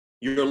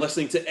You're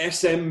listening to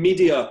SM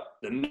Media,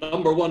 the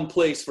 #1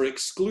 place for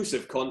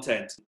exclusive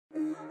content.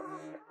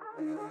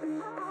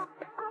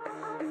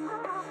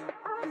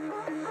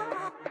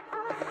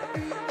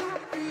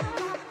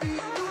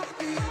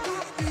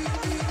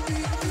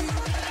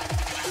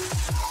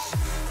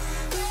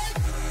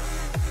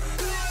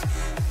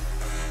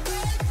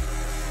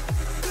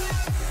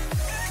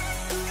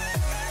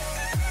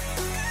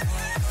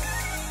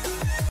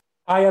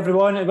 Hi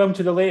everyone, and welcome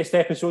to the latest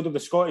episode of the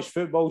Scottish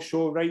Football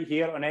Show right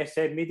here on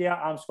SM Media.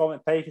 I'm Scott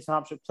McPike. It's an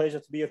absolute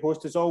pleasure to be your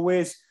host as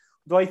always.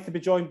 We'd like to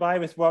be joined by,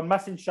 we're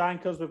missing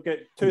Shankers. We've got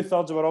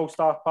 2/3 of our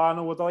all-star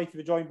panel. We'd like to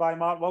be joined by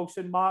Mark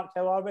Wilson. Mark,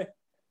 how are we?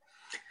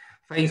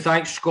 Fine,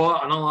 thanks,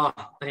 Scott. Another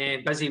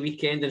busy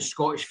weekend in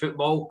Scottish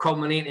football,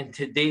 culminating in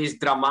today's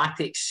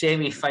dramatic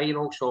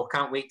semi-final, so I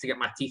can't wait to get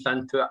my teeth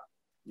into it.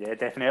 Yeah,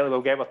 definitely.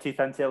 We'll get our teeth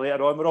into it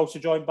later on. We're also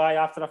joined by,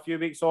 after a few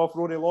weeks off,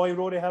 Rory Loy.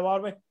 Rory, how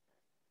are we?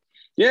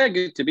 Yeah,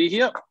 good to be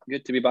here.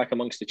 Good to be back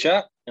amongst the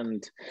chat,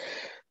 and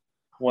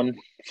one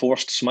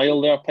forced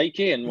smile there,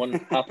 Pikey, and one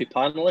happy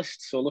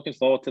panelist. So looking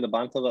forward to the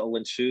banter that will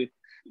ensue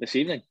this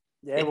evening.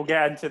 Yeah, we'll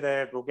get into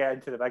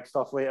the big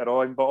stuff later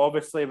on. But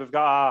obviously we've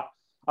got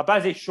a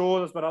busy show.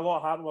 There's been a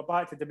lot happening. We're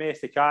back to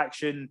domestic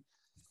action.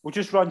 We'll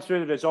just run through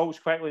the results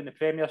quickly in the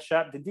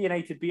Premiership. Dundee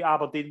United beat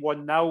Aberdeen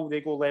 1-0.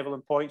 They go level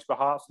in points with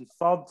Hearts in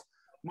third.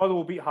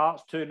 Motherwell beat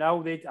Hearts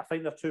 2-0. I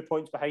think they're 2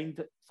 points behind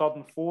third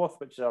and fourth,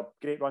 which is a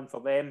great run for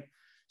them.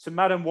 St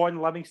Mirren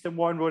 1, Livingston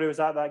 1. Rory was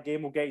at that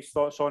game. We'll get his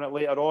thoughts on it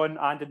later on.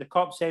 And in the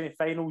Cup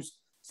semi-finals,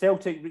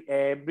 Celtic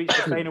reached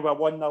the final with a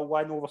 1-0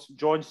 win over St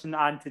Johnstone.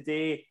 And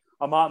today,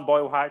 a Martin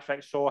Boyle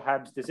hat-trick saw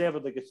Hibs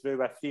deservedly go through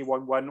with a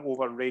 3-1 win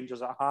over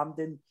Rangers at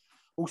Hampden.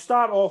 We'll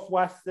start off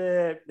with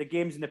the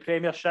games in the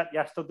Premiership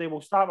yesterday.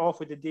 We'll start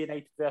off with the Dundee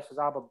United versus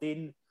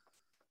Aberdeen.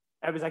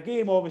 It was a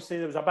game, obviously,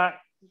 there was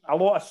a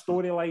lot of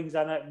storylines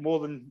in it,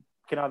 more than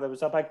there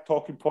was a big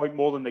talking point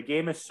more than the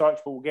game as such,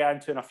 but we'll get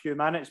into in a few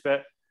minutes.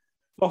 But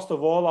first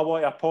of all, I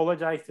want to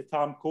apologise to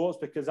Tam Courts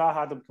because I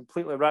had them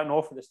completely written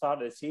off at the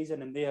start of the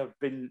season, and they have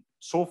been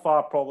so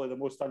far probably the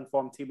most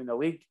informed team in the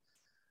league.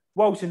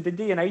 Wilson,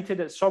 Dundee United,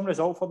 it's some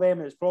result for them,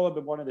 and it's probably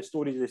been one of the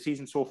stories of the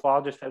season so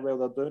far, just how well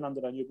they're doing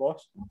under a new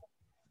boss.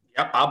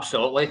 Yep,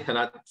 absolutely.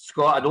 And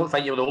Scott, I don't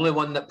think you're the only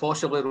one that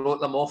possibly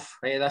wrote them off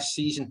this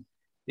season.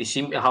 They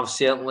seem to have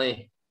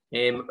certainly.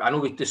 I know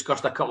we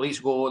discussed a couple of weeks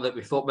ago that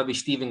we thought maybe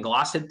Stephen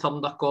Glass had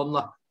turned a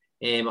corner.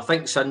 I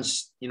think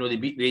since they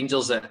beat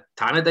Rangers at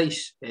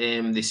Tannadice,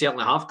 they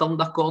certainly have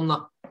turned a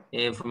corner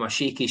from a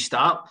shaky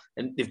start,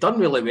 and they've done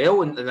really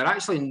well. And they're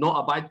actually not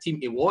a bad team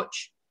to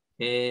watch.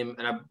 And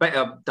a bit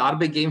of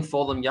derby game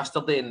for them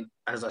yesterday. And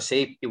as I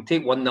say, you'll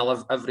take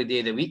 1-0 every day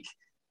of the week.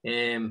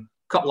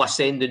 Couple of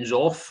sendings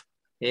off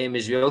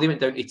as well. They went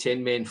down to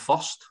 10 men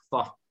first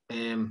for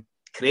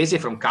crazy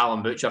from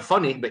Callum Butcher.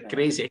 Funny, but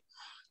crazy.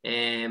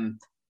 And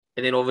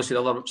then obviously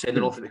the other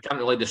sending off that we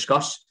can't really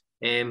discuss.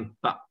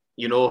 But,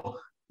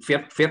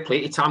 fair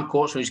play to Tam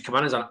Courts when he's come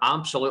in as an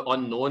absolute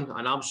unknown,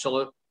 an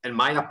absolute, in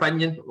my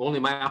opinion, only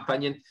my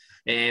opinion,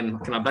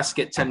 kind of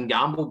biscuit tin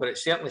gamble, but it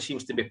certainly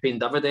seems to be paying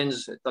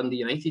dividends at Dundee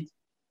United.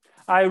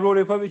 Hi,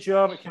 Rory, what was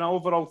your kind of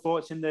overall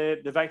thoughts in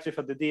the victory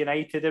for Dundee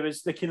United? It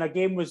was the kind of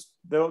game was,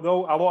 a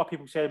lot of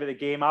people said about the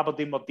game,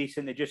 Aberdeen were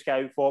decent, they just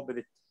got outfought, but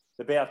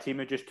the better team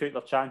who just took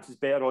their chances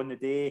better on the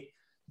day.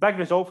 Big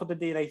result for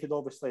Dundee United,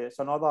 obviously. It's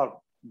another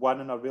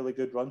win and a really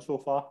good run so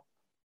far.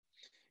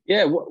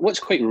 Yeah, what's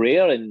quite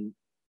rare in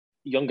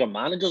younger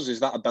managers is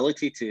that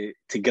ability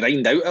to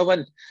grind out a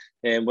win,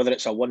 whether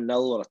it's a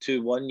 1-0 or a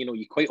 2-1.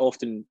 You quite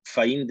often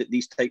find that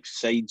these types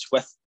of sides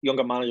with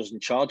younger managers in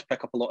charge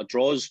pick up a lot of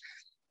draws,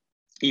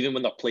 even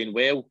when they're playing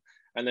well,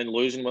 and then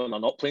losing when they're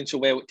not playing so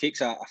well. It takes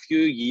a few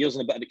years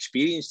and a bit of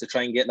experience to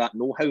try and get that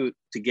know-how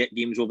to get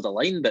games over the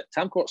line. But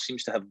Tam Courts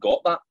seems to have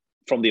got that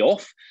from the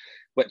off,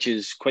 which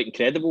is quite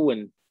incredible.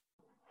 And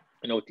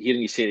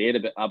hearing you say there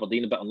about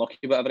Aberdeen a bit unlucky,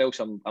 whatever else,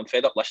 I'm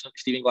fed up listening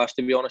to Stephen Glass,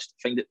 to be honest.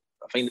 I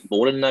find it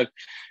boring now.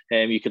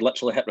 You could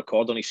literally hit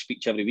record on his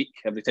speech every week,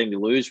 every time they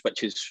lose,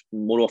 which is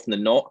more often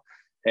than not.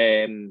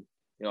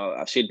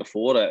 I've said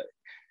before,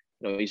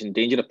 he's in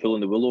danger of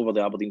pulling the wool over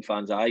the Aberdeen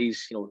fans'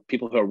 eyes.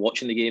 People who are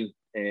watching the game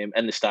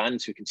in the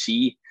stands who can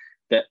see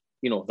that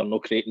they're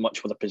not creating much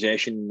for the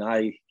possession.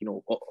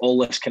 All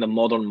this kind of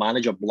modern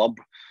manager blub.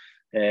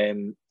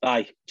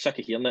 Sick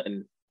of hearing it,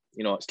 and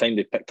it's time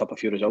they picked up a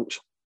few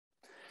results.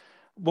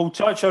 We'll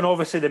touch on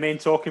obviously the main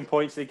talking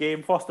points of the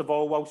game. First of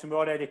all, Wilson, we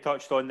already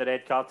touched on the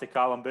red card to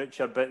Callum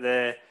Butcher, but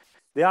the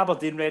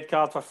Aberdeen red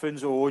card for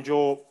Funso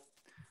Ojo.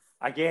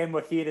 Again,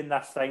 we're hearing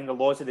this thing. The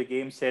laws of the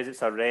game says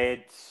it's a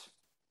red.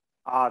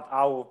 I've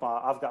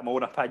got my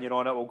own opinion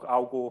on it.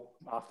 I'll go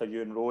after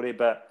you and Rory,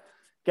 but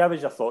give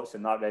us your thoughts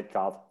on that red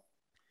card.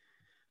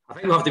 I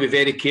think we have to be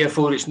very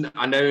careful. It's now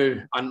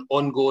an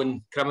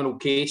ongoing criminal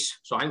case,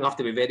 so I think we have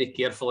to be very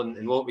careful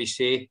in what we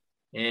say.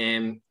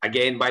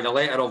 Again, by the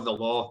letter of the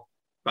law,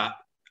 but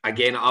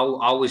again, I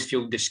always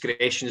feel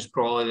discretion is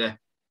probably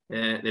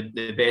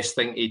the best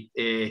thing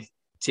to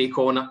take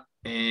on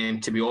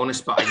it. To be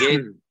honest, but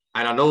again,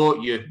 And I know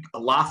you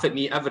laugh at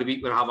me every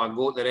week when I have a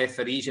go at the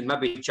referees and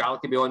maybe Charlie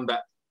to be on,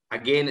 but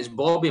again, it's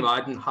Bobby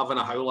Madden having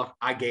a howler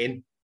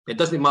again. It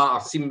doesn't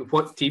matter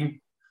what team.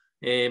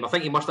 I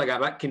think he must have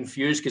got a bit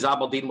confused because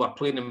Aberdeen were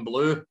playing in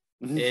blue.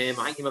 I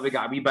think he maybe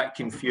got a wee bit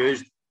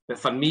confused. But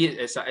for me,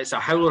 it's a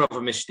howler of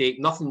a mistake.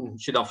 Nothing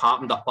should have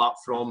happened apart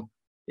from,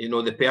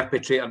 the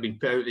perpetrator being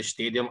put out of the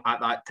stadium at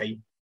that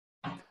time.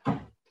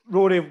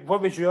 Rory,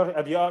 what was your...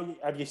 Have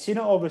you seen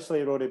it,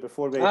 obviously, Rory,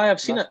 before we... I've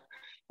seen it.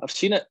 I've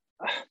seen it.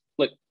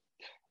 Look,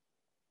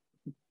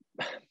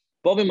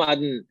 Bobby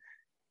Madden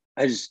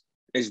is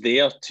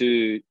there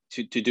to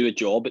do a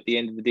job at the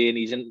end of the day, and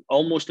he's in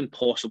almost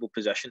impossible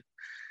position.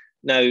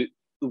 Now,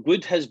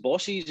 would his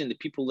bosses and the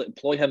people that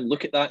employ him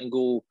look at that and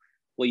go,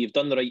 well, you've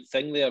done the right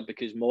thing there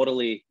because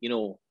morally,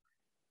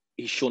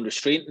 he's shown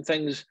restraint and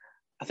things?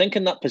 I think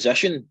in that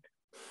position,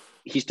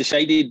 he's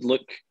decided,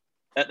 look,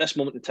 at this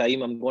moment in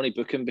time, I'm going to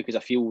book him because I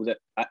feel that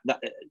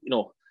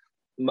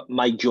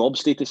my job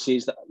status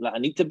says that I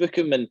need to book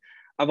him, and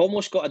I've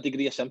almost got a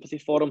degree of sympathy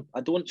for him.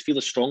 I don't feel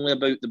as strongly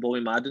about the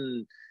Bobby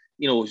Madden,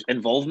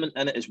 involvement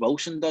in it as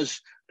Wilson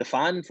does. The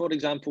fan, for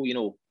example,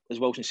 as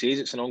Wilson says,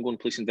 it's an ongoing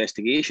police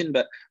investigation,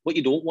 but what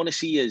you don't want to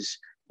see is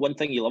one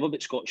thing you love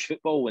about Scottish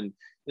football when,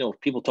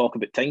 people talk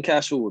about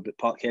Tynecastle,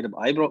 about Parkhead,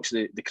 about Ibrox,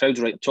 the crowd's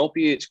right on top of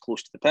you, it's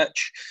close to the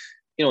pitch.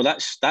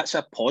 That's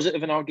a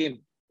positive in our game.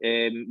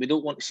 We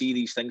don't want to see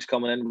these things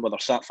coming in where they're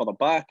sat further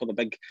back or the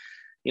big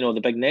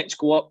nets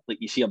go up like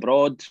you see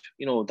abroad.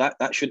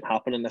 That shouldn't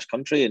happen in this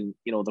country, and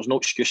there's no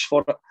excuse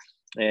for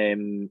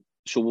it.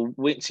 So we'll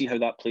wait and see how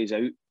that plays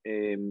out,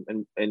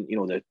 and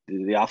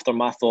the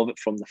aftermath of it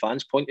from the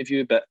fans' point of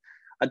view. But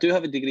I do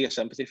have a degree of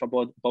sympathy for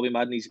Bobby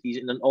Madden. He's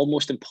in an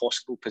almost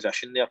impossible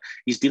position there.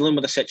 He's dealing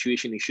with a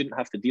situation he shouldn't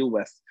have to deal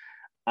with,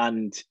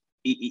 and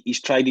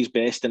he's tried his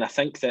best. And I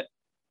think that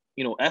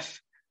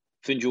if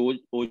Funjo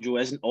Ojo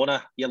isn't on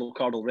a yellow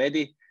card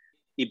already,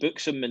 he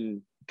books him,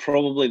 and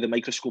probably the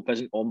microscope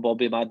isn't on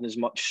Bobby Madden as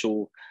much.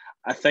 So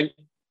I think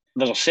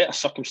there's a set of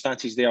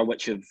circumstances there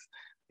which have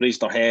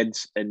raised their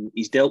heads, and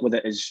he's dealt with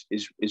it as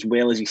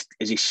well as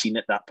he's seen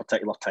it that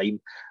particular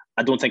time.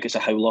 I don't think it's a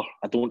howler.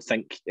 I don't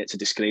think it's a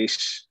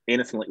disgrace,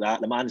 anything like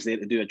that. The man's there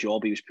to do a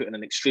job. He was put in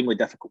an extremely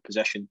difficult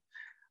position.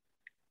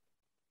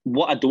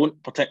 What I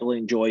don't particularly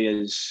enjoy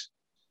is,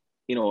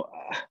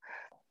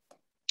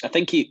 I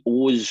think he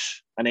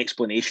owes an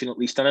explanation at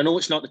least. And I know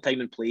it's not the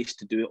time and place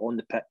to do it on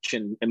the pitch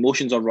and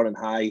emotions are running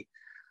high.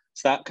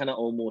 It's that kind of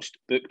almost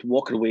booked,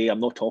 walking away, I'm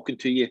not talking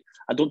to you.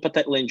 I don't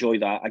particularly enjoy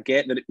that. I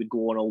get that it would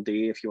go on all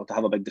day if you were to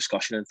have a big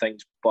discussion and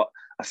things, but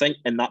I think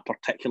in that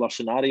particular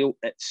scenario,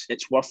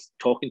 it's worth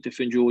talking to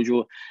Funjo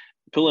Ojo,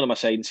 pulling him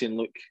aside and saying,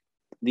 look,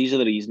 these are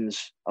the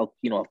reasons. I'll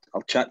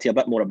chat to you a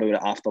bit more about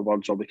it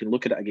afterwards, or we can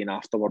look at it again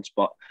afterwards.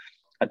 But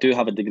I do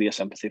have a degree of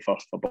sympathy for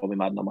Bobby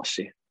Madden, I must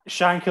say.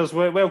 Shankers,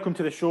 welcome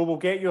to the show. We'll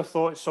get your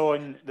thoughts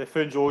on the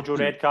Funjo Ojo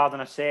red card in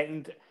a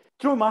second.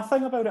 Do you know my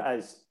thing about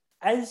it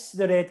is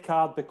the red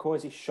card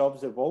because he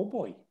shoves the ball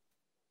boy?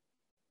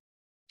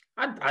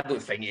 I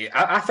don't think he...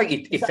 I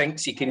think he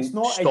thinks he can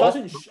stop...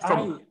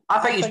 I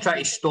think he's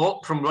trying to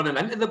stop from running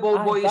into the ball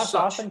boy. That's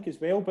what I think as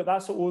well, but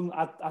that's the only...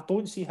 I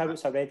don't see how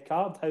it's a red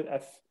card.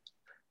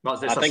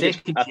 Well, it's a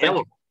second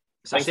yellow.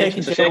 It's a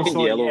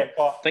second yellow. Yeah,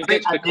 I think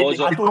it's because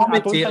the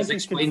commentators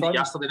explained it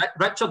yesterday.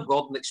 Richard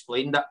Gordon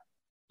explained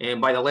it.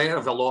 By the letter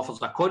of the law, if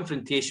there's a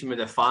confrontation with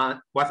a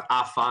fan,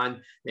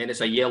 then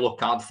it's a yellow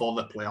card for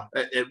the player.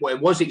 It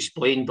was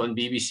explained on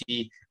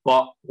BBC,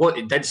 but what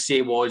it did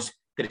say was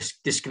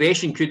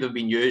discretion could have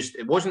been used.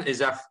 It wasn't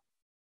as if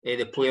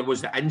the player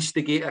was the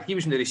instigator. He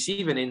was in the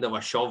receiving end of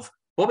a shove.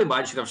 Bobby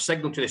Madden should have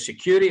signalled to the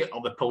security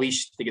or the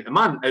police to get the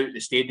man out of the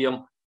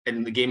stadium,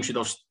 and the game should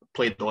have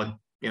played on.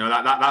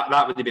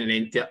 That would have been an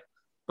end to it.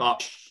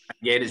 But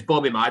again, it's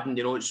Bobby Madden.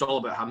 It's all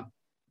about him.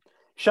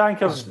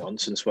 Shankers. That's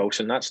nonsense,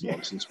 Wilson. That's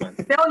nonsense, man.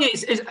 I'm telling you,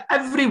 it's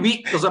every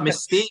week there's a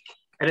mistake,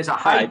 and it's a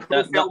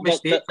high-profile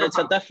mistake.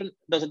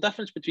 There's a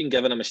difference between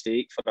giving a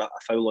mistake for a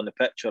foul on the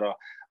pitch or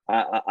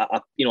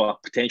a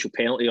potential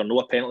penalty or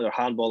no penalty, or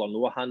handball or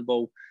no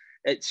handball.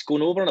 It's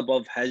going over and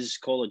above his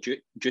call of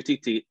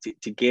duty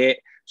to get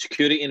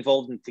security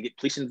involved and to get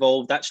police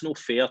involved. That's no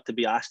fair to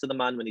be asked of the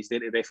man when he's there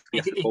to referee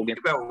a football game.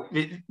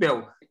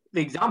 Well,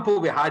 the example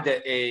we had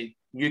at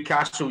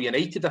Newcastle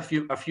United a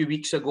few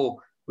weeks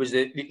ago was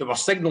that they were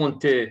signalling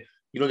to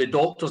the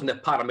doctors and the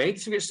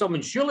paramedics to get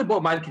someone. Surely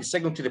Bob Madden can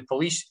signal to the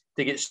police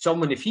to get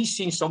someone. If he's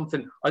seen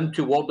something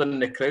untoward in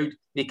the crowd,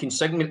 they can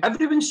signal.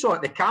 Everyone saw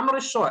it. The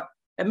cameras saw it.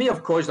 It may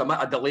have caused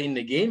a delay in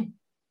the game,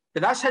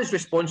 but that's his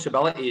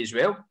responsibility as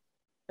well.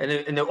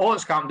 And all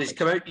that's happened is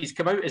he's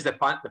come out as the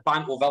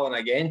panto villain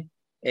again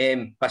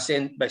by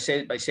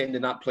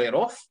sending that player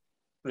off.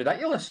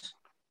 Ridiculous.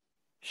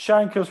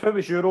 Shankers, what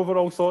was your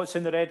overall thoughts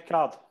on the red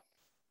card?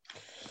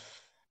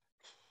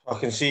 I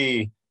can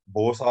see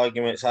both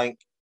arguments. I think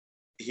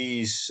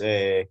he's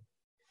the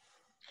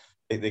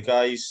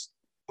guys,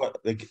 what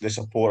the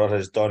supporter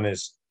has done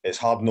is it's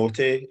hard not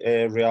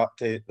to react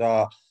to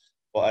that.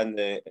 But in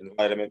the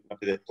environment,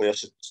 maybe the players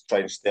should try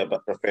and stay a bit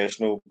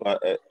professional.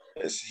 But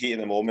it's heat in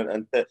the moment,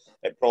 and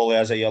it probably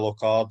is a yellow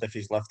card if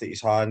he's lifted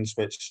his hands,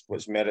 which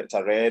merits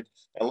a red.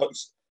 It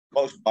looks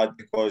bad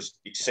because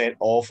he's sent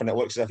off, and it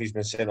looks as if he's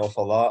been sent off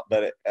for that,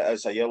 but it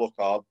is a yellow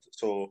card,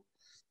 so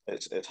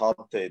it's hard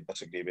to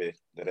disagree with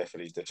the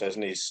referee's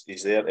decision.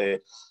 He's there to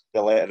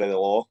the letter of the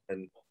law,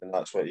 and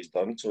that's what he's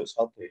done. So it's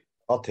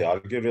hard to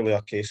argue really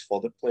a case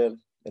for the player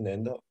in the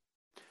end of it.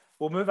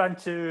 We'll move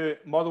into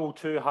Motherwell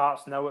 2,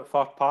 Hearts now at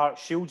Fir Park.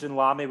 Shields and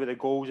Lamie with the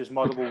goals as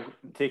Motherwell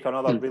take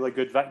another really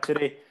good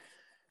victory.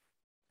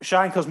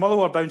 Shankers,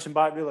 Motherwell are bouncing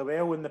back really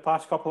well in the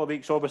past couple of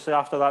weeks, obviously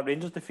after that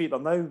Rangers defeat. They're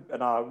now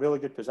in a really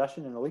good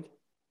position in the league.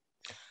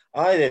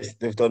 Aye,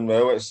 they've done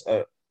well.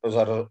 It was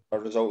a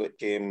result that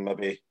came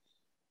maybe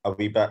a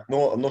wee bit.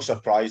 No, I'm not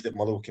surprised that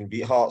Motherwell can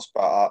beat Hearts,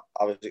 but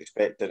I was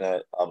expecting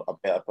a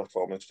better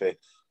performance for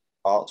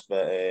Hearts.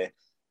 But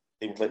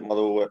teams like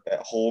Motherwell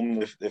at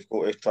home, they've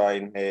got to try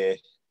and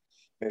make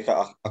it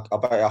a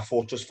bit of a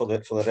fortress for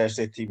the rest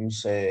of the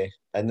teams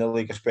in the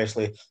league,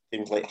 especially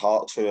teams like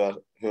Hearts who are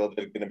they're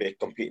going to be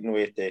competing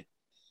with to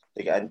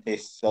get into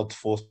third,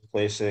 fourth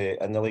place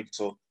in the league.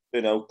 So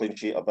 2-0 clean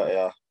sheet, a bit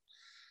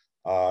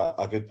of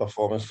a good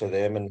performance for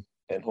them,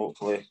 and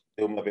hopefully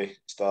they'll maybe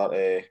start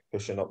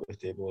pushing up the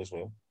table as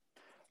well.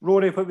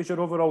 Rory, what was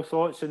your overall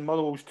thoughts in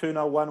Motherwell's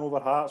 2-0 win over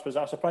Hearts? Was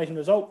that a surprising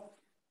result?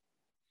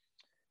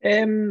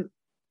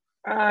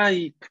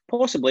 Aye,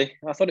 possibly.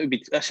 I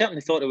certainly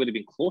thought it would have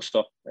been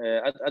closer.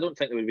 I don't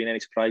think there would have been any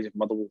surprise if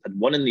Motherwell had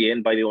won in the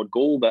end by the odd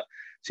goal, but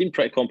it seemed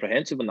pretty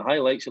comprehensive in the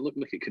highlights. It looked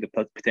like it could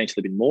have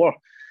potentially been more.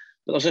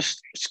 But there's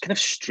this kind of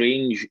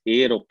strange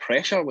air of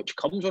pressure which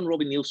comes on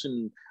Robbie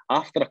Neilson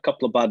after a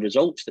couple of bad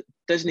results that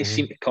doesn't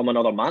seem to come on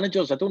other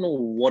managers. I don't know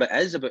what it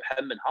is about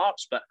him and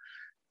Hearts, but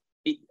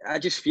I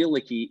just feel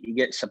like he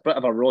gets a bit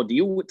of a raw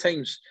deal at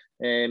times.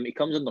 He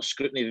comes under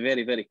scrutiny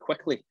very, very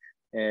quickly.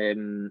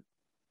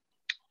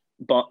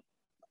 But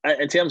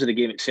in terms of the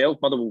game itself,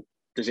 Motherwell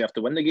deserved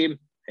to win the game.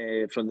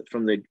 From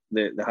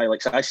the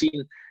highlights I've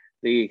seen,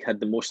 they had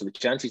the most of the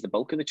chances, the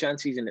bulk of the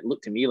chances, and it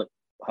looked to me like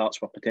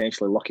Hearts were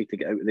potentially lucky to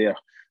get out of there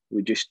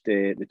with just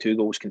the 2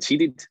 goals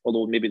conceded,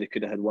 although maybe they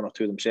could have had 1 or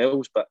 2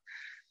 themselves. But,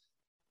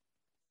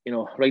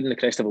 riding the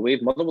crest of a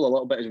wave, Motherwell a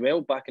little bit as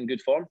well, back in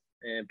good form,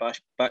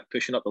 back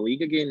pushing up the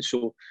league again.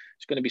 So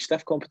it's going to be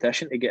stiff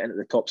competition to get into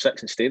the top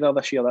 6 and stay there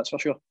this year, that's for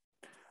sure.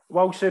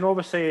 Wilson,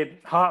 obviously,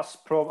 Hearts'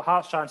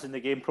 chance in the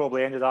game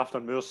probably ended after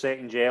Moore's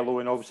second yellow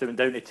and obviously went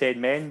down to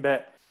 10 men.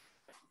 But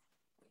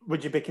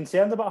would you be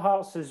concerned about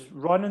Hearts'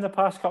 run in the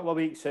past couple of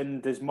weeks?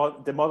 And does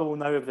Motherwell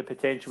now have the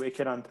potential to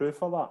kind of improve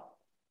for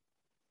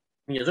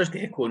that? You're just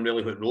echoing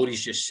really what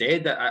Rory's just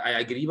said.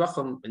 I agree with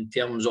him in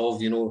terms of,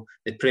 the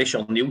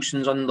pressure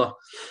Nielsen's under,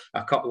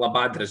 a couple of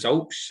bad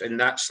results, and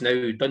that's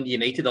now Dundee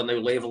United are now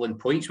levelling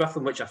points with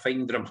them, which I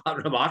find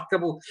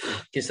remarkable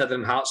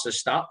considering Hearts'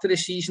 start to the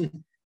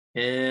season.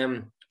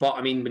 But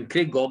I mean, when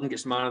Craig Gordon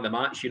gets man of the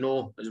match,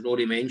 as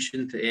Rory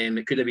mentioned,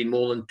 it could have been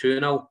more than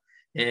 2-0.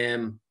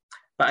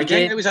 But did you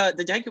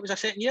think it was a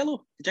second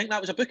yellow? Did you think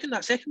that was a booking,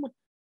 that second one?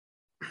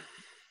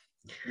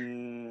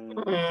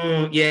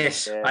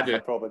 Yes, yeah, I do. I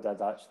probably did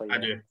actually. Yeah. I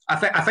do.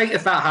 I think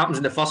if that happens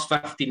in the first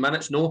 15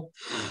 minutes, no,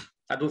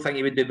 I don't think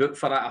he would be booked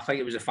for that. I think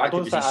it was the fact it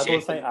was his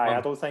second.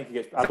 I don't think he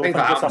gets. I don't think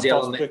it's a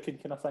first booking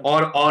kind of thing.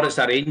 Or it's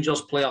a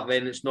Rangers player,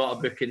 then it's not a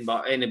booking.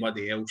 But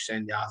anybody else,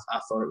 and yeah, I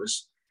thought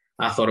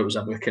it was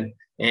a booking.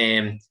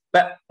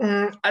 But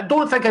I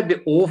don't think I'd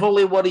be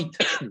overly worried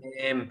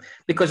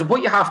because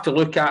what you have to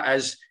look at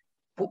is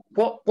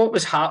what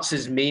was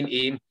Hearts' main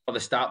aim for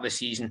the start of the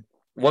season.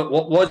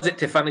 What was it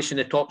to finish in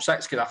the top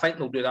 6? Because I think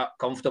they'll do that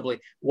comfortably.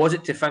 Was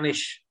it to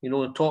finish,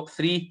 the top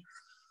 3?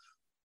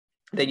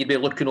 Then you'd be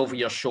looking over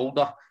your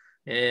shoulder.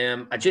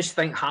 I just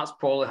think Hearts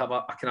probably have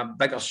a kind of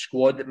bigger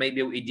squad that might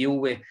be able to deal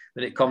with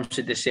when it comes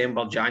to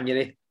December,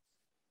 January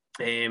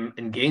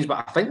in games.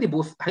 But I think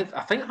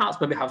I think Hearts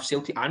maybe have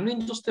Celtic and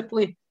Rangers to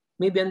play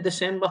maybe in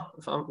December,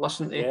 if I'm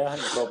listening to I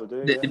think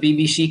probably do, the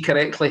BBC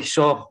correctly.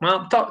 So,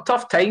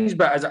 tough times,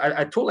 but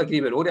I totally agree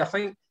with Rory. I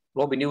think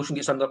Robbie Neilson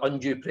gets under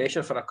undue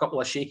pressure for a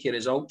couple of shaky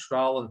results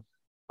rather than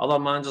other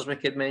managers we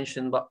could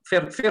mention. But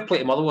fair play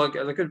to Motherwell,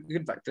 it was a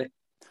good victory.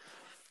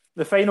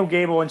 The final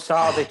game on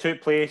Saturday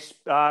took place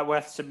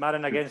with St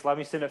Mirren against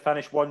Livingston. It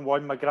finished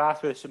 1-1.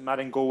 McGrath with a St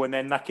Mirren goal, and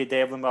then Nicky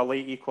Devlin with a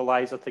late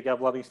equaliser to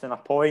give Livingston a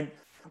point.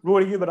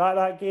 Rory, you were at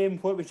that game.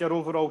 What was your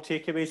overall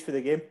takeaways for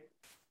the game?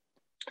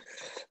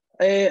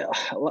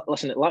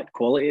 Listen, it lacked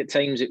quality at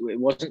times. It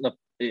wasn't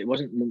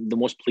the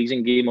most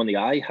pleasing game on the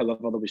eye.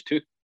 However, there was 2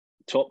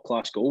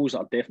 top-class goals that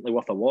are definitely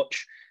worth a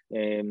watch.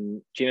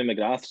 Jamie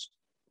McGrath's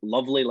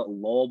lovely little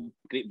lob,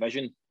 great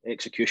vision,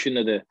 execution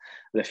of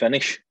the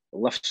finish,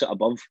 lifts it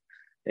above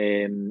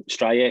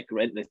Stryjek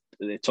right at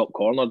the top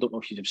corner. I don't know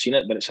if you've seen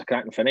it, but it's a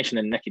cracking finish. And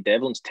then Nicky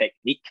Devlin's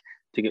technique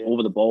to get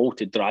over the ball,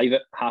 to drive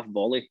it, half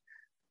volley,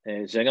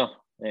 zinger.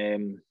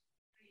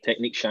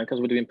 Technique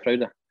Shankers would have been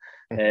proud of.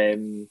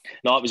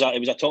 No, it was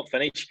a top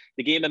finish.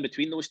 The game in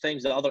between those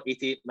times, the other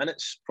 88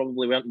 minutes,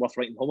 probably weren't worth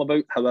writing home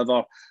about.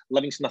 However,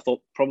 Livingston, I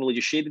thought, probably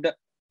just shaded it.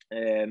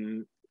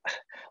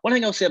 One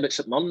thing I'll say about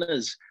St Mirren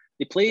is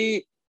they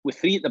play with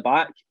 3 at the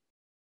back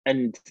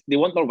and they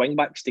want their wing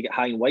backs to get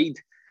high and wide.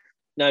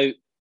 Now,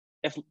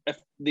 if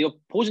the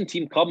opposing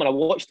team come, and I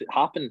watched it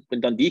happen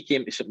when Dundee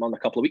came to St Mirren a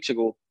couple of weeks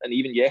ago, and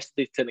even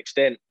yesterday to an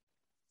extent,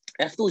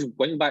 if those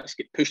wing backs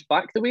get pushed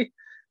back the way, it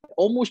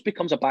almost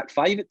becomes a back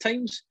five at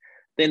times.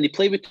 Then they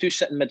play with two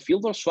sitting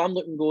midfielders. So I'm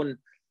looking going,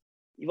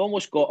 you've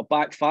almost got a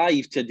back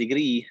five to a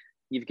degree.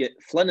 You've got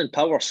Flynn and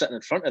Power sitting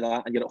in front of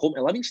that, and you're at home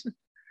to Livingston.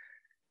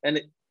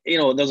 And,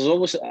 there's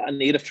always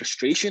an air of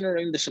frustration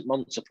around the St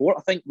Mirren support,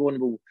 I think, going,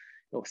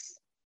 well,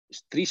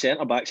 three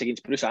centre-backs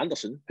against Bruce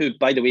Anderson, who,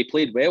 by the way,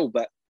 played well,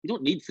 but you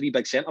don't need three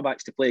big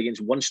centre-backs to play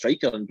against one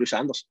striker and Bruce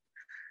Anderson.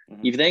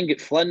 Mm-hmm. You've then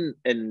got Flynn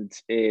and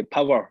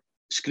Power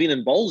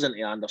screening balls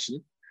into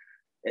Anderson.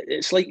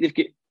 It's like they've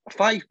got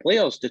 5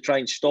 players to try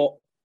and stop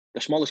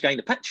the smallest guy in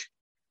the pitch.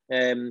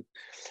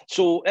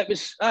 So it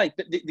was,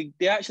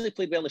 they actually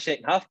played well in the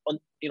second half. On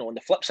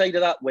the flip side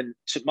of that, when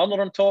St Mirren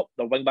are on top,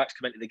 their wing backs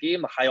come into the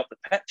game, they're high up the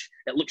pitch.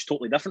 It looks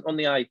totally different on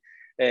the eye.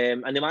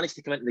 And they managed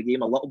to come into the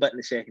game a little bit in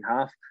the second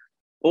half.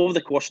 Over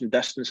the course and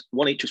distance,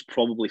 1-1 was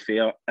probably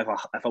fair. If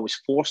I was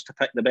forced to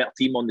pick the better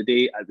team on the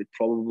day, it would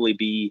probably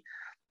be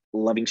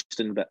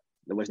Livingston, but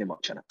there wasn't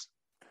much in it.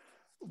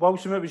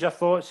 Wilson, what was your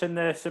thoughts in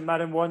the St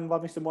Mirren 1,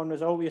 Livingston 1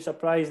 result? Were you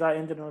surprised that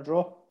ended in a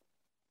draw?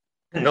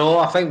 No,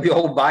 I think we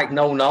all back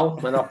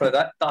 0-0 when I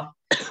predicted.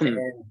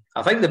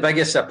 I think the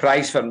biggest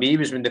surprise for me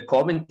was when the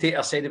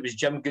commentator said it was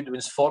Jim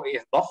Goodwin's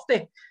 40th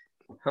birthday.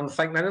 I'm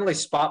thinking, I nearly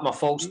spat my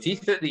false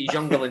teeth out that he's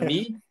younger than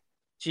me.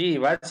 Gee,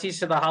 what's he's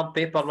had a hard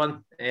paper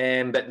run.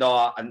 But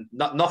no,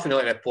 nothing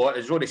really to report.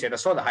 As Rory said, I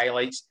saw the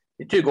highlights.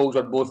 The 2 goals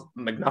were both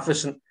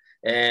magnificent.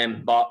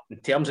 But in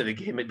terms of the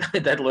game,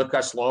 it did look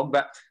a slog.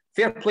 But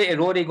fair play to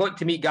Rory. Got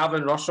to meet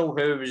Gavin Russell,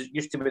 who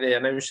used to be the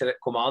announcer at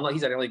Kilmarnock.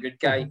 He's a really good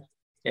guy.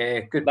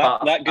 Good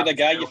that good a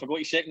guy. You forgot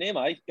his second name,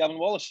 Gavin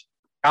Wallace.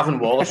 Gavin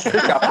Wallace.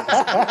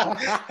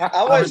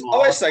 I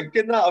was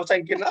thinking that. I was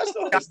thinking that's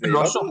not his name.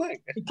 Russell.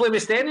 He played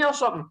with Stenny or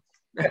something.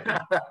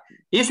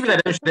 He used to be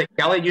the announcer at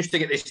Kelly. Used to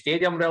get the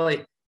stadium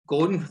really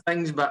going for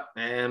things, but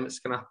it's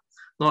kind of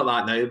not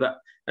that now. But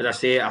as I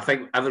say, I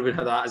think everyone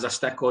had that as a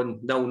stick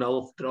on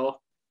 0-0 draw.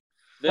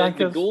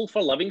 The goal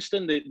for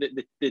Livingston, the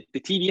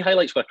TV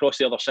highlights were across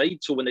the other side,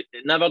 so when it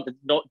never did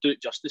not do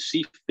it justice.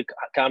 See the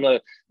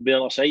camera being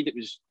on the other side, it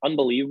was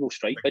unbelievable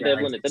strike by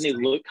Devlin. It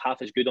didn't look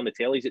half as good on the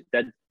telly as it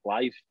did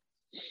live.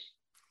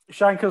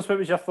 Shankers, what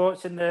was your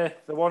thoughts in the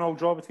 1-1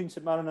 draw between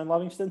St Mirren and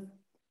Livingston?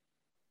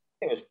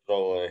 I think it was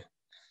probably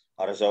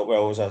a result.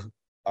 Well, it was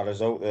a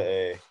result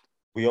that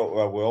we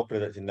all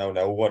predicted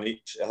 0-0, 1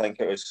 each. I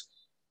think it was,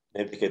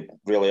 maybe could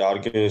really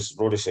argue, as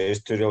Rory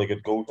says, 2 really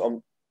good goals.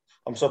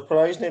 I'm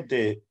surprised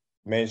nobody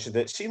mentioned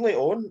it. See, late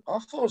on, I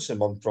thought St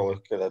Mirren probably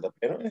could have had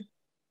a penalty.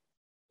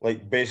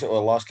 Like, basically,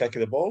 the last kick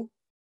of the ball.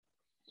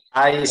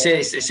 It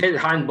said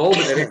handball,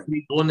 but the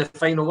referee blowing the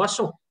final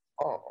whistle.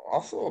 I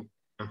thought,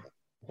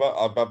 but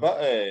a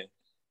bit.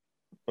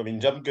 I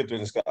mean, Jim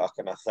Goodwin's got a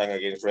kind of thing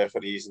against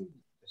referees and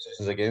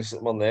decisions against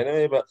St Mirren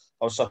anyway. But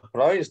I was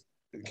surprised.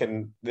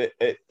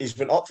 He's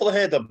been up for the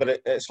header,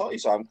 but it's not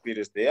his arm clear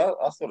as there.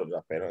 I thought it was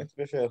a penalty, to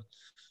be fair.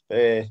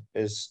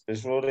 As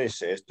Rory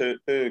says, two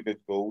good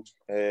goals.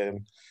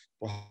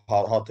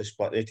 Hard to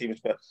split the teams,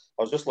 but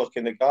I was just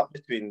looking, the gap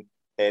between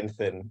 10th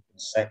and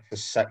 6th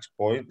is 6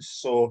 points.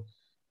 So,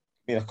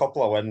 I mean, a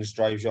couple of wins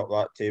drives you up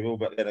that table,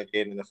 but then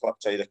again, on the flip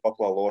side, a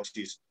couple of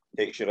losses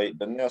takes you right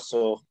in there.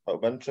 So it'll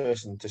be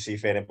interesting to see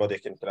if anybody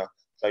can kind of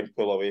try and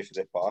pull away from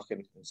the pack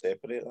and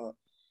separate that.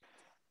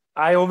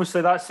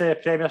 Obviously that's the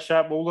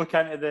Premiership. We'll look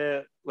into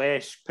the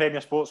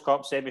Premier Sports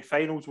Cup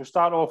semi-finals. We'll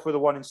start off with the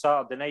one on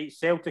Saturday night.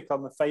 Celtic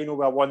on the final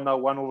with a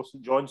 1-0 win over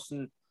St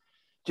Johnstone.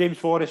 James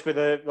Forrest with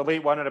the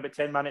late winner, about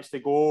 10 minutes to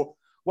go.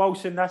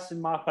 Wilson, this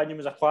in my opinion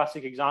was a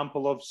classic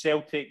example of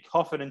Celtic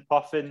huffing and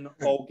puffing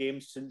all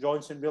games. St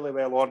Johnstone really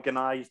well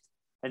organised,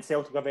 and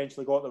Celtic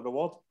eventually got the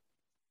reward.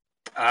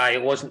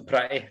 It wasn't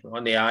pretty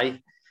on the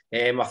eye.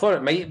 I thought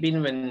it might have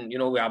been when,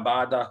 with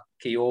Abada,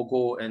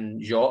 Kyogo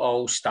and Jota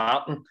all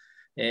starting.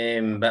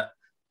 But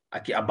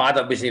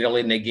Abada wasn't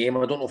really in the game.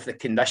 I don't know if the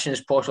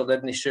conditions possibly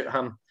didn't suit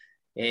him.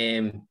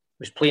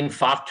 Was playing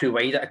far too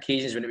wide at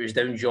occasions when it was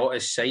down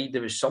Jota's side.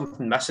 There was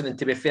something missing. And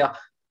to be fair,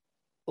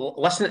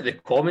 listening to the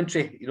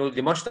commentary,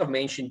 they must have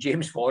mentioned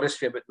James Forrest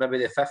for about maybe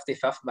the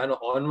 55th minute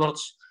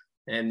onwards.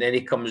 And then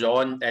he comes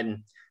on and a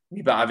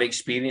wee bit of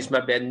experience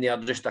maybe in there,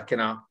 just a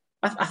kind of...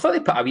 I thought they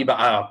put a wee bit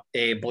of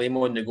blame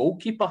on the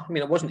goalkeeper. I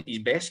mean, it wasn't his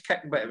best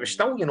kick, but it was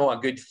still, a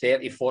good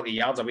 30, 40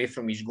 yards away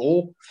from his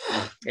goal.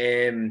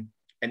 And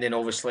then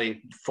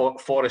obviously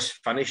Forrest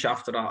finish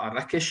after a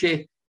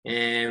ricochet.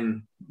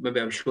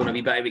 Maybe I was showing a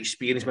wee bit of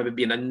experience, maybe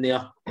being in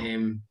there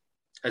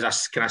as a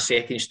kind of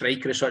second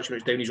striker as such when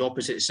it's down his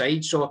opposite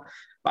side. So,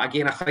 but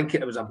again, I think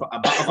it was a bit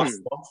of a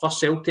flop for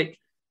Celtic.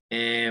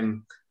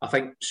 I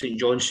think St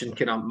Johnstone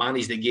kind of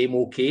managed the game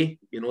okay.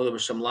 There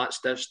was some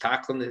last-ditch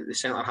tackling. The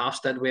centre-halves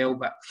did well,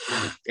 but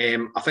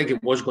I think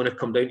it was going to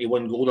come down to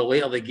one goal. The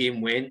later the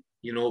game went,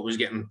 it was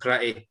getting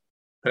pretty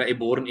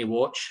boring to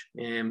watch.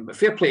 But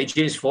fair play to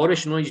James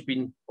Forrest.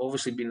 He's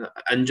obviously been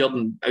injured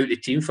and out of the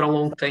team for a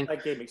long time.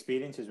 Big game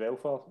experience as well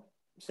for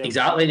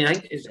Exactly.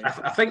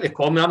 I think the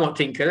comment, I'm not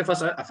taking credit for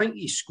this, I think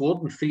he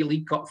scored in 3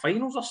 League Cup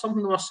finals or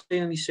something they were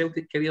saying in his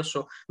Celtic career.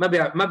 So maybe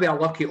a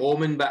lucky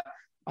omen, but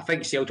I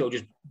think Celtic will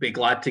just be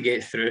glad to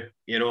get through.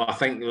 You know, I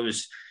think there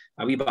was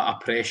a wee bit of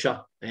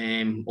pressure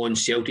on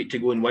Celtic to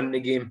go and win the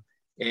game,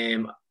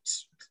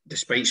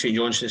 despite St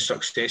Johnstone's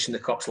success in the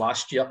Cups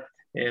last year.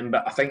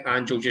 But I think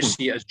Ange will just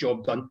see it as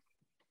job done.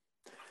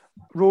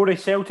 Rory,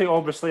 Celtic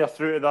obviously are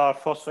through to their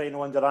first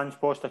final under Ange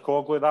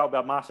Postecoglou. That'll be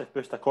a massive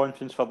boost of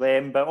confidence for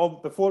them.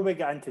 But before we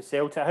get into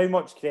Celtic, how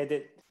much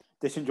credit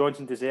does St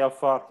Johnstone deserve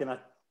for kind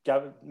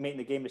of making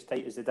the game as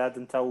tight as they did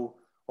until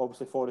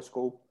obviously Forest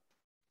goal?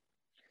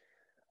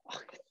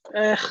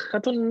 I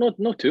don't know,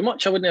 not too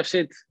much. I wouldn't have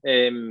said.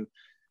 I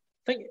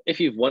think if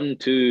you've won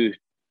two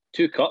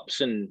cups,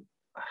 and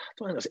I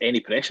don't think there's any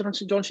pressure on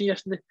St Johnstone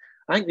yesterday.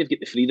 I think they've got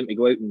the freedom to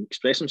go out and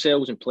express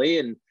themselves and play,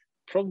 and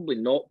probably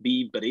not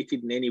be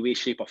berated in any way,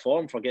 shape or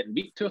form for getting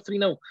beat 2 or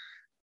 3-0.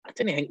 I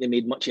didn't think they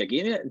made much of a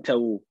game of it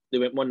until they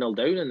went 1-0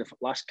 down in the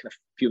last kind of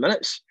few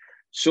minutes.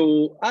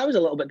 So I was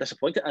a little bit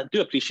disappointed. I do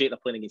appreciate they're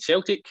playing against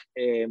Celtic,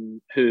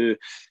 who,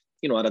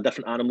 you know, are a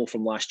different animal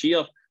from last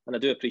year. And I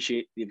do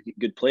appreciate they've got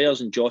good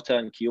players in Jota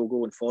and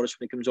Kyogo and Forrest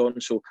when he comes on.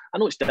 So I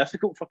know it's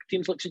difficult for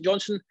teams like St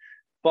Johnstone,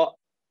 but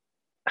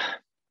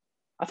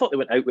I thought they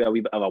went out with a wee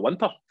bit of a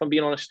whimper, if I'm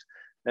being honest.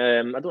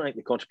 I don't think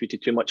they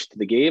contributed too much to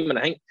the game. And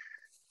I think,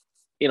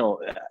 you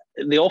know,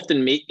 they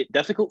often make it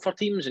difficult for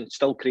teams and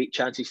still create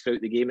chances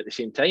throughout the game at the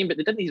same time, but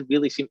they didn't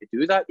really seem to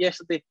do that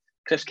yesterday.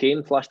 Chris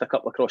Kane flashed a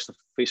couple across the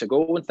face of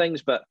goal and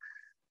things, but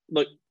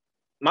look,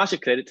 massive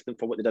credit to them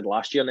for what they did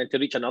last year, and then to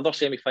reach another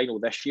semi-final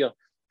this year,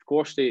 of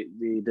course they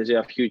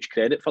deserve huge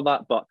credit for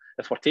that. But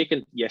if we're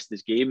taking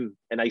yesterday's game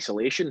in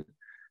isolation,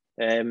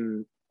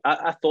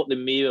 I thought they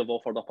may have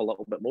offered up a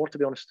little bit more, to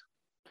be honest.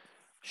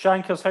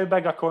 Shankers, how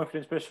big a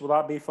confidence boost will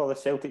that be for the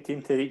Celtic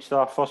team to reach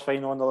their first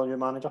final under the new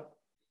manager?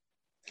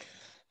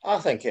 I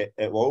think it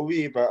will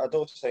be, but I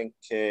don't think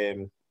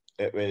it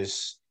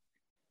was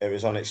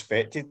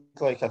unexpected.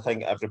 Like, I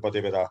think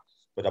everybody would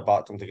have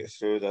backed them to get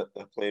through. That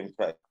they're playing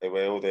pretty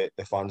well. The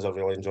fans are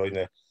really enjoying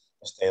the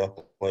style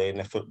of playing,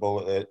 the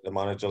football that the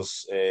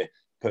manager's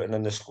putting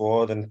in the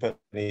squad and putting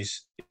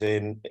his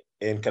own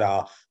kind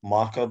of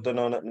marker down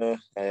on it now.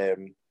 I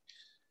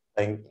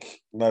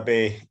think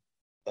maybe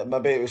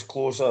it was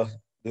closer.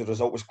 The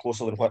result was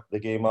closer than what the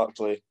game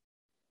actually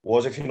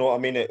was, if you know what I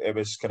mean. It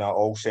was kind of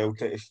all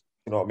Celtic.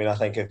 You know what I mean? I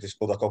think if they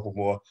scored a couple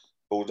more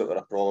goals, it would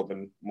have probably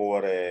been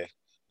more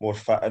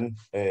fitting.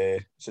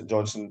 St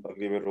Johnstone, I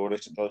agree with Rory,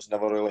 St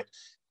Johnstone never really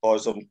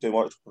caused them too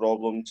much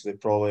problems.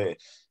 It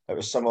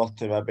was similar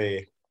to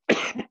maybe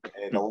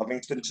the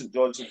Livingston St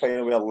Johnstone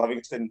final, where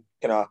Livingston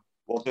kind of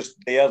were just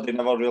there. They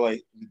never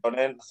really done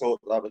anything. I thought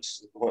that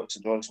was what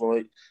St Johnstone were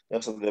like.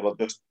 Yesterday they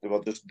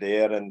were just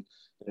there, and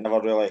they never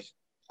really.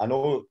 I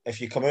know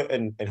if you come out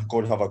and go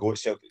and have a go at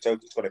Celtic,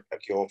 Celtic's going to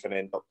pick you off and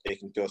end up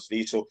taking 2 or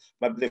 3. So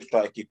maybe they've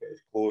tried to keep it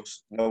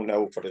close,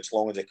 0-0 for as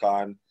long as they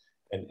can,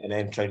 and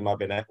then try and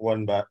maybe net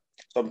one. But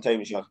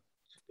sometimes you're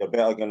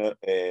better going to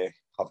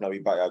having a wee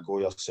bit of a go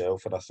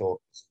yourself. And I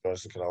thought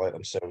Johnson kind of let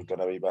themselves go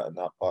a wee bit in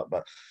that part.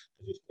 But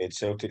they just made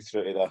Celtic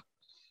through to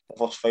the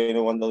first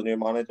final under the new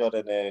manager,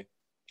 and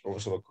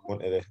obviously we're going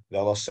to the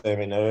other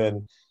semi now,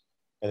 and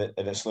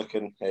it's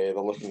looking they're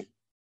looking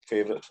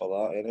favourites for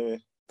that anyway.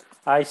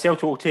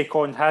 Celtic will take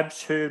on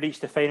Hibs, who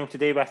reached the final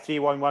today with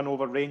 3-1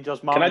 over Rangers.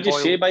 Can I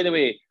just say, by the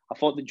way, I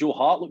thought that Joe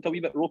Hart looked a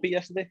wee bit ropey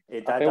yesterday. He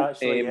did,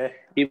 actually, yeah.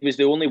 He was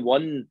the only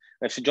one.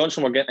 If St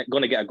Johnstone were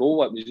going to get a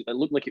goal, it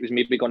looked like it was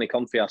maybe going to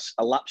come for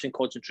a lapse in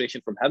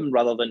concentration from him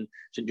rather than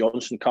St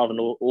Johnstone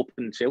carving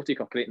open Celtic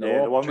or creating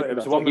the one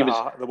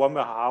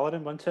with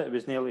Halloran, wasn't it? It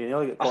was nearly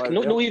got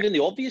not even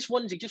the obvious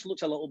ones. He just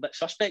looks a little bit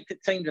suspect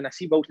at times, and I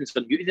see Wilton's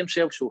unmuted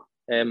himself, so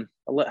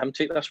I'll let him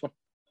take this one.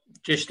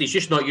 He's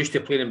just not used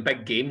to playing in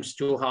big games,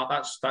 Joe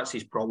Hart. That's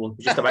his problem.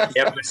 He's just a bit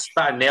nervous.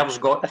 A bit of nerves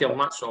got to him,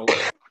 that's all.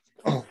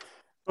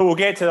 But we'll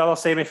get to the other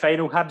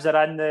semi-final. Hibs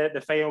are in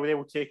the final. They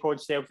will take on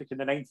Celtic on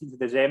the 19th of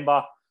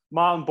December.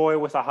 Martin Boyle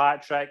with a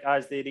hat-trick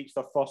as they reach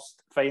their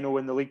first final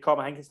in the League Cup.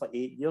 I think it's like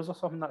 8 years or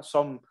something. That's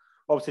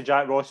obviously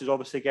Jack Ross has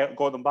obviously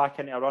got them back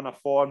into a run of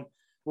form.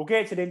 We'll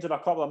get to Rangers in a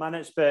couple of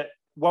minutes, but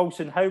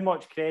Wilson, how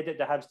much credit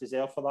do Hibs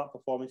deserve for that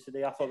performance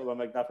today? I thought they were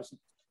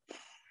magnificent.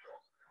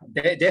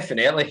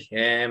 Definitely,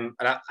 and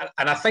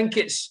I think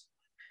it's,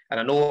 and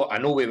I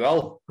know we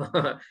will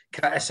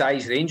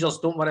criticise Rangers.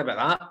 Don't worry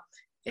about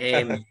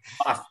that.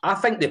 I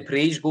think the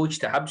praise goes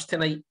to Hibs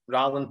tonight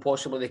rather than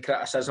possibly the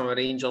criticism of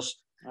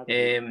Rangers.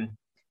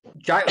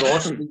 Jack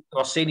Ross,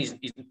 we're saying he's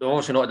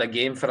obviously not at a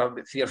game for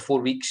about 3 or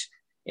 4 weeks,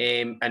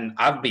 and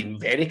I've been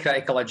very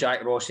critical of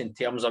Jack Ross in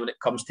terms of when it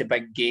comes to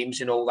big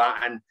games and all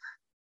that. And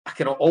I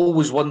kind of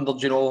always wondered,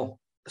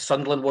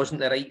 Sunderland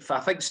wasn't the right fit. I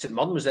think St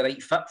Mirren was the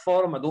right fit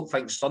for him. I don't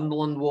think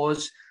Sunderland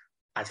was.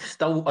 I'm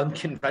still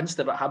unconvinced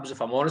about Hibs,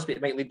 if I'm honest, but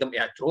it might lead them to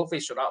a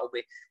trophy, so that'll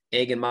be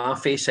egg in my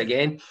face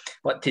again.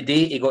 But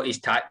today he got his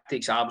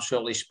tactics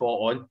absolutely spot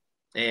on,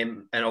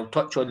 and I'll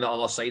touch on the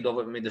other side of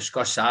it when we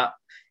discuss that.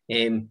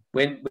 When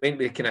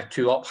we kind of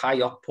 2 up, high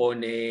up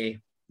on the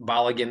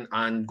Balogun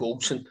and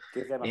Goldson.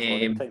 Gave them a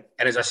torrid time.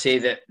 And as I say,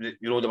 that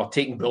they were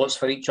taking bullets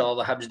for each other,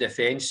 the Hibs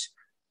defence.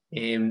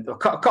 A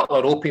couple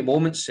of ropey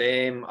moments.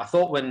 I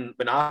thought when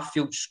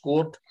Arfield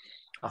scored,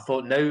 I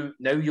thought now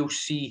you'll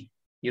see,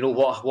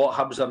 what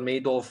Hibs are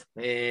made of.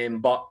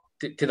 But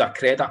to their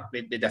credit,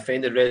 they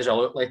defended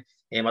resolutely.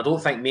 I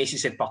don't think Macy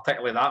said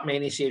particularly that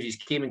many saves. He's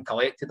came and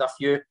collected a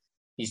few.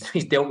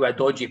 He's dealt with a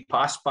dodgy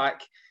pass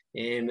back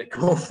that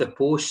come off the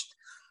post.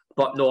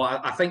 But no,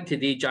 I think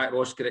today Jack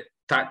Ross got it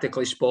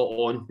tactically spot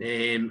on.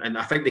 And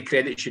I think the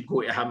credit should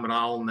go to him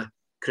rather than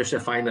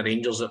crucifying the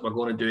Rangers that we're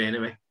going to do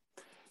anyway.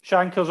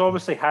 Shankers,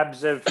 obviously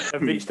Hibs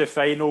have reached the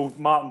final.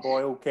 Martin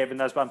Boyle, Kevin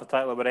Nisbet in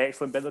particular were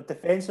excellent, but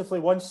defensively,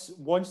 once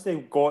they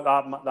got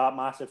that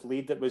massive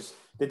lead,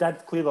 they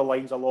did clear the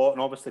lines a lot,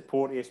 and obviously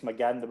Porteous,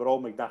 McGinn, they were all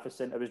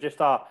magnificent. It was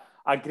just a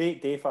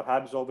great day for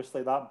Hibs.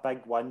 Obviously, that big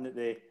win that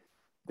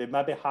they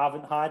maybe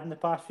haven't had in the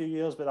past few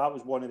years, but that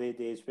was one of the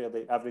days where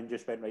everything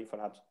just went right for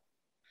Hibs.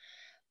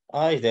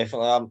 Aye,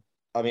 definitely.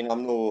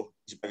 I'm no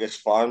his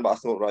biggest fan, but I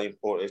thought Ryan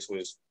Porteous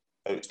was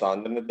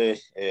outstanding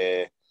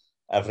today.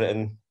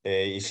 Everything.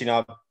 You've seen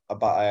a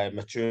bit of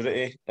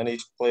maturity in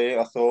his play,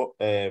 I thought.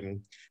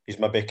 He's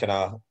maybe kind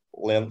of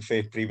learnt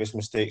from previous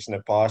mistakes in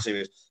the past.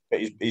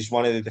 He's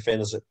one of the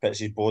defenders that puts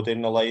his body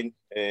in the line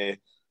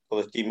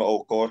for the team at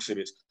all costs.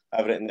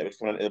 Everything that was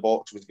coming into the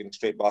box was going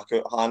straight back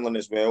out. Handling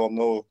as well, I'm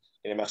not going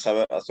to miss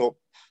out. I thought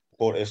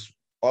Porteous,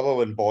 other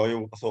than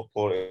Boyle, I thought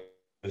Porteous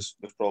was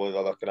probably the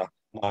other kind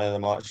of man of the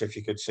match, if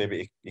you could say,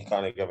 but you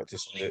can't give it to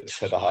somebody that's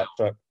had a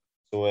hat-trick.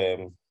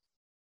 So,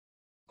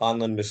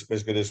 Hanlon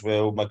was good as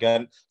well.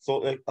 McGinn,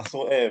 I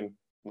thought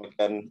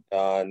McGinn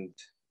and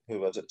who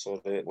was it?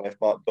 Sorry, left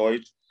back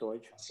Doidge. I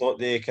thought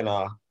they kind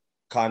of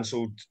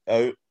cancelled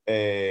out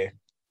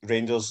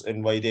Rangers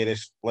in wide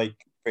areas like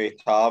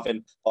Tav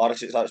and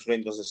Barisic. That's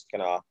Rangers'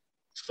 kind of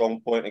strong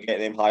point to get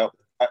them high up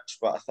the pitch.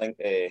 But I think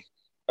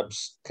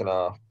Hibs kind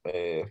of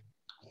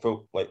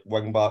full like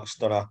wing backs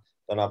done a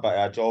bit of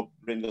a job.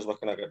 Rangers were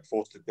kind of get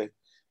forced to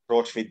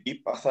cross feed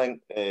deep, I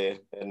think,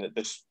 and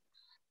it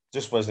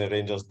just wasn't a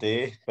Rangers'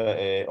 day,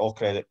 but all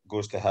credit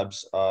goes to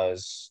Hibs,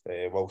 as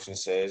Wilson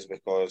says,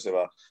 because they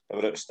were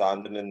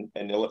outstanding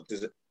and they looked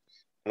as,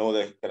 I know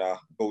the kind of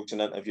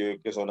Goldson interview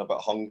goes on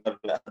about hunger,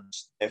 but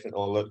Hibs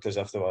definitely looked as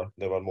if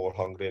they were more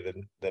hungry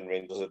than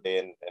Rangers today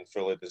and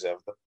fully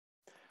deserved it.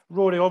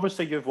 Rory,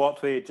 obviously you've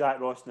worked with Jack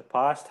Ross in the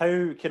past. How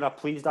kind of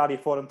pleased are you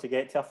for him to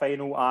get to a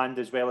final, and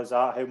as well as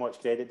that, how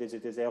much credit does he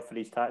deserve for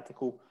his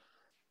tactical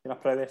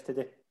prowess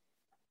today?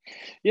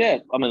 Yeah,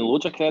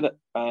 loads of credit.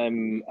 I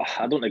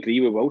don't agree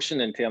with Wilson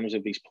in terms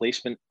of his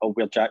placement of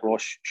where Jack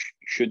Ross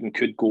should and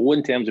could go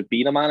in terms of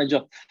being a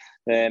manager.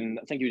 I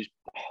think he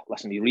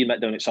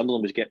readmitted down at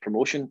Sunderland was get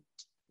promotion.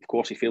 Of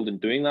course, he failed in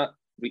doing that,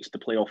 reached the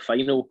playoff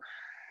final,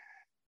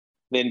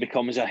 then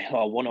becomes a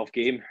one-off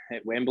game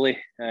at Wembley,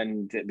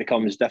 and it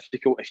becomes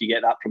difficult. If you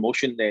get that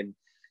promotion, then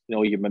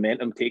your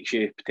momentum takes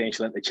you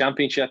potentially into the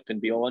Championship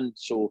and beyond.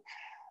 So,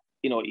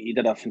 he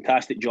did a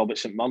fantastic job at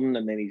St Mirren,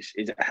 and then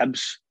he's at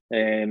Hibs.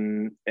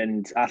 And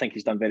I think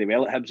he's done very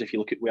well at Hibs. If you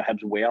look at where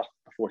Hibs were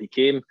before he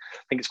came,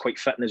 I think it's quite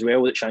fitting as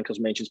well that Shankers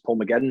mentions Paul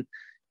McGinn,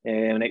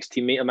 an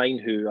ex-teammate of mine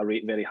who I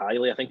rate very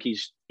highly. I think he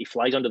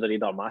flies under the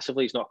radar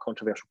massively. He's not a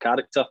controversial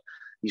character.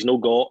 He's no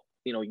got,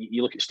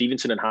 you look at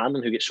Stevenson and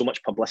Hanlon, who get so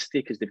much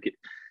publicity because they've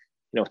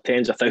got,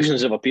 tens of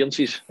thousands of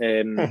appearances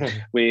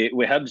with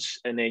Hibs.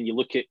 And then you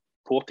look at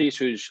Porteous,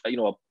 who's,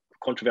 a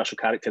controversial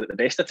character at the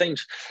best of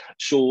times.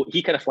 So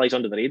he kind of flies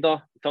under the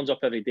radar. He turns up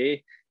every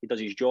day. He does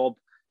his job.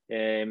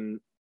 And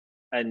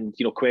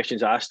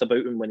questions asked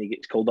about him when he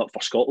gets called up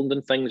for Scotland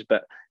and things,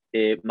 but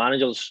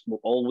managers will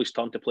always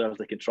turn to players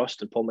they can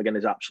trust, and Paul McGinn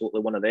is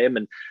absolutely one of them.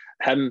 And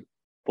him,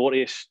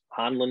 Porteous,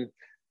 Hanlon,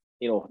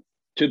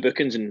 two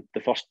bookings in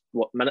the first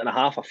minute and a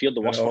half. I feared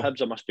the worst for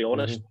Hibs, I must be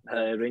honest.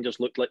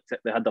 Rangers looked like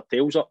they had their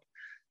tails up,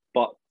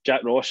 but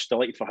Jack Ross,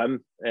 delighted for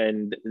him,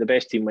 and the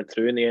best team went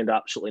through in the end,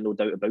 absolutely no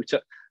doubt about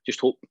it. Just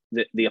hope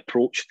that they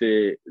approach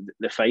the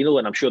final,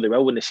 and I'm sure they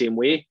will in the same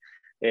way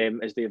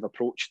as they've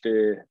approached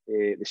the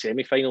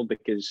semi-final,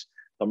 because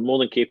they're more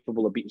than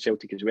capable of beating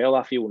Celtic as well,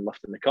 I feel, and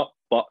lifting the cup.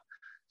 But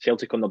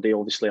Celtic on their day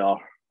obviously are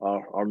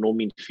no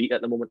mean feat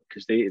at the moment,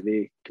 because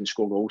they can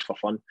score goals for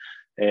fun.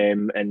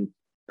 And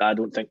I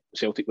don't think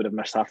Celtic would have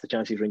missed half the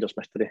chances Rangers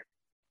missed today.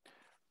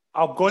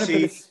 I'm going to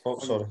put this... Oh,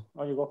 sorry.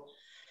 On you go.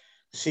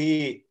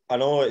 See, I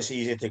know it's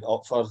easy to get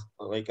up for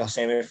like a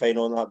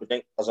semi-final and that, but I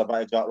think there's a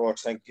bit of Jack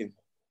Ross thinking,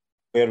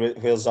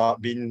 where's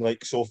that been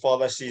like so far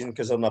this season,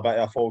 because they're in a bit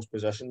of a false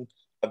position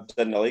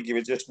in the league. You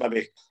would just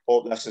maybe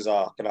hope this is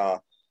a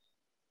kind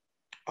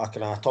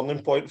of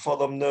turning point for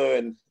them now,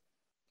 and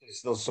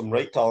there's some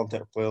right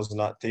talented players in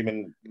that team,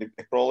 and they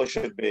probably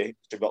should be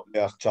up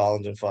there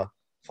challenging for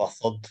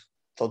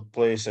third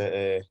place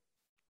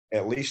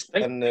at least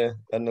in the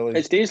league.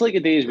 It's days like a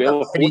day as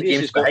well. 3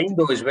 games behind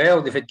though as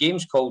well. They've had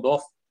games called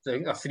off. I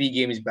think they're 3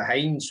 games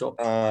behind. So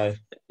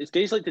it's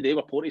days like today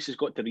where Porteous has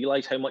got to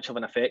realise how much of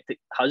an effect it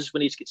has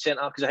when he gets sent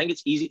off, because I think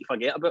it's easy to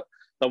forget about.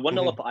 They're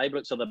 1-0 up at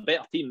Ibrox, or the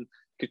better team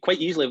could quite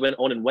easily went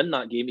on and win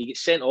that game. He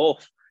gets sent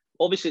off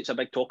obviously it's a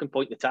big talking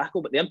point to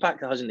tackle, but the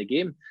impact it has in the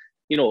game,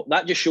 you know,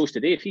 that just shows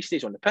today if he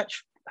stays on the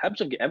pitch, Hibs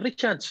have got every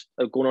chance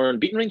of going on and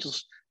beating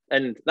Rangers.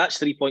 And that's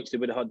 3 points they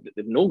would have had that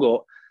they've no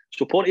got.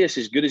 So Porteous,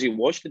 as good as he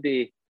was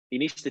today, he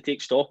needs to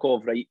take stock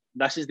of, right,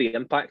 this is the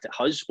impact it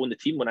has on the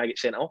team when I get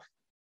sent off.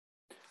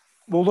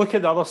 We'll look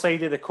at the other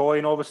side of the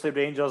coin. Obviously,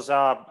 Rangers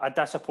are a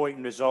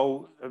disappointing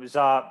result. It was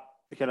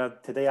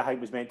today I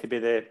think was meant to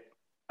be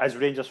as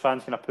Rangers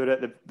fans kind of put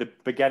it, the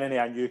beginning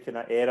of a new kind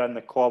of era in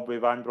the club with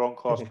Van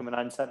Bronckhorst coming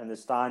in, sitting in the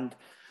stand.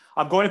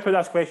 I'm going to put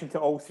this question to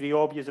all three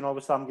of you, and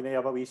obviously I'm going to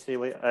have a wee say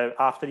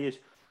after you.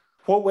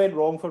 What went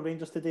wrong for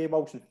Rangers today,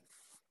 Wilson?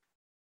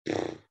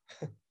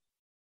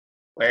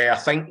 Well, I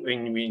think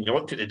when you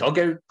looked at the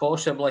dugout,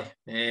 possibly,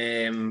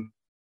 I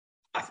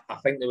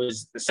think there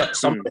was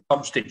some of the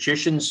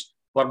substitutions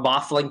were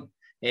baffling,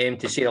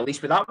 to say the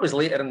least. But that was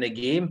later in the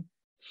game.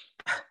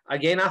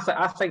 Again,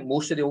 I think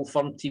most of the Old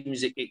Firm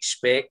teams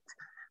expect,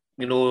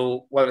 you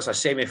know, whether it's a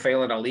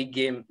semi-final or a league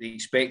game, they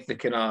expect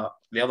the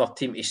other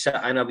team to sit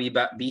in a wee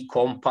bit, be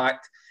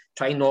compact,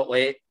 try not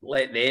let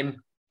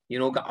them, you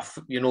know,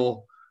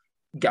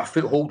 get a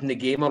foothold in the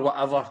game or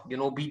whatever, you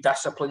know, be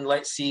disciplined.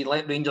 Let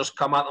Rangers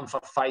come at them for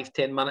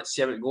 5-10 minutes,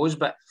 see how it goes.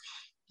 But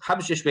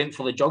Hibs just went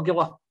for the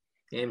jugular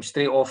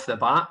straight off the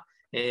bat.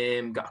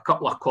 Got a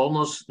couple of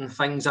corners and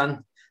things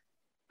in.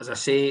 As I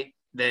say,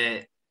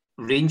 the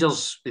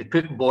Rangers, they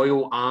put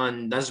Boyle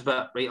and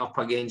Nisbet right up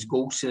against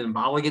Goldson and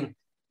Balogun,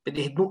 but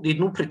they had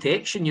no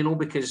protection, you know,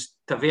 because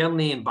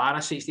Tavernier and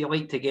Barisic, they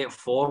like to get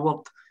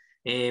forward.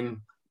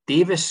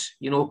 Davis,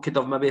 you know, could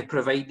have maybe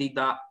provided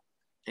that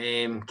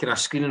kind of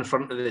screen in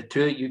front of the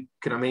two you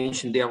kind of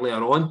mentioned earlier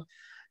on.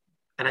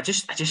 And I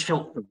just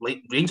felt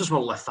like Rangers were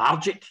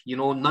lethargic, you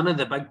know, none of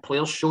the big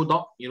players showed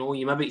up. You know,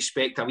 you maybe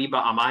expect a wee bit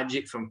of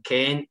magic from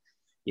Kent,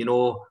 you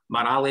know,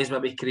 Morales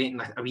maybe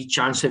creating a wee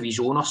chance of his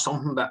own or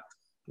something, but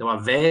they were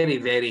very,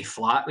 very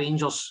flat,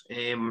 Rangers.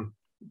 And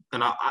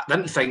I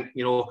didn't think,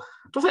 you know,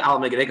 I don't think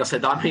Alan McGregor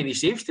said that many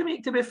saves to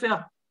make, to be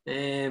fair,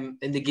 in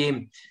the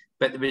game.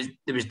 But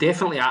there was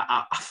definitely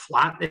a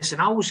flatness,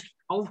 and I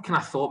kind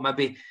of thought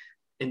maybe,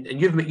 and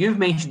you've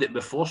mentioned it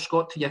before,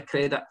 Scott, to your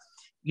credit,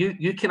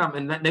 you kind of,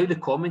 and now the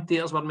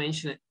commentators were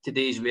mentioning it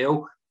today as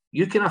well,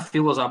 you kind of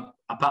feel there's a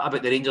bit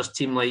about the Rangers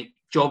team like,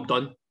 job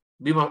done.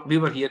 We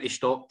were here to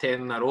stop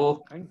 10 in a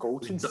row. I think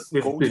Goldson's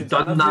we've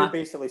done that.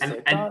 Basically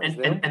said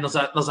and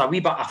there's a wee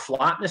bit of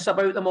flatness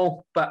about them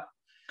all. But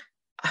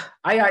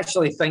I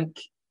actually think,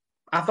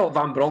 I thought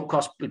Van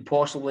Bronckhorst would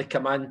possibly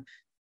come in,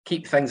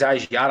 keep things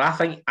as you are. I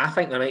think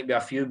there might be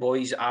a few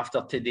boys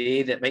after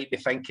today that might be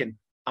thinking,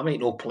 I might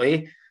not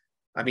play.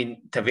 I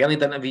mean, Tavernier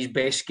didn't have his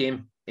best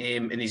game,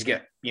 and he's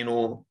got, you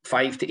know,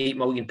 £5 to £8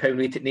 million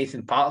rate at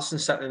Nathan Patterson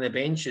sitting on the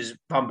bench. Is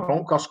Van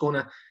Bronckhorst going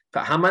to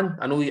put him in?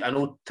 I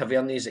know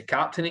Tavernier is the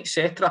captain,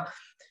 etc.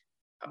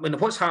 I mean,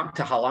 what's happened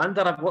to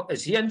Hollander?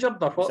 Is he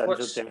injured or what?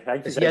 Is he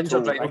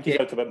injured? Right, okay. He's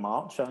out about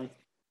March, I think.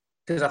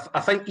 Because I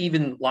think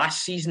even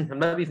last season, and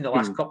maybe even the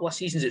last couple of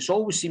seasons, it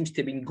always seems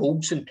to have been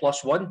Goldson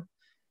 +1.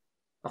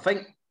 I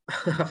think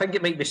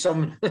it might be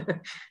some,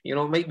 you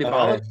know, it might be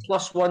Ballard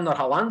 +1 or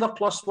Hollander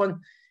 +1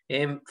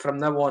 from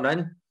now on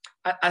in.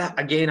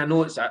 Again, I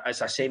know it's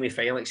a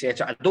semi-final,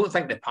 etc. I don't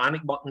think the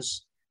panic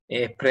button's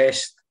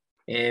pressed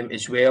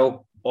as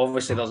well.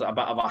 Obviously, there's a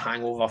bit of a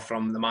hangover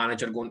from the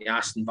manager going to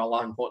Aston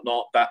Villa and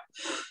whatnot. But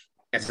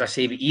as I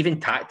say, even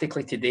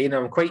tactically today, and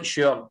I'm quite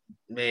sure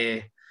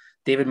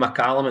David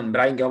McCallum and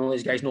Brian Gilmore,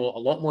 these guys know a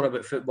lot more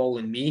about football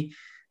than me.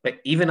 But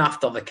even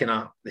after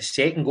the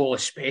second goal,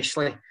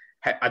 especially,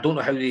 I don't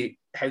know how they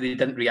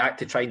didn't react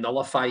to try and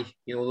nullify,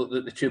 you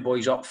know, the two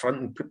boys up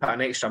front and put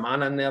an extra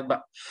man in there.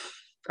 But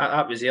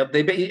that was there.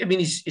 But I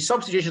mean, his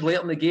substitutions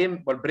later in the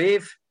game were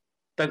brave.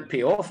 Didn't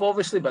pay off,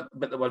 obviously, but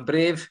they were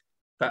brave.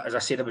 But as I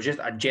said, there was just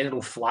a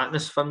general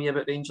flatness for me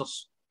about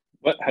Rangers.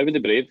 How were they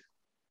brave?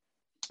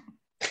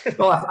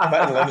 Well,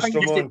 I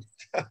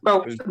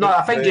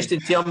think just in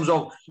terms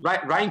of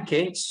Ryan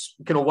Kent's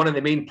kind of one of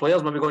the main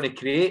players, maybe going to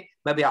create,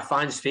 maybe a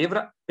fan's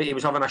favourite, but he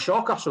was having a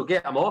shocker, so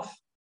get him off.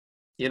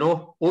 You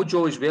know,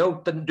 Ojo as well,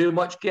 didn't do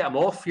much, get him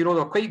off. You know,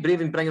 they're quite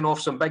brave in bringing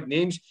off some big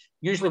names.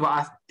 Usually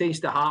what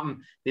tends to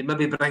happen, they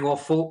maybe bring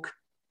off folk,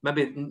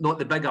 maybe not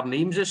the bigger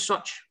names as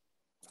such.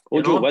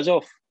 Ojo was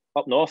off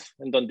up north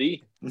in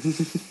Dundee.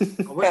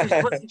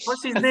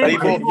 What's his name?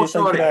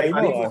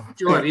 Aribo.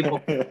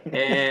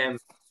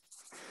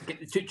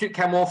 Took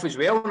him off as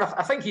well, and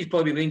I think he's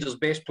probably Rangers'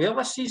 best player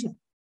this season,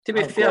 to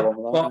be fair.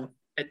 But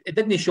it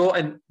didn't show.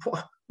 And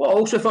what I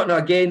also thought, now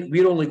again,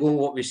 we're only going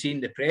what we see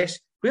in the press.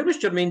 Where was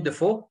Jermaine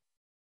Defoe?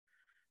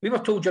 We were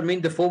told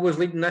Jermaine Defoe was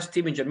leading this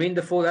team, and Jermaine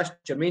Defoe this,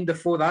 Jermaine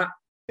Defoe that.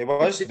 He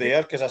was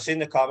there because I seen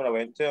the camera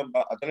went to him,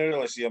 but I didn't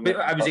really see him.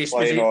 I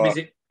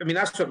mean,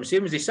 that's what I'm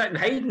saying. Was he sitting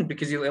hiding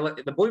because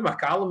the boy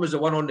McCallum was the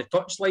one on the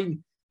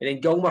touchline, and then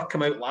Gilmer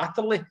came out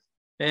laterally.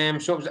 So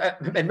it was,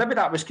 and maybe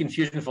that was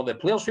confusing for the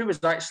players who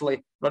was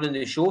actually running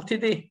the show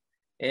today.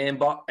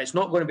 But it's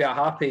not going to be a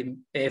happy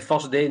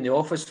first day in the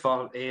office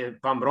for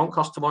Van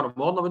Bronckhorst tomorrow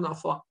morning, I wouldn't have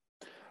thought.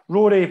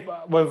 Rory,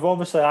 we've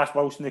obviously asked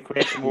Wilson the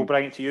question. We'll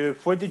bring it to you.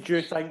 What did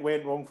you think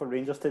went wrong for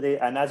Rangers today?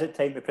 And is it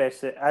time to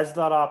press it? Is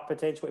there a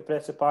potential to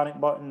press the panic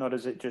button, or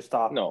is it just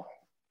a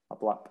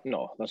blip?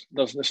 No,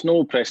 there's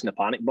no pressing the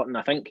panic button.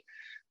 I think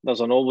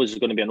there's always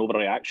going to be an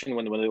overreaction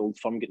when the Old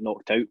Firm get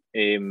knocked out,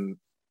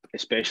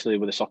 especially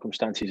with the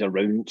circumstances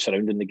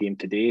surrounding the game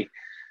today.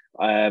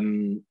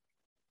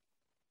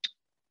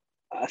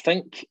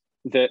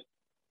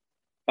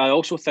 I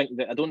also think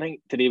that I don't think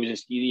today was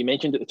just, you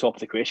mentioned at the top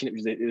of the question it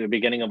was the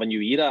beginning of a new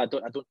era. I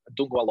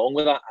don't go along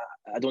with that.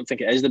 I don't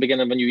think it is the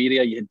beginning of a new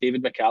era. You had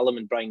David McCallum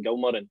and Brian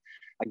Gilmour, and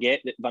I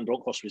get that Van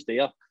Bronckhorst was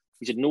there.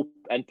 He's had no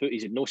input,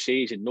 he's had no say,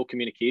 he's had no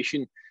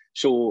communication.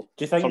 So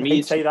do you think in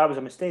hindsight that was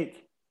a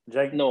mistake?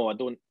 No, I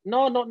don't.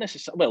 No, not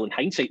necessarily. Well, in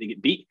hindsight, they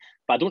get beat,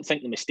 but I don't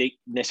think the mistake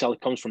necessarily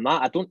comes from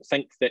that. I don't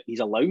think that he's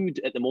allowed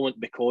at the moment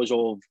because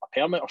of a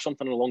permit or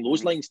something along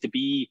those lines to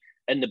be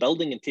in the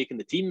building and taking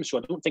the team. So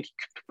I don't think he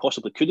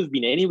possibly could have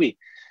been anyway.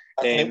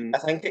 I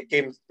think it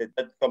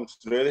did come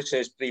through. They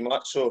says pretty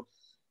much. So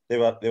they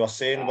were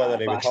saying whether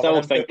he would have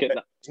still think he's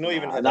not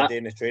even had a day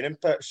in the training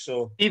pitch.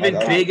 So even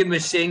Cragen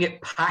was saying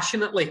it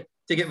passionately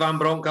to get Van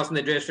Bronckhorst in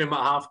the dressing room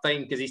at half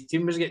time because his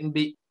team was getting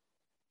beat.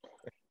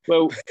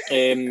 Well,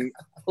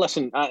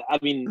 listen, I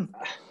mean,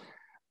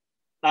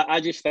 I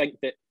just think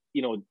that,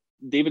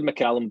 David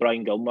McCallum,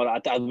 Brian Gilmour,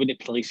 I wouldn't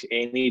place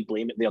any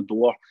blame at their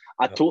door.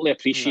 I totally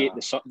appreciate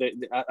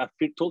I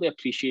totally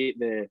appreciate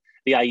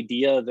the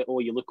idea that,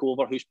 you look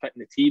over who's picking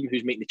the team,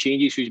 who's making the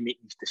changes, who's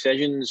making these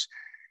decisions.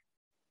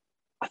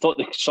 I thought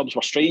the subs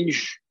were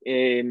strange.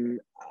 You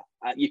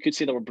could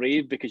say they were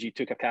brave because you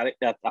took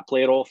a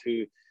player off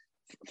who,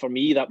 for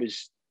me, that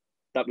was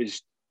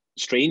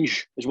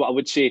strange, is what I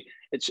would say.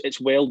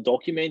 It's well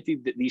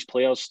documented that these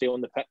players stay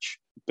on the pitch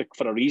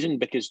for a reason,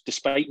 because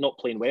despite not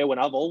playing well, and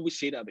I've always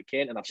said it about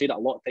Kent, and I've said it a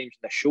lot of times in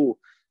this show,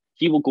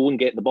 he will go and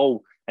get the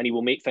ball and he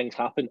will make things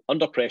happen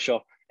under pressure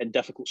in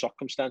difficult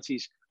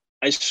circumstances.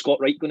 Is Scott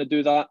Wright going to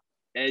do that?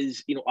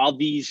 Are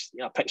these,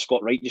 I picked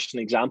Scott Wright just an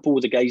example,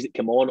 with the guys that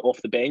come on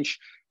off the bench.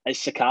 Is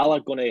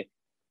Sakala going to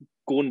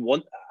go and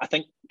want? I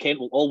think Kent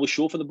will always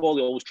show for the ball.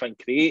 He'll always try and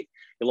create.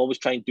 He'll always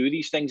try and do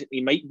these things. He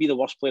might be the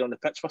worst player on the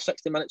pitch for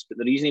 60 minutes, but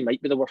the reason he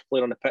might be the worst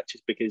player on the pitch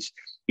is because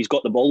he's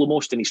got the ball the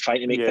most and he's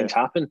trying to make things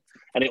happen.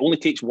 And it only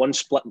takes one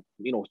split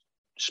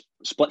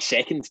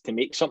second to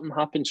make something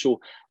happen.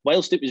 So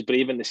whilst it was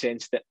brave in the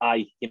sense that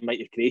he might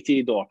have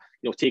created or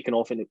taken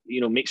off and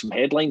make some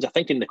headlines, I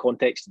think in the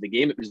context of the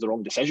game it was the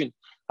wrong decision.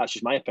 That's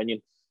just my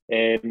opinion.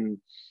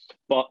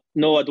 But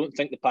no, I don't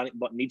think the panic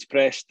button needs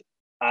pressed.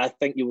 I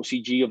think you will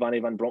see Giovanni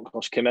Van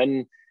Bronckhorst come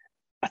in.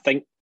 I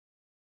think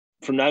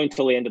from now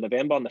until the end of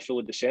November and the full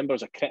of December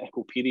is a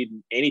critical period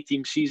in any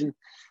team season.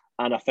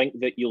 And I think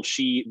that you'll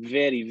see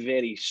very,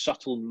 very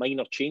subtle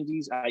minor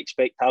changes. I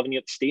expect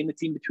Tavernier to stay in the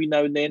team between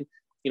now and then,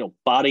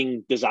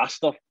 barring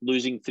disaster,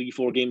 losing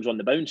 3-4 games on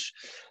the bounce.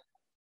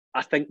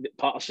 I think that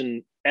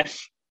Patterson,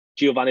 if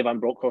Giovanni Van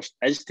Bronckhorst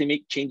is to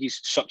make changes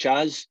such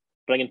as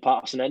bringing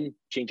Patterson in,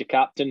 change a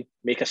captain,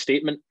 make a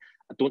statement,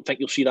 I don't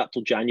think you'll see that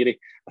till January.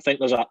 I think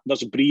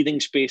there's a breathing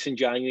space in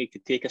January to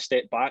take a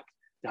step back,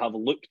 to have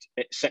looked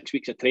at 6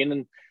 weeks of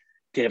training,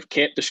 to have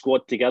kept the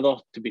squad together,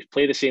 to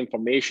play the same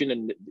formation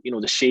and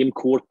the same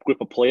core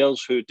group of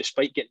players who,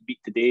 despite getting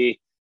beat today,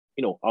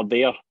 are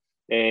there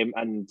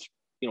and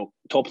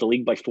top of the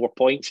league by 4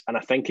 points. And I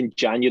think in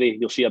January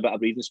you'll see a bit of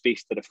breathing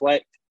space to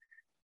reflect.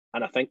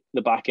 And I think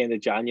the back end of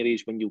January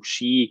is when you'll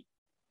see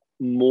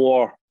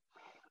more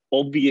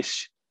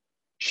obvious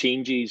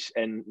changes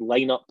in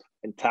lineup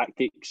and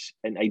tactics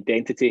and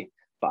identity.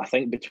 But I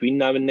think between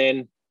now and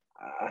then,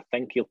 I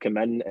think he'll come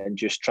in and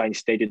just try and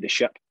steady the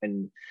ship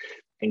and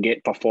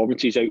get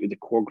performances out of the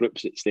core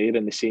groups that's there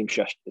in the same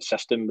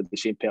system with the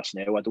same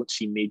personnel. I don't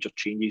see major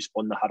changes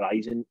on the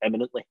horizon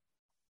imminently.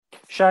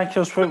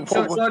 Shankers,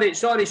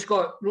 sorry,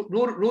 Scott.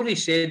 Rory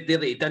said there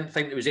that he didn't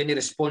think there was any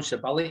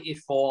responsibility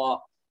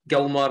for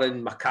Gilmour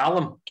and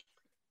McCallum.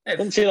 I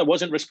didn't say there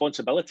wasn't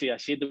responsibility. I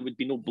said there would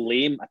be no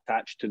blame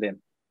attached to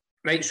them.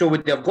 Right, so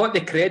would they have got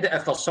the credit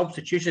if their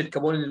substitution had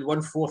come on in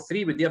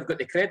 1-4-3? Would they have got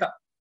the credit?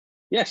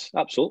 Yes,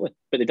 absolutely,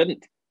 but they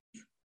didn't.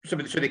 So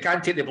they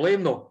can't take the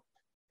blame, though?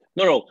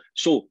 No.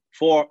 So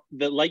for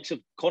the likes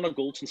of Connor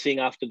Goldson saying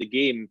after the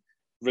game,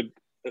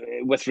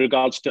 with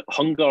regards to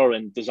hunger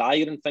and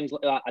desire and things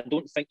like that, I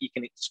don't think you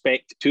can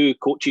expect two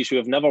coaches who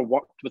have never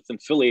worked with them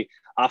fully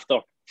after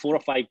 4 or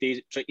 5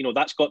 days.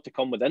 That's got to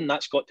come within.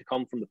 That's got to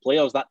come from the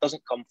players. That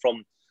doesn't come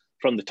from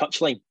the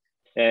touchline.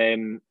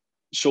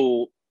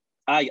 So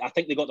I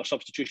think they got their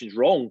substitutions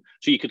wrong.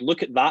 So you could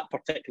look at that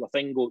particular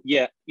thing and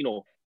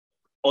go,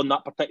 on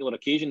that particular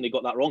occasion, they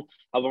got that wrong.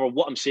 However,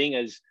 what I'm saying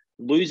is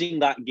losing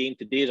that game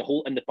today as a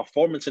whole and the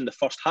performance in the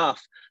first half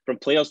from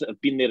players that have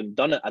been there and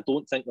done it, I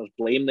don't think there's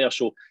blame there.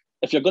 So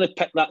if you're going to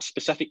pick that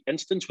specific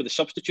instance with the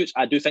substitutes,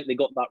 I do think they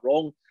got that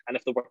wrong. And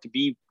if they were to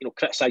be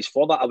criticised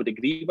for that, I would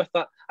agree with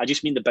that. I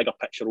just mean the bigger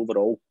picture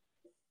overall.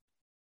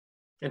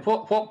 And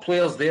what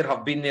players there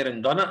have been there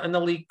and done it in the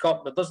League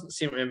Cup? There doesn't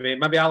seem to be.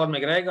 Maybe Alan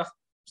McGregor,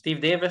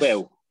 Steve Davis.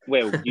 Well,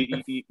 Well,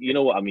 you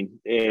know what I mean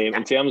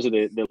in terms of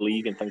the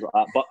league and things like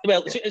that. But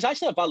well, it's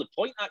actually a valid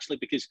point actually,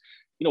 because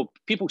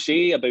people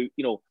say about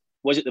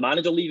was it the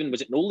manager leaving,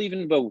 was it no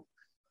leaving? Well,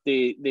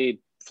 they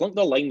flunked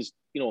their lines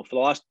for the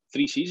last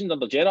 3 seasons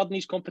under Gerrard in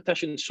these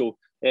competitions. So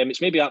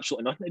it's maybe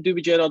absolutely nothing to do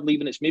with Gerrard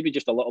leaving. It's maybe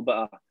just a little bit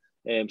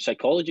of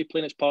psychology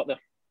playing its part there.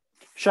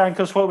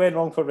 Shankers, what went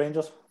wrong for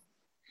Rangers?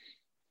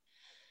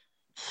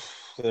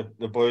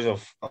 The boys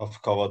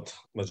have covered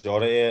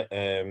majority.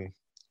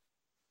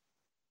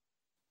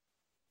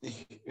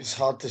 It's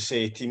hard to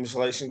say team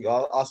selection.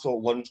 I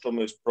thought Lundstrom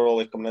was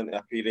probably coming into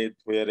a period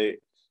where in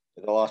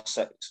the last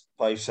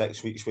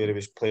 5-6 weeks where he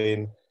was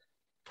playing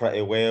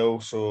pretty well.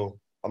 So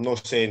I'm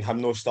not saying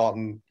him not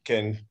starting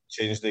can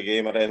change the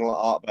game or anything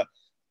like that, but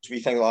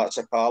we think like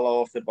Sakala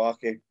off the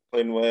back of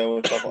playing well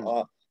and stuff like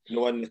that,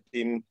 knowing the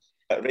team.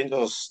 But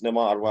Rangers, no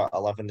matter what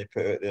 11 they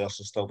put out there,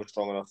 should still be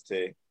strong enough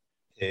to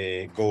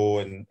go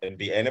and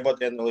beat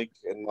anybody in the league,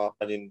 in my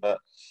opinion. But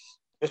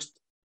just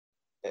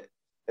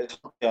it's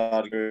hard to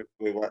argue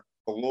with what,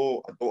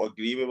 although I don't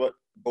agree with what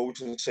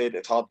Bolton said,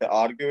 it's hard to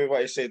argue with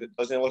what he said. It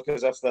doesn't look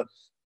as if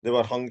they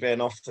were hungry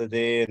enough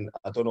today, and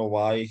I don't know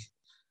why.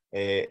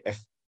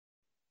 If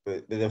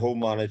the whole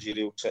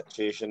managerial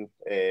situation,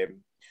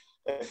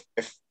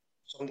 if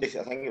somebody,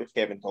 I think it was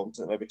Kevin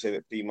Thompson, maybe said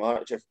it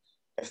pre-match,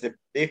 if the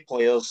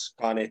players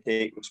can't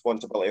take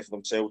responsibility for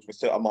themselves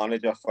without a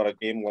manager for a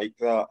game like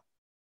that,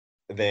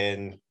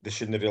 then they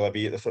shouldn't really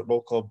be at the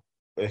football club,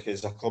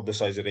 because a club the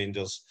size of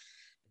Rangers,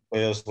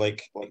 players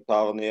like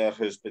Tavernier,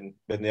 who's been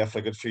there for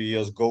a good few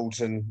years,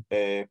 Goldson,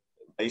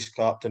 vice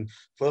captain,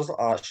 players like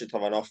that should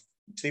have enough.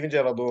 Steven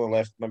Gerrard only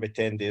left maybe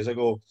 10 days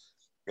ago.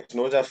 It's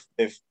not as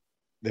if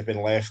they've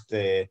been left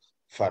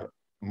for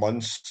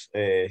months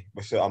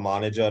without a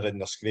manager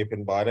and they're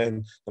scraping by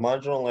it. The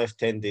manager only left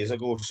 10 days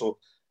ago, so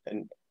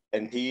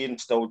and he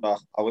instilled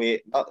a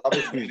way that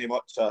was very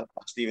much a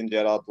Steven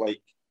Gerrard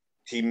like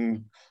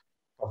team,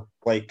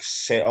 like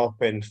set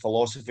up and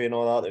philosophy and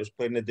all that was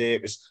playing the day.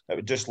 It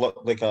would just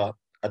look like a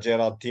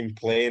Gerrard team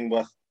playing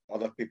with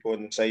other people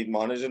inside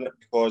managing it,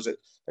 because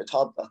it's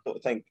hard. I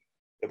don't think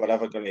they were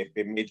ever going to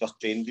be major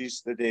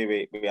changes the day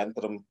we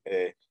interim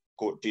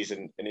coaches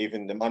and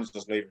even the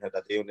managers not even had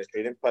a day on the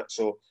training pitch.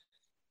 So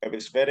it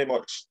was very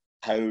much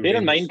how. Bear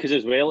in mind, because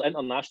as well,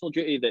 international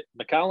duty, that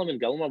McCallum and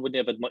Gilmour wouldn't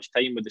have had much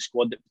time with the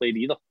squad that played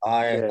either.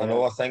 I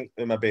know. I think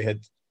they maybe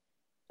had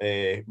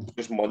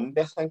just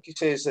Monday. I think he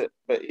says it,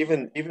 but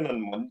even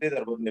on Monday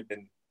there wouldn't have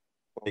been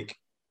like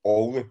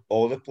all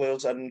the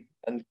players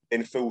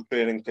in full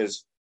training,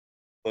 because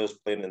players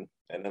playing in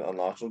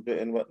international duty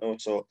and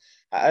whatnot. So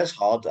it is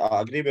hard.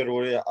 I agree with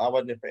Rory. I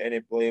wouldn't put any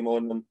blame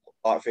on them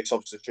for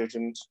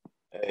substitutions.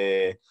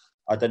 I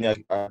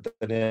didn't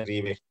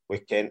agree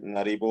with Kent and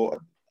Aribo.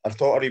 I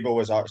thought Aribo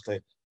was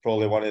actually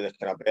probably one of the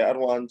kind of better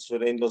ones for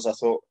Rangers. I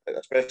thought,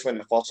 especially in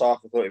the first half,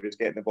 I thought he was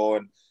getting the ball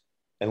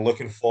and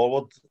looking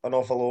forward an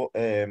awful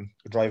lot,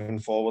 driving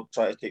forward,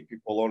 trying to take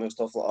people on and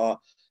stuff like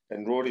that.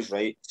 And Rory's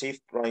right. See if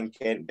Brian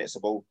Kent gets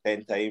the ball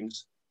 10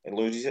 times and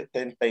loses it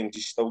 10 times,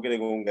 he's still going to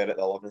go and get it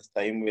the 11th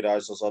time,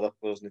 whereas there's other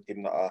players in the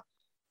team that I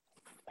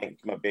think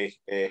maybe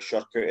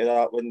shirk out of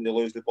that when they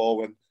lose the ball,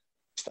 when they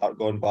start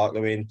going back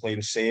the way and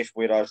playing safe,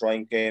 whereas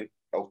Ryan Kent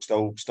will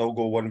still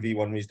go 1v1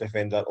 with his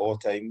defender at all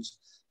times.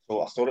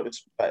 So I thought it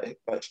was a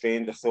bit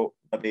strange. I thought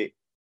maybe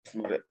if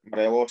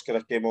Morelos could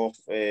have came off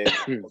with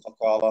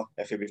Sakala,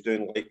 if he was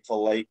doing like for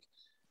like.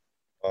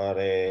 Or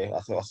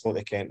I thought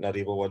the Kent and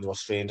Aribo ones were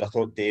strange. I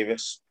thought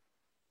Davis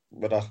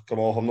would have come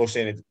off. I'm not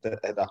saying he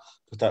had a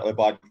particularly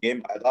bad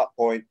game, but at that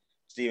point,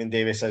 Stephen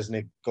Davis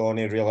isn't going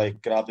to really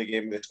grab the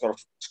game with the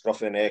scruff of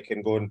the neck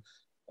and going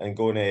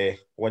to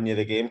win you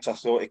the game. So I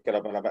thought he could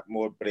have been a bit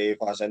more brave,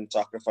 as in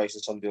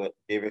sacrificing somebody like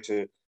Davis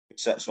who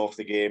sits off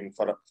the game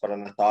for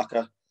an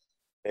attacker.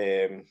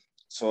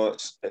 So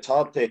it's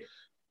hard to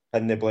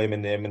pin the blame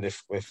on them, and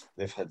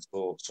they've had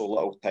so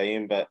little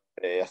time. But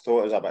I thought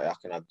it was a bit of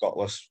a kind of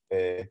gutless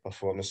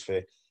performance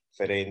for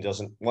Rangers.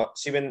 And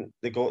see when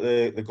they got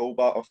the goal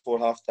back before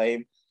half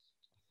time,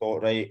 I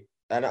thought, right,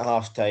 in at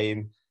half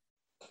time,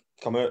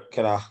 come out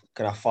kind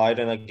of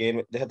firing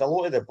again. They had a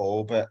lot of the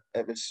ball, but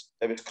it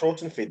was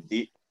crossing for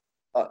deep.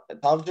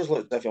 I've just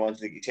looked as if he wanted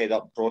to get head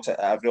up, brought it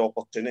at every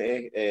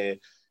opportunity.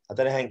 I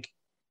didn't think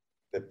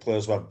the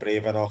players were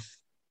brave enough.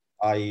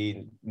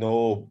 I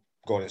know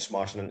going and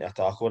smashing into a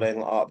tackle or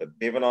anything like that, but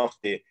brave enough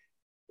to,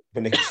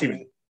 when they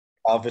see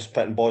Alves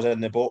putting balls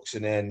in the box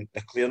and then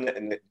they're clearing it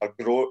and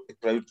the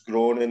crowd's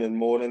groaning and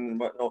moaning and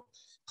whatnot.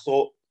 I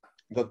thought,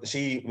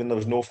 see, when there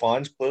was no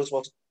fans, players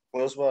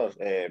were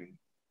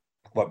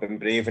been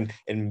brave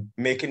and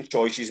making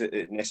choices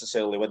that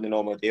necessarily wouldn't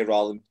normally do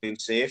rather than playing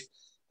safe.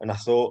 And I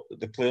thought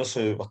the players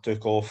who were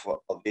took off are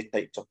the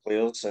types of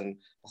players, and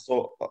I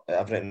thought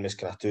everything was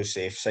kind of too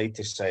safe, side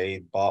to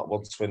side,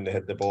 backwards when they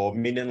had the ball,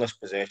 meaningless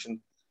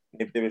possession.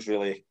 Nobody was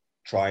really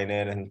trying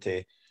anything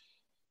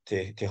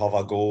to have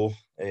a go.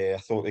 I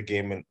thought the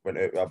game went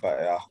out with a bit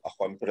of a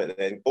whimper at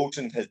the end.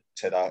 Bolton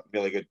had a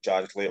really good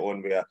chance late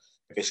on where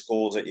if he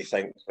scores it, you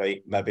think,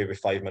 right, maybe with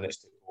 5 minutes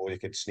to go, you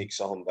could sneak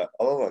something. But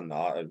other than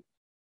that,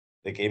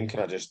 the game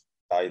kind of just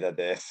died a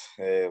death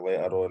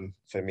later on.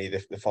 For me, the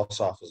first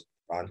half was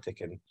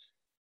frantic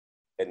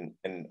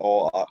and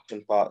all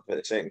action part, but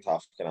the second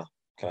half kind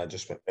of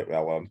just went with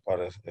a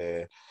whimper.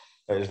 It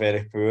was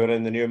very poor,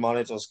 and the new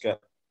managers got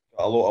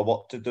a lot of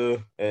work to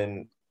do.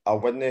 And I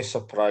wouldn't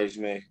surprise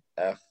me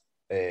if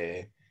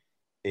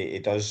he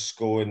does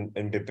go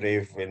and be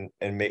brave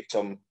and make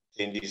some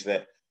changes.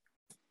 That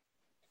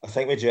I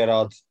think with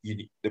Gerrard,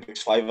 there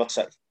was 5 or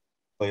 6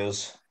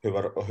 players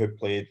who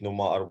played no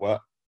matter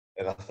what,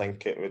 and I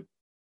think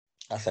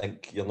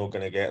you're not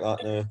going to get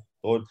that now.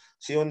 Lord,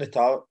 see on the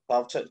Tav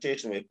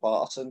situation with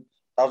Patterson,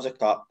 Tav's a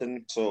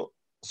captain, so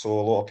a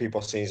lot of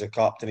people are saying he's a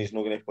captain, he's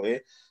not going to play.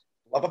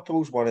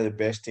 Liverpool's one of the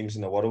best teams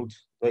in the world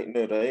right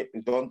now, right?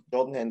 And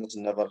Jordan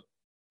Henderson never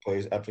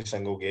plays every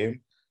single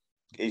game.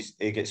 He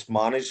gets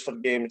managed for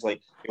games,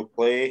 like he'll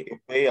play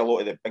a lot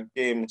of the big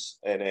games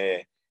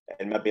and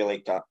maybe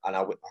like a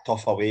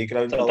tough away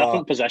ground. It's a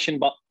different position,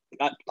 but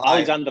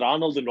Alexander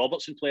Arnold and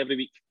Robertson play every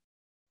week.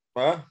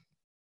 Huh?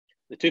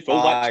 The 2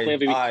 fullbacks play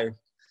every week.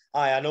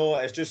 I know.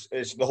 It's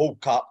the whole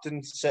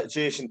captain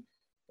situation.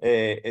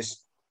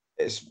 It's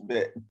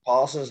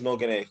Parsons not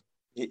going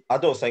to. I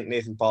don't think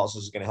Nathan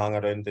Parsons is going to hang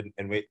around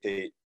and wait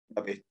to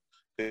maybe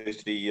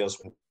 2-3 years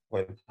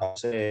when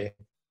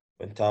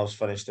Tav's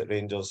finished at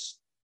Rangers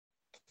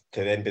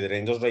to then be the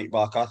Rangers right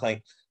back. I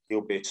think he'll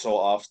be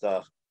sought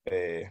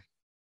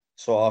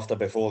after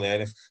before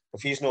then.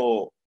 If he's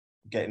not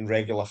getting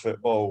regular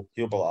football,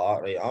 he'll be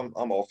like, right,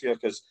 I'm off here,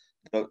 because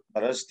there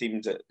is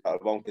teams that are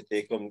willing to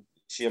take him.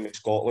 See him in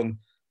Scotland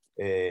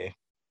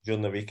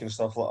during the week and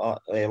stuff like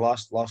that.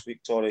 Last week,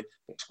 in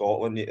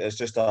Scotland, it's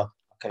just a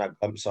kind of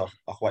glimpse of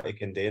what he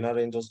can do in a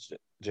Rangers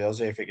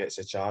jersey if he gets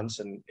a chance,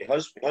 and he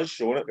has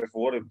shown it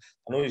before. I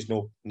know he's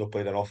no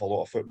played an awful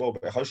lot of football,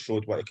 but he has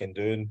showed what he can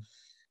do, and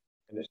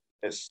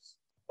it's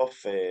a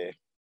tough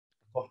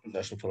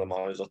position for the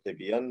manager to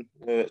be in.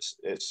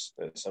 It's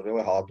a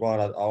really hard one.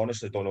 I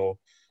honestly don't know,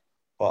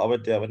 but I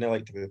wouldn't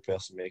like to be the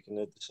person making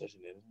the decision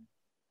anyway.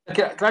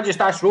 Can I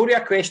just ask Rory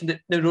a question?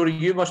 Now, Rory,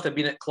 you must have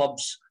been at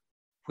clubs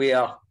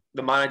where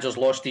the manager's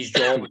lost his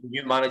job and the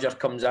new manager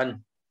comes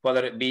in,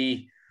 whether it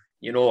be,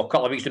 a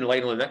couple of weeks down the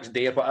line or the next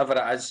day or whatever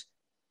it is.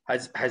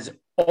 Has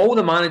all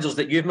the managers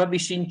that you've maybe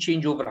seen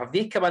change over, have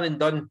they come in and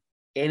done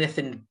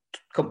anything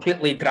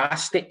completely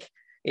drastic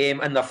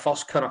in their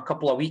first kind of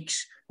couple of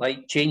weeks,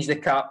 like change the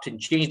captain,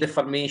 change the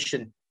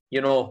formation,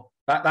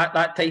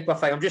 that type of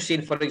thing? I'm just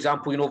saying, for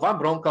example, Van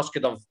Bronckhorst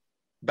could have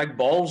big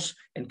balls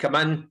and come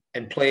in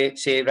and play,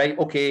 say, right,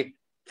 okay,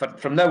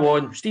 from now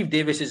on, Steve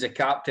Davis is the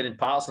captain and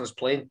Patterson is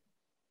playing.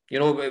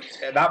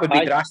 That would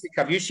be drastic.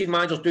 Have you seen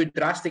managers do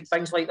drastic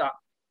things like that?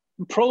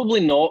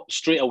 Probably not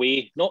straight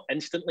away, not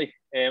instantly.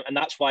 And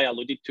that's why I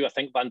alluded to, I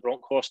think Van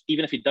Bronckhorst,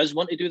 even if he does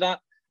want to do that,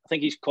 I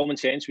think his common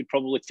sense would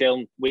probably tell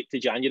him, wait to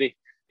January,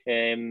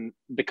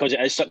 because it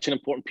is such an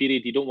important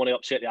period. You don't want to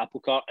upset the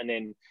apple cart and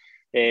then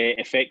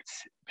affect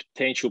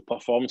potential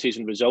performances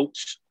and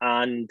results.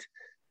 And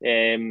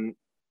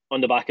on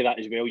the back of that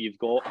as well, you've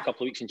got a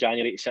couple of weeks in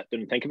January to sit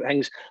down and think about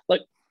things.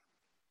 Like,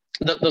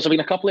 there's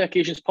been a couple of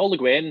occasions, Paul Le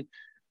Guen,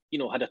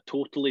 had a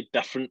totally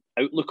different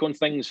outlook on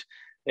things.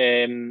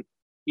 And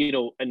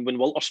when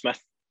Walter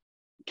Smith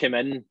came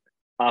in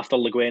after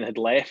Le Guen had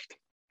left,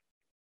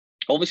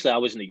 obviously I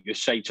was in the youth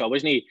side, so I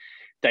wasn't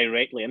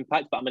directly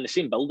impacted, but I'm in the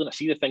same building. I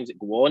see the things that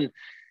go on.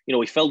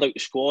 He filled out the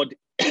squad.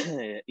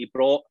 He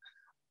brought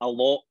a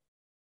lot.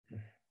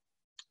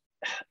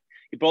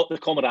 He brought the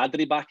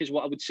camaraderie back, is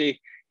what I would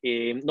say.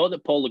 Not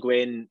that Paul Le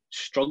Guen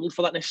struggled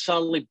for that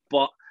necessarily,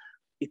 but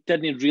he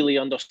didn't really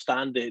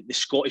understand the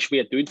Scottish way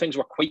of doing things.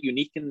 Were quite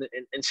unique in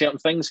certain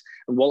things,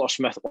 and Walter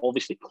Smith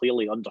obviously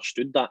clearly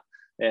understood that,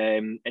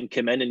 and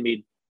came in and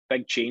made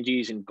big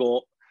changes and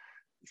got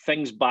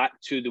things back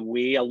to the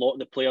way a lot of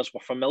the players were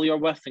familiar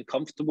with and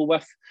comfortable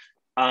with,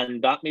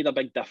 and that made a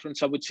big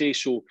difference, I would say.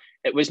 So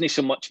it wasn't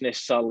so much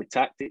necessarily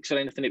tactics or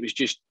anything, it was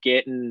just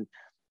getting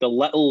the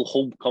little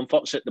home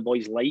comforts that the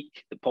boys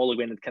like, that Paul Le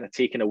Guen had kind of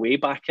taken away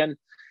back in.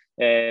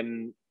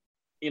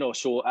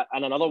 So,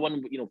 and another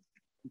one,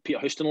 Peter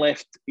Houston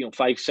left,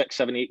 5, 6,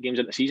 7, 8 games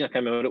into the season. I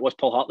can't remember what it was.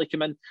 Paul Hartley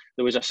came in.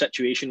 There was a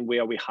situation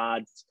where we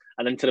had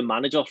an interim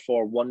manager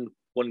for one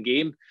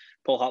game.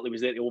 Paul Hartley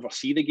was there to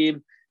oversee the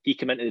game. He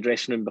came into the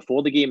dressing room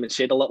before the game and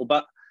said a little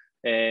bit,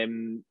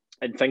 and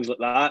things like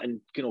that, and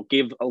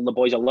gave all the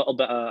boys a little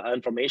bit of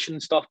information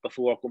and stuff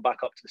before going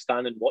back up to the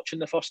stand and watching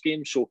the first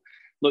game. So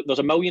look, there's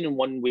a million and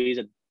one ways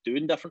of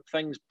doing different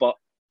things, but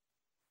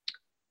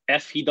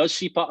if he does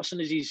see Patterson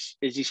as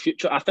his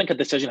future, I think a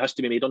decision has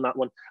to be made on that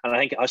one, and I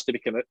think it has to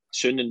become out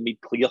soon and made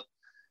clear.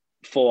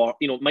 For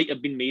it might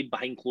have been made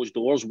behind closed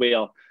doors,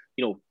 where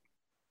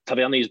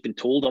Tavernier has been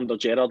told under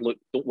Gerrard, look,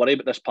 don't worry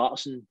about this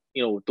Patterson,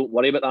 don't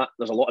worry about that.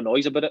 There's a lot of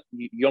noise about it.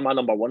 You're my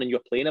number one, and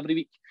you're playing every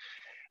week.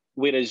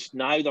 Whereas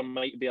now there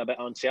might be a bit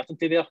of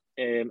uncertainty there,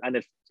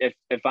 and if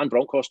Van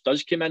Bronckhorst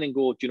does come in and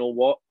go, do you know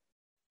what,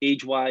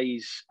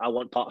 age-wise, I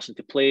want Patterson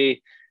to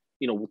play.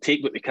 We'll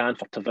take what we can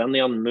for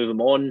Tavernier and move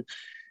him on.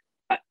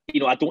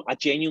 I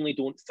genuinely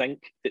don't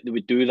think that they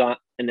would do that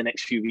in the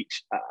next few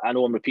weeks. I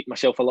know I'm repeating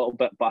myself a little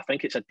bit, but I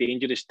think it's a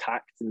dangerous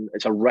tact and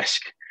it's a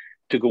risk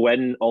to go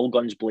in all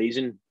guns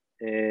blazing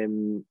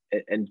and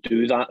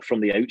do that from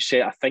the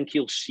outset. I think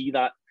you'll see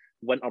that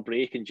winter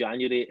break in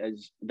January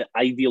as the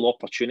ideal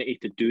opportunity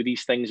to do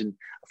these things, and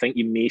I think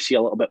you may see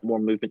a little bit more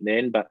movement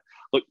then. But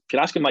look, if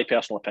you're asking my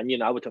personal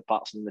opinion, I would have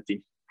Patterson in the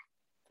team.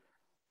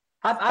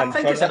 I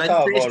think it's an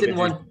interesting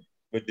one.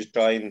 Would you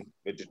try and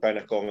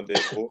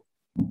accommodate both?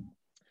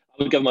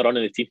 I would give him a run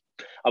in the team.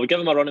 I would give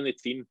him a run in the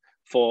team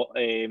for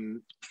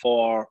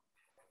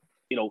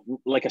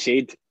like I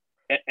said,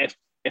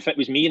 if it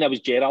was me and I was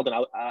Gerrard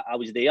and I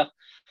was there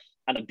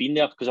and I'd been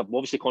there, because I've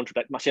obviously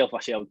contradicted myself. I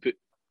say I would put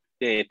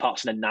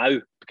Patterson in now,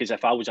 because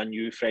if I was a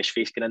new fresh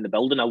face getting in the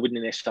building, I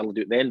wouldn't necessarily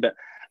do it then. But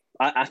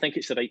I think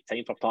it's the right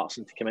time for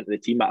Patterson to come into the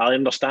team. I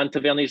understand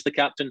Tavernier's the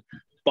captain,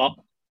 but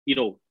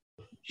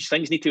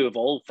things need to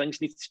evolve.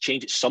 Things need to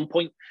change at some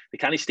point. They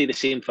can't stay the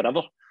same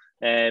forever.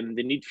 They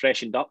need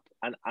freshened up,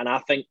 and I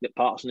think that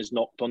Patterson has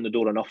knocked on the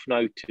door enough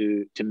now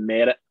to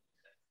merit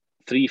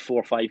 3,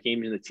 4, 5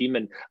 games in the team,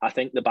 and I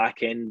think the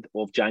back end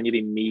of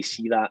January may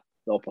see the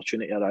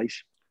opportunity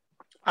arise.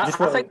 I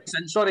think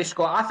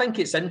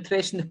it's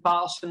interesting, the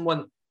Patterson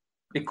one,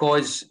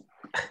 because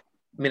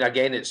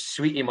again, it's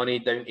sweetie money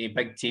down to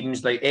big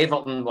teams. Like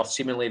Everton were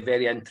seemingly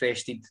very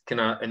interested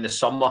kind of in the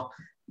summer,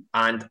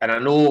 and I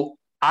know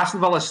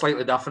Aston Villa is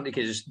slightly different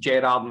because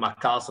Gerrard and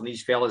McCarthy and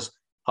these fellas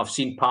have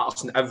seen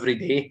Patterson every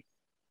day.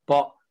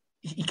 But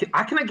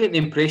I kind of get the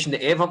impression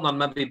that Everton are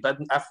maybe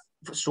bidding, if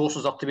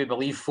sources are to be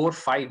believed, 4 or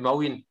 5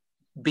 million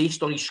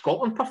based on his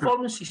Scotland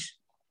performances.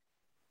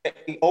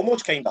 It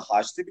almost kind of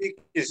has to be.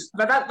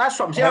 But that's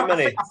what I'm saying.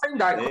 I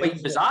find that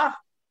quite bizarre.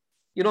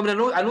 I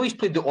know he's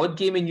played the odd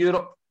game in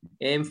Europe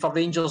for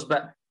Rangers,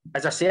 but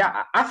as I say,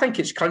 I think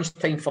it's crunch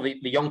time for the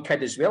young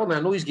kid as well. I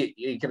know he's got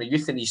kind of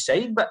youth in his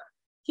side, but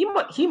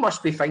he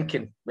must be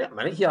thinking, wait a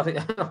minute here,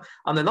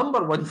 I'm the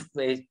number one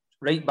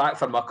right back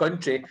for my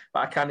country,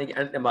 but I can't get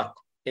into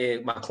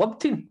my club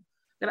team.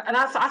 And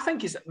I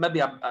think it's maybe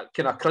a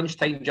kind of crunch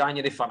time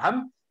January for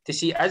him to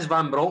see is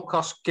Van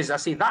Bronckhorst, because I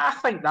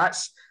think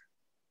that's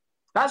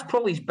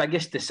probably his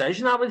biggest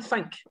decision, I would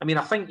think.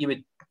 I think you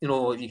would,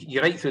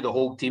 you're right through the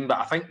whole team, but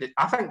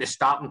I think the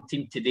starting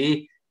team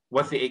today,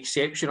 with the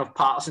exception of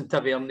Patterson,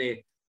 Tavernier,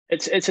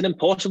 it's an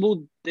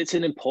impossible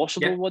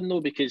one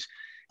though, because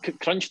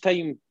crunch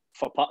time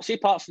for say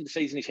Patterson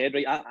decides in his head,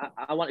 right,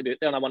 I want to be out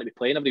there and I want to be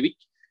playing every week.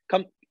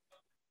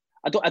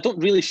 I don't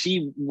really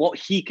see what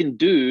he can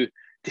do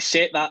to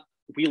set that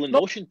wheel in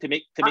motion to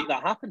make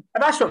that happen.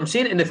 And that's what I'm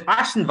saying. And if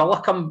Aston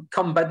Villa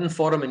come bidding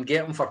for him and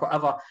get him for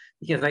whatever,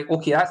 you can think,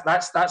 okay,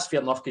 that's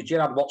fair enough, because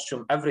Gerrard watched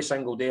him every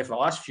single day for the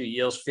last few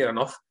years. Fair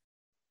enough.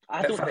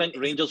 I don't think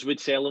Rangers would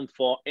sell him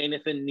for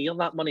anything near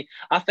that money.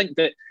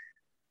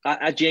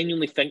 I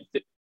genuinely think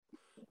that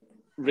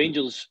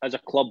Rangers as a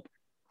club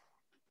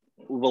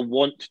will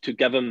want to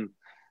give him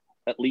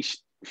at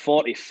least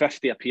 40,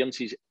 50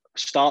 appearances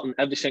starting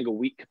every single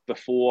week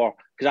before,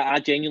 because I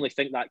genuinely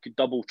think that could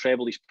double,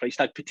 treble his price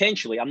tag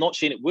potentially. I'm not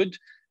saying it would.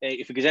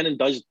 If he goes in and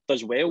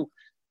does well,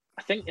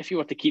 I think if you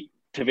were to keep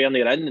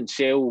Tavernier in and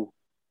sell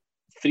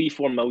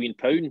 £3-4 million,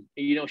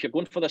 if you're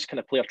going for this kind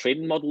of player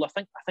trading model, I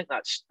think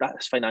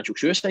that's financial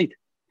suicide.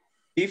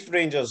 If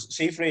Rangers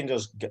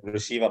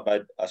receive a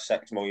bid of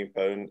 £6 million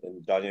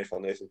in January for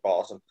Nathan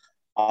Patterson,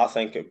 I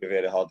think it would be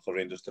very hard for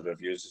Rangers to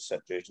review the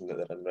situation that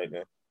they're in right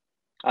now.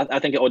 I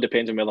think it all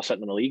depends on where they're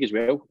sitting in the league as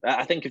well.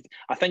 I think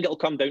it'll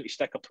come down to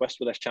stick or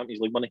twist with this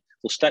Champions League money.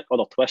 They'll stick or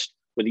they'll twist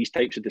with these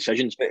types of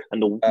decisions,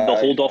 and they'll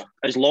hold off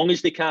as long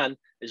as they can.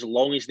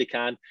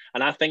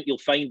 And I think you'll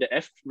find that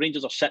if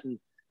Rangers are sitting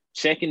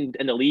second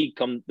in the league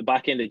come the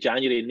back end of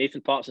January, and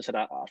Nathan Patterson's had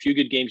a few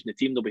good games in the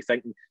team, they'll be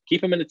thinking,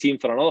 keep him in the team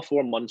for another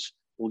 4 months.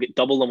 We'll get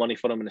double the money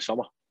for him in the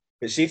summer.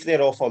 But see if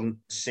they're offering,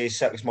 say,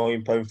 £6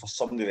 million for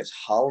somebody that's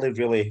hardly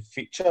really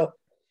featured.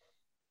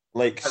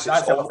 Like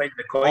that's the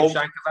coin,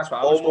 Shank, that's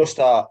what I was almost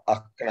a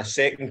kind of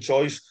second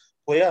choice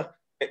player.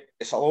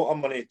 It's a lot of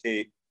money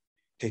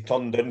to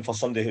turn down for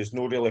somebody who's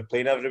not really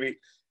playing every week.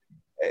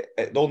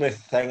 The only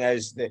thing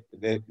is that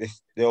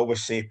they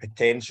always say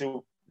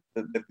potential.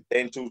 The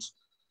potential's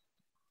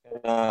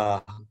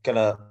kind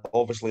of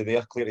obviously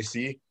there, clear to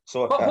see.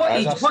 So what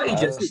age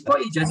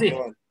is he?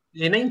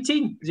 Is he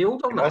 19? Is he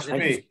older than that? I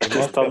think he's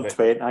just turned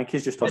 20. I think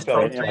he's just turned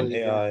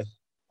 20.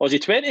 Oh, is he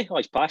 20? Oh,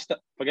 he's past it.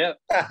 Forget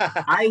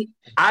it.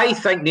 I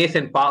think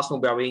Nathan Patterson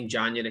will be away in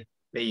January.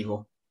 There you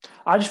go.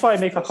 I just want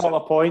to make a couple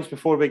of points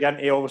before we get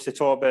into obviously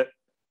talk about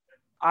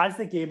as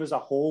the game as a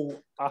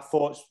whole. I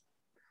thought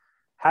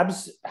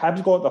Hibs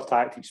got their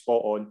tactics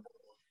spot on.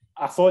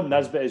 I thought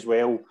Nisbet as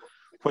well.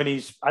 I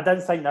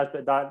didn't think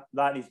Nisbet that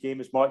in his game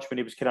as much when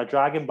he was kind of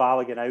dragging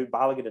Balogun out.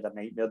 Balogun had a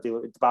nightmare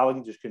deal.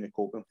 Balogun just couldn't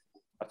cope with him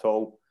at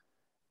all.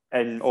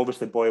 And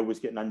obviously Boyle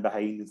was getting in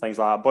behind and things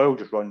like that. Boyle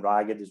just run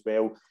ragged as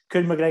well.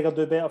 Could McGregor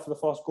do better for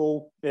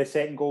the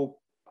second goal?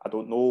 I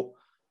don't know.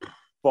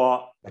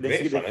 But it's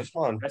a great finish,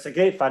 man. It's a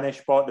great finish,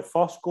 but the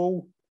first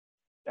goal,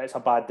 it's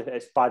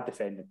bad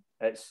defending.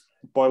 It's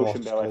Boyle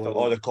shouldn't be left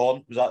alone. The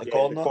corner, was that the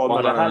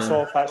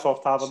corner? Hits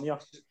off Tavernier.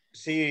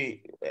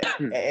 See,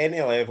 at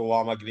any level,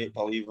 I'm a great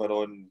believer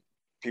on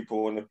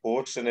people on the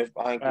post, and if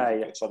I think if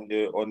you get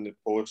somebody on the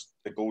post,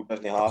 the goal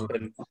doesn't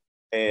happen.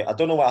 I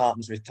don't know what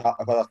happens with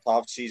whether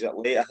Tav sees it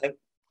late. I think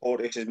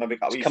Porteous has maybe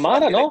got a wee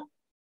Kamara, no?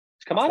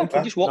 It's Kamara.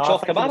 He just walks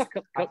off Kamara.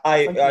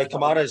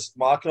 Kamara's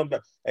marking him,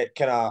 but it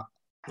kind of.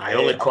 I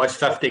only cost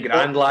 50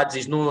 grand, lads.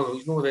 He's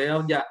no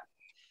there yet.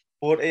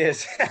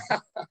 Porteous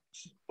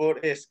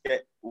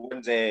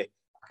wins a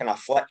kind of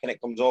flick and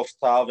it comes off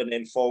Tav and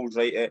then falls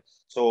right at.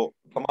 So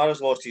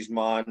Kamara's lost his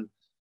man.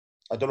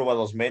 I don't know whether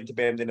there's meant to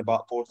be him in the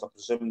back post. I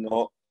presume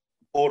not.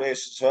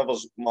 Porteous,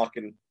 whoever's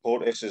marking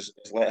Porteous has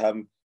let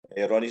him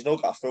run. He's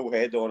not got a full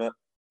head on it,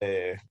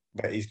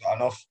 but he's got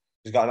enough.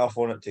 He's got enough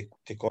on it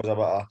to cause a bit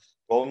of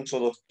problem. So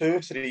there's two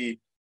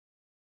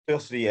or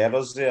three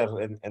errors there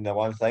in the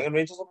one thing, and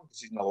Rangers have been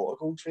conceding a lot of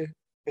goals for.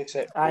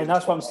 Aye, and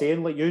that's what I'm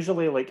saying. Like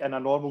usually, like in a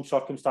normal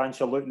circumstance,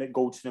 you're looking at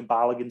Goldson and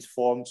Balogun's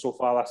form so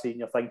far this season.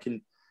 You're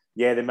thinking,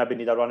 yeah, they maybe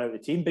need a run out of the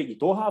team, but you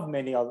don't have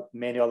many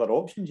other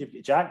options. You've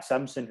got Jack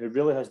Simpson, who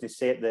really hasn't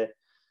set the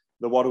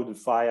world on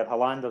fire.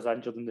 Hollander's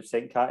injured and they've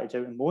sent Katic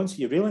out and loan, so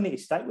you really need to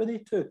stick with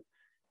it too.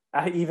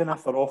 Even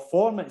if they're off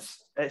form,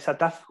 it's a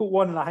difficult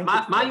one. And I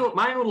think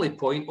my only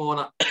point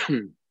on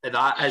it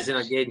that is, and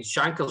again,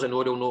 Shankers and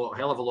Odell know a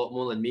hell of a lot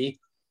more than me.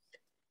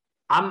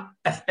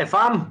 If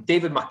I'm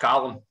David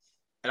McCallum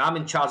and I'm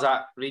in charge of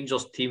that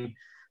Rangers team,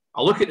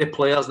 I look at the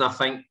players and I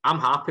think I'm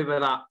happy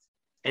with that.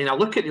 And I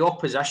look at the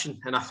opposition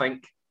and I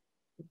think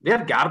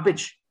they're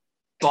garbage.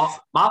 But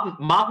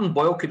Martin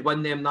Boyle could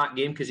win them that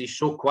game because he's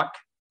so quick.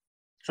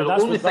 So the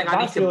only thing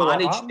I need to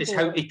manage is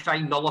how to try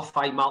and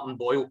nullify Martin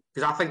Boyle,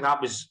 because I think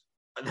that was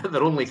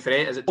their only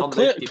threat as it turned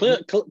out.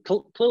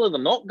 Clearly they're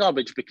not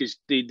garbage because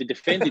they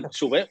defended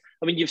so well.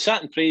 I mean, you've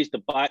sat and praised the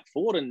back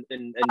four and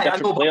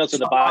different players in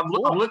the back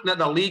four. I'm looking at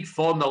the league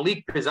form, the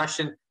league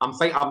position. I'm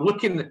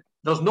looking.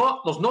 There's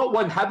not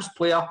one Hibs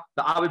player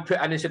that I would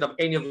put in instead of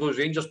any of those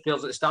Rangers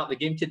players at the start of the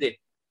game today.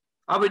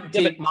 I would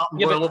take Martin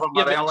Boyle over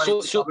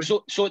Morel. So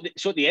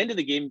at the end of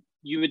the game,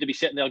 you would be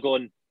sitting there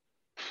going,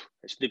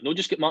 they've not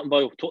just got Martin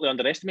Boyle, totally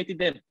underestimated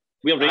them.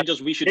 We're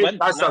Rangers, we should win.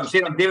 That's what I'm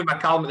saying. I'm David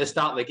McCallum at the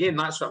start of the game.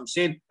 That's what I'm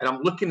saying. And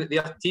I'm looking at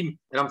their team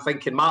and I'm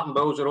thinking Martin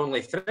Boyle's our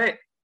only threat.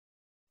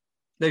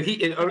 Now,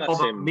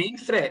 our main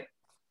threat.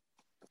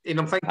 And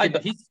I'm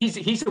thinking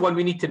he's the one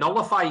we need to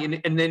nullify.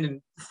 And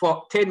then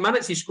for 10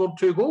 minutes, he scored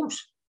 2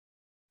 goals.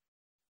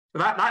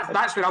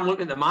 That's where I'm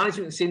looking at the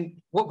management and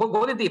saying,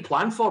 what did they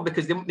plan for?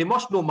 Because they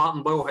must know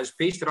Martin Boyle has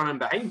pace to running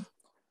behind.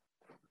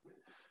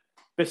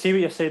 But see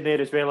what you're saying there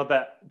as well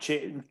about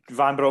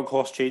Van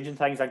Bronckhorst changing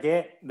things. I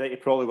get that he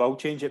probably will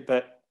change it,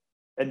 but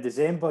in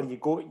December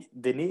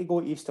they need to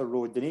go to Easter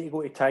Road, they need to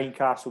go to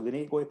Tynecastle, they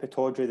need to go to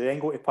Pittodrie, they then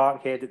go to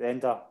Parkhead at the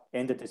end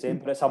of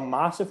December. It's a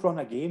massive run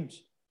of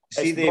games.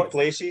 See, they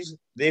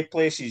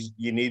places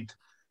you need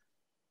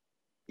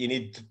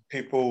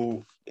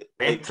people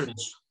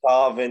veterans.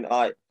 You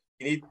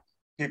need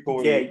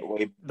people. Yeah,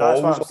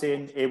 that's what I'm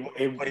saying.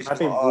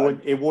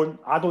 He won't.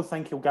 I don't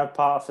think he'll give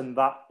Patterson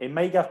that. He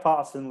might give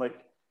Patterson like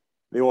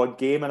the odd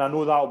game, and I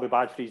know that'll be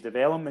bad for his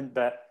development,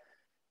 but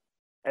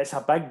it's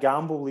a big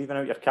gamble leaving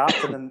out your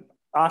captain. And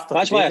after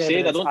that's why I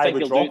said I don't think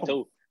he'll do it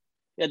until.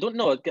 I don't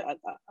know.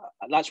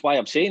 That's why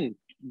I'm saying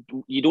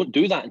you don't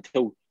do that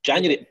until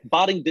January,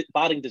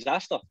 barring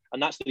disaster,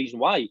 and that's the reason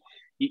why.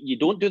 You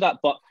don't do that,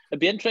 but it'd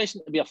be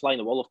interesting to be a fly in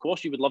the wall. Of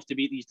course, you would love to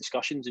be at these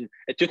discussions, and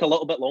it took a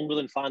little bit longer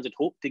than fans had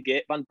hoped to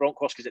get Van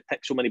Bronckhorst because it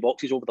ticked so many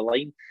boxes over the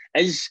line.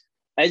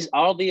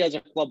 Are they as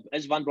a club?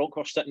 Is Van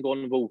Bronckhorst sitting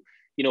going, well,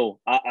 you know,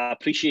 I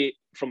appreciate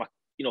from a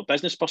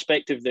business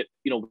perspective that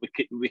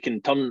we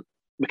can't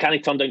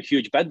turn down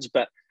huge bids,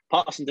 but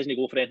Patterson doesn't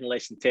go for anything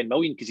less than 10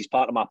 million because he's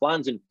part of my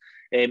plans.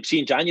 And see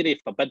in January, if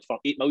a bid for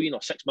 8 million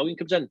or 6 million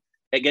comes in,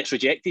 it gets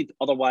rejected.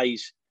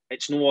 Otherwise,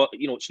 it's no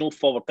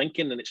forward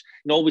thinking, and it's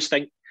always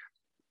think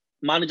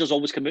managers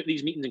always come out of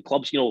these meetings and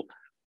clubs,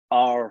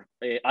 are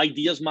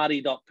ideas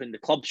married up, and the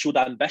club showed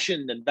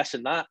ambition and this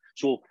and that.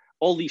 So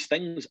all these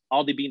things,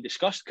 are they being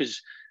discussed? Because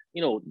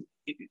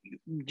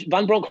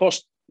Van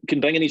Bronckhorst can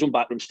bring in his own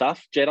backroom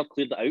staff. Gerrard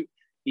cleared that out.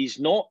 He's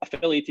not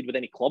affiliated with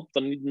any club.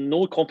 There are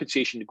no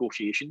compensation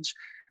negotiations.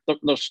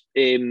 There's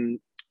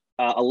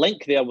a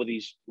link there with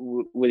his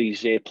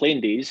playing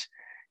days.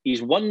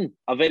 He's won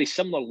a very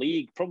similar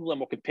league, probably a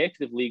more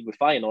competitive league with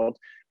Feyenoord.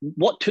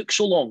 What took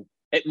so long?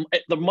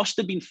 There must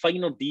have been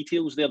finer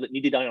details there that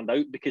needed ironed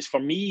out, because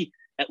for me,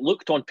 it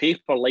looked on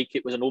paper like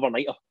it was an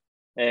overnighter.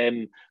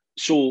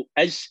 So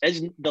is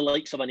the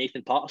likes of a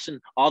Nathan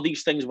Patterson, are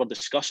these things we're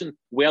discussing,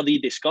 were they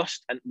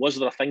discussed? And was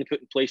there a thing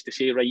put in place to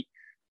say, right,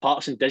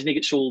 Patterson doesn't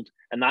get sold,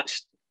 and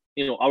that's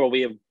our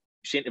way of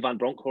saying to Van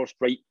Bronckhorst,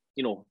 right,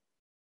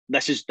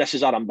 this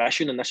is our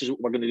ambition and this is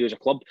what we're going to do as a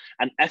club.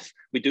 And if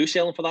we do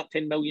sell him for that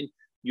 10 million,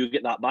 you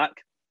get that back,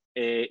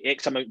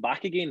 X amount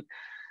back again.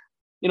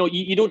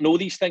 You don't know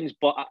these things,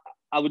 but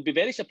I would be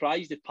very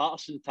surprised if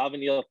Patterson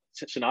Tavernier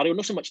scenario,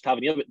 not so much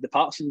Tavernier, but the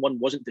Patterson one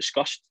wasn't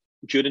discussed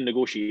during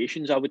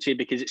negotiations, I would say,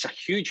 because it's a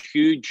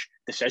huge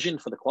decision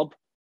for the club.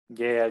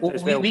 Yeah,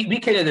 we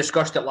kind of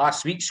discussed it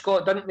last week,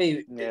 Scott, didn't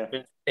we?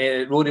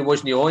 Yeah. Rory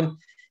wasn't on,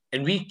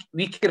 and we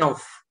kind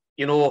of,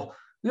 we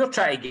were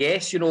trying to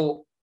guess,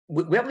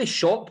 were they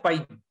shocked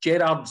by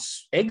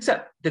Gerrard's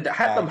exit? Did it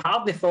hit them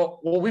hard? They thought,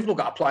 well, we've not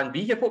got a plan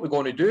B here. What are we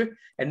going to do?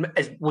 And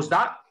was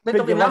that? I'm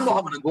not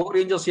having a go at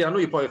Rangers here. I know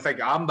you probably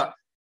think I am, but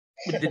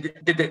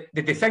did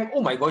they think,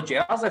 oh my God,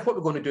 Gerrard's like, what are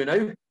we going to do now?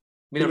 I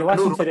mean, I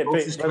know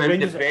Rangers came out in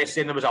the press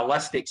saying there was a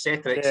list,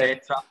 etc.,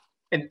 etc.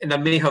 And there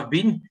may have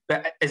been,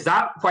 but is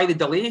that why the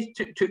delay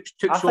took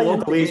so long?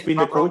 The delay's been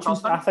the coaching.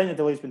 I think the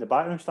delay's been the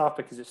backroom staff,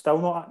 because that's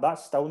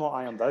still not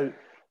ironed out.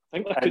 I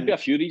think there could be a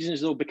few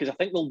reasons though, because I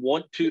think they'll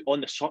want to,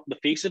 on the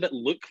face of it,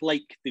 look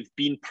like they've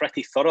been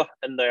pretty thorough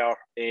in their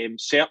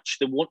search.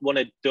 They won't want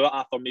to do it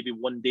after maybe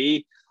one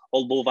day.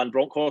 Although Van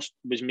Bronckhorst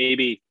was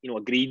maybe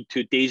agreed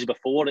 2 days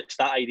before. It's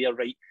that idea,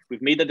 right?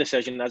 We've made a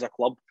decision as a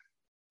club.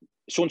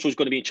 So and so is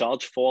going to be in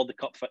charge for the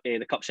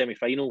cup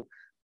semi-final.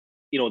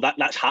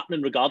 That's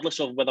happening regardless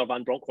of whether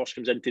Van Bronckhorst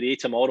comes in today,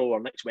 tomorrow,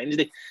 or next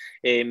Wednesday.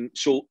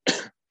 So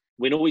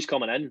we know he's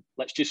coming in.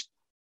 Let's just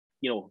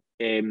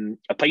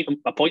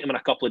appoint him in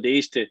a couple of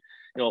days to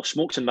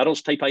smokes and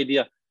mirrors type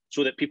idea,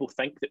 so that people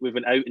think that we've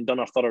went out and done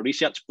our thorough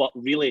research. But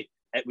really,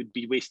 it would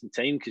be wasting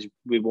time because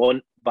we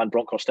want Van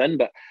Bronckhorst in.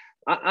 But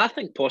I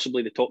think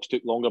possibly the talks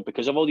took longer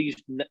because of all these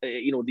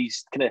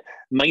these kind of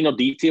minor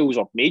details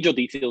or major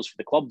details for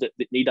the club that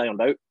need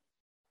ironed out.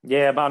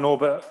 Yeah, but I know,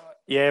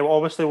 but yeah,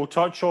 obviously we'll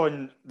touch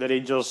on the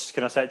Rangers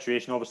kind of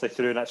situation obviously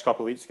through the next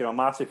couple of weeks. A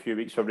massive few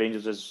weeks for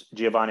Rangers as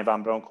Giovanni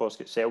Van Bronckhorst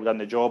gets settled in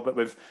the job. But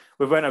we've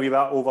went a wee bit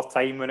over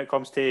time when it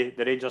comes to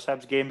the Rangers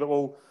Hibs game. But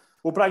we'll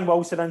bring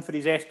Wilson in for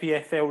his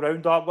SPFL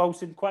roundup.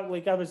 Wilson,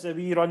 quickly give us a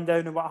wee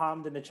rundown of what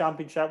happened in the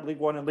Championship, League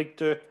 1 and League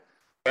 2.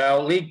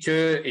 Well, League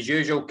 2, as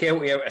usual,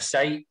 Kelty out of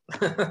sight.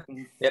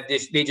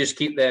 They just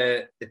keep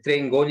the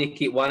train going. They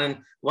keep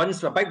winning.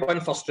 One's a big win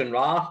for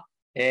Stranraer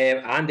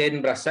and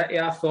Edinburgh City,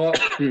 I thought.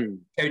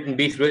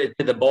 Cowdenbeath rooted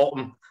to the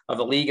bottom of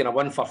the league, and a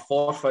win for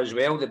Forfar as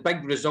well. The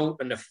big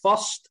result in the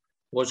first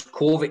was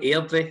Cove at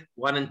Airdrie,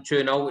 winning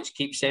 2-0, which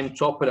keeps them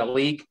top of the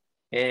league.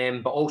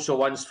 But also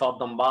wins for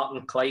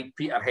Dumbarton, Clyde,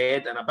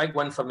 Peterhead, and a big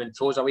win for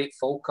Montrose away at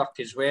Falkirk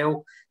as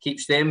well.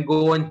 Keeps them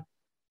going.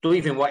 Don't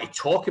even want to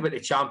talk about the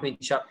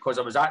Championship because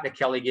I was at the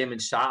Kelly game on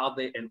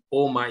Saturday and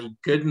oh my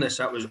goodness,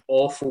 that was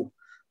awful.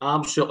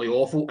 Absolutely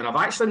awful. And I've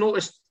actually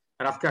noticed,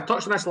 and I've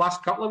touched on this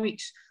last couple of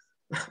weeks,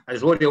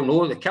 as Rory will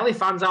know, the Kelly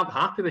fans aren't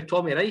happy with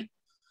Tommy Wright.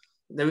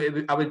 Now,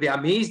 I would be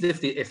amazed if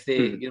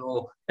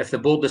the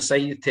board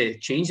decided to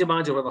change the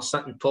manager when they're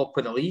sitting top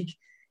of the league.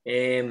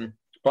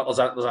 But there's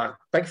a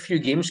big few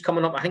games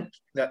coming up. I think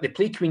that they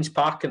play Queen's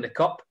Park in the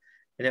Cup.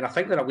 And then I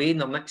think they're away in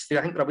their next two.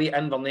 I think they're away at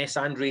Inverness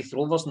and Raith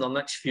Rovers in their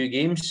next few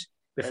games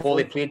before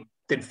they played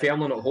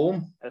Dunfermline at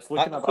home. It's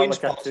looking a bit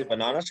like a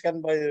banana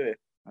skin, by the way.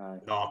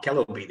 No,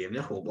 Kelly will beat them.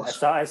 They're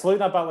hopeless. It's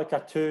looking a bit like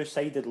a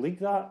two-sided league,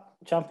 that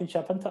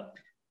Championship, isn't it?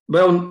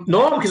 Well,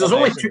 no, because there's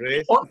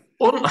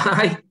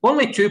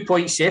only 2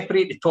 points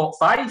separate the top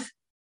five.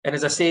 And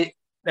as I say,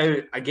 now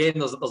again,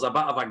 there's a bit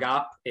of a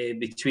gap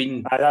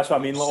between. That's what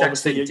I mean. Look,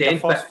 6th and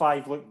 10th. First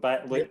five look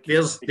back.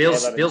 There's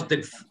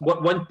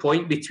 1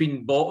 point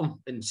between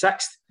bottom and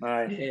 6th.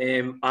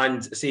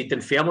 And say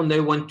Dunfermline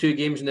now won 2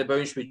 games in the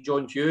bounce with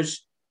John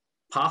Hughes.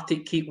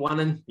 Partick keep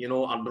winning,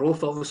 and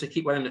Roth obviously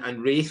keep winning,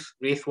 and Raith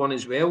won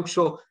as well.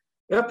 So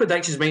our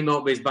predictions might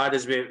not be as bad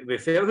as we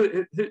felt.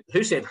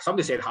 Who said?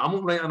 Somebody said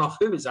Hamilton, right enough.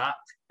 Who was that?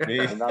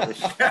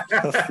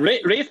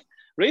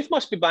 Raith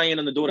must be banging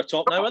on the door at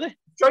top now, are they?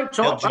 Joint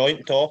top.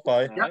 Joint top,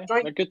 aye. Yeah,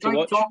 they're good to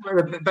watch. Top,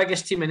 the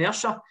biggest team in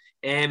Ayrshire.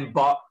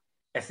 But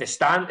if they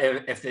stand,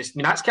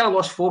 that's kind of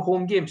lost 4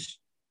 home games.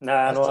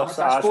 That's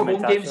 4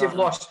 home games they've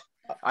lost.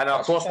 And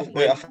of course,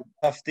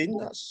 15.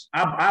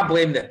 I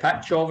blame the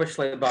pitch,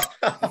 obviously, but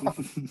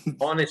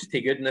honest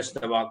to goodness,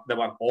 they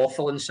were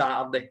awful on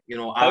Saturday.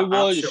 How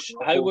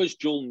was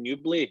Joel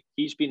Newbley?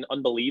 He's been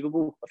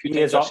unbelievable. A few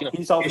times I've seen him.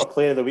 He's up for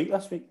Player of the Week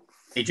this week.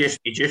 He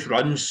just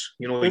runs.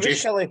 He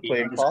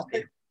playing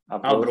Partick?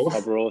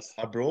 Arbroath.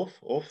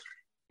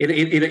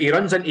 He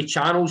runs into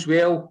channels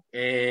well.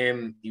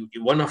 He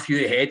won a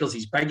few headers.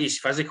 He's big, he's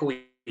physical.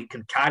 He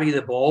can carry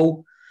the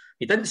ball.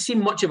 He didn't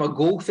seem much of a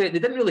goal threat. They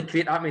didn't really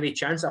create that many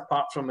chances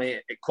apart from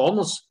at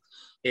corners.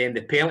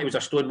 The penalty was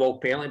a Stonewall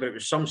penalty, but it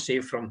was some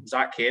save from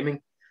Zach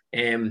Hemming.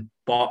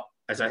 But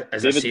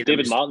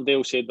David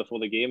Martindale said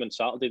before the game on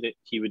Saturday that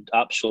he would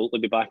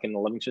absolutely be back in the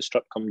Livingston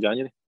strip come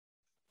January.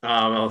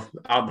 Well,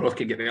 Arbroath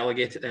could get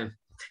relegated then.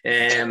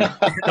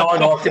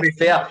 No. To be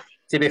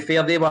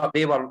fair, they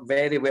were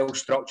very well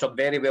structured,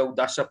 very well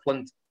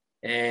disciplined.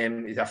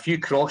 There's a few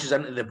crosses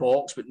into the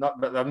box,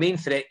 but their main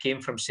threat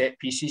came from set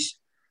pieces.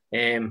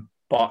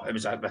 But it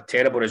was a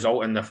terrible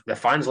result, and the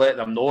fans let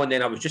them know. And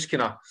then I was just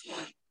kind of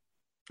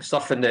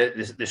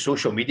surfing the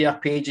social media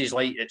pages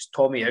like it's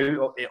Tommy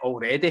out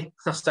already.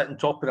 They're sitting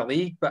top of the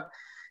league, but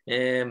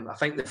I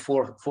think the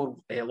four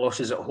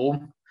losses at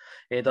home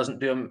doesn't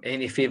do him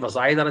any favours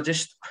either.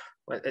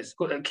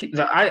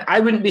 I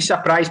wouldn't be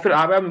surprised, but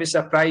I wouldn't be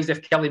surprised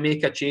if Kelly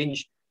make a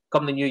change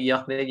come the new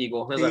year. There you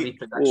go. There's a wee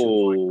prediction.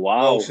 Oh,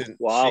 wow. Wilson,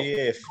 Wow.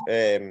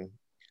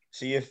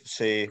 see if,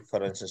 say,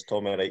 for instance,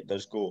 Tommy Wright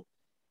does go.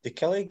 Did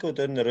Kelly go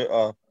down the route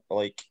of,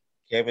 like,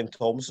 Kevin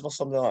Thompson or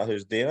something like that,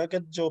 who's doing a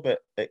good job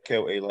at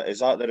Kelty? Like, is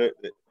that the route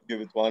that you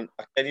would want?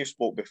 I think you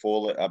spoke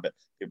before, like, about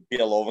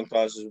Peter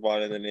Lovenclass is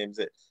one of the names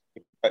that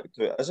you picked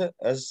out.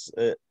 Is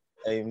it?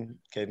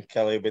 Can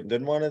Kelly been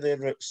doing one of their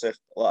routes,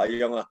 like a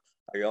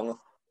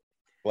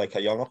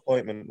young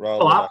appointment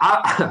rather? Well,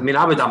 I mean,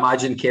 I would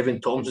imagine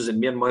Kevin Thompson's in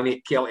more money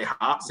at Kelty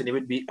Hearts than he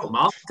would be at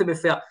Kilmarnock, to be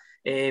fair.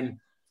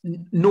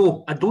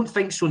 No, I don't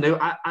think so now.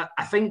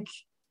 I think,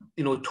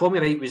 you know, Tommy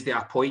Wright was the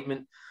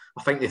appointment.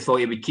 I think they thought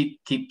he would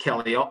keep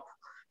Kelly up.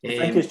 I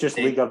think it's just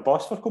league or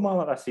bust for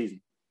Kilmarnock this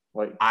season.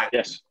 Like,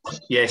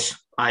 yes,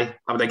 I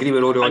would agree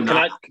with Rory on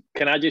that.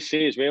 Can I just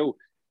say as well,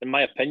 in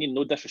my opinion,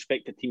 no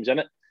disrespect to teams in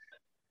it,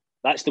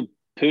 that's the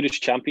poorest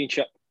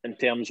championship in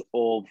terms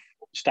of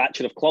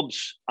stature of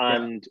clubs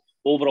and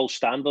overall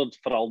standard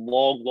for a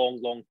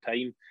long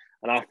time.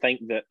 And I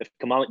think that if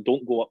Kilmarnock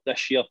don't go up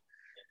this year,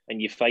 and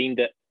you find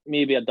that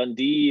maybe a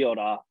Dundee or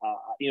a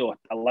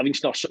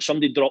Livingston or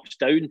somebody drops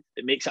down,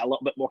 it makes it a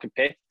little bit more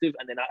competitive,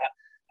 and then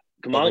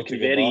Kilmarnock can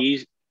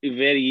very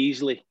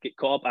easily get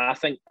caught up. I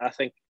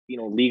think you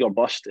know, league or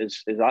bust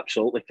is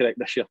absolutely correct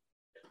this year.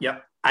 Yeah,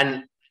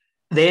 and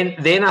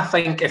then I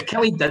think if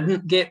Kelly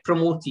didn't get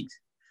promoted,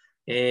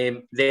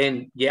 then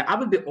I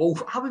would be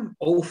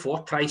all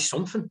for try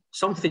something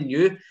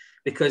new,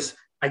 because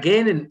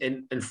again,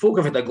 and folk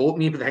have had a go at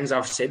me with the things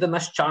I've said on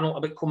this channel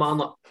about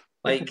Kilmarnock.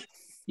 Like,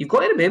 you've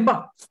got to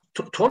remember,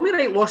 Tommy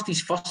Wright lost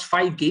his first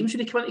 5 games when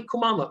he came into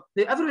Kilmarnock.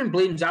 Everyone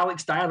blames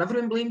Alex Dyer, and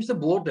everyone blames the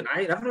board, and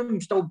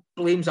everyone still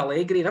blames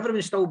Allegri, and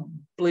everyone still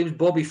blames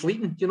Bobby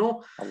Fleeton, you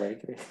know?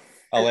 Allegri?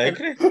 How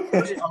did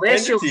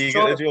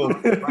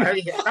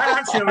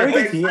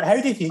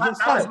he get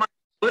started?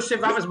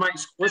 That was my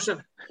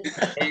exclusive.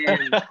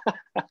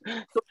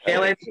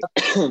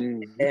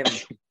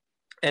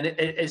 And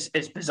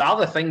it's bizarre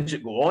the things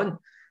that go on.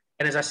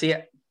 And as I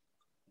say,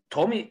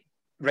 Tommy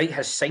Wright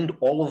has signed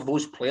all of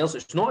those players.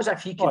 It's not as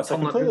if he can it's a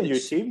completely new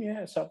team,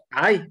 yeah.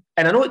 Aye.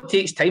 And I know it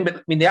takes time, but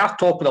I mean, they are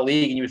top of the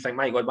league, and you would think,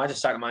 my God, imagine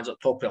Sacramento's at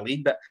top of the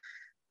league, but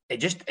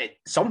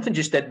something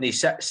just didn't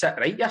sit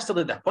right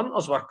yesterday. The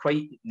punters were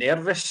quite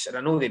nervous, and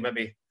I know they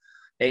maybe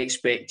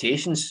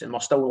expectations, and we're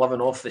still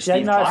living off the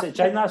Steve Clarke.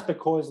 That's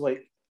because,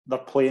 like, they're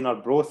playing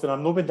Arbroath, and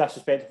I'm not being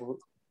disrespectful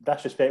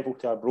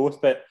to Arbroath,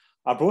 but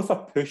Arbroath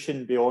are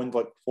pushing beyond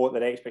like what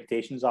their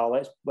expectations are.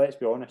 Let's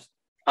be honest.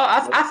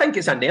 I think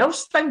it's a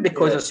nerves thing,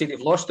 because I say they've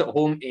lost at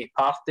home to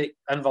Partick,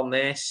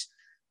 Inverness,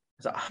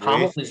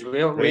 Hamilton as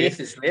well, Wraith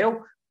as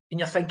well, and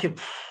you're thinking,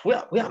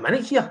 wait a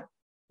minute here.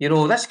 You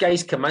know, this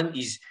guy's come in.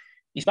 He's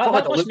that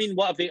must mean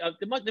what have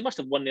they must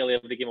have won nearly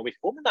every game away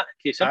from home in that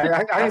case.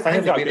 I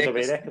think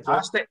they're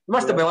fantastic. They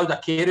must have been allowed a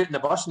care out in the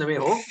bus on the way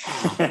home.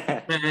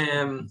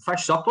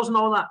 Fish suppers and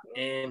all that.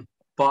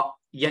 But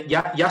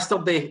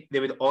yesterday they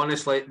would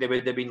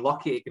have been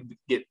lucky to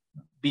get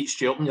beat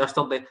Sturton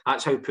yesterday.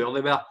 That's how poor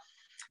they were.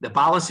 The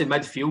balance in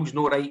midfield's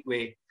no right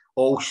with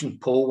Olsen,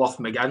 Polworth,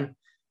 McGinn.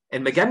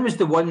 And McGinn was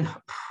the one,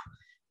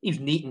 he's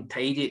neat and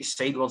tidy, it's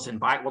sidewards and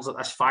backwards like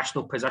this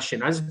fashionable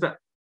position is, but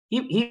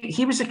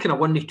he was the kind of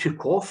one they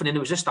took off, and then there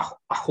was just a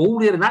hole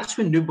there, and that's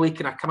when Newbley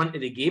kind of come into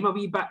the game a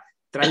wee bit,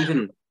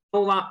 driving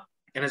all that.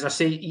 And as I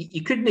say,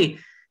 you couldn't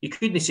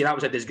say that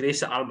was a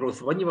disgrace at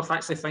Arbroath when you were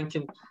actually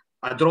thinking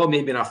a draw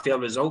may be a fair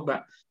result,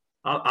 but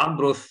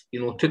Arbroath,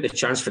 you know, took the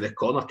chance for the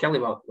corner. Kelly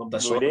were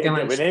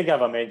disorganised. We need to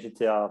give a mention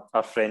to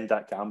our friend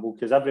Dick Campbell,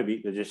 because every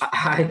week they're just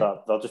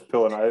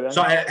pulling it out.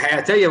 So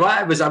I tell you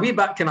what, it was a wee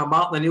bit kind of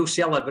Martin O'Neill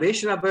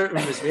celebration about him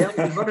as well.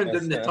 He was running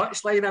down the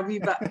touchline a wee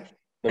bit.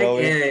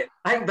 I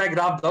think Big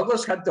Rob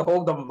Douglas had to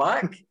hold him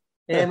back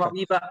a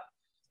wee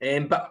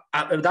bit. But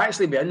it would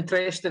actually be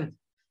interesting.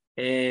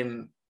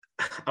 I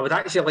would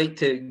actually like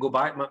to go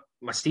back.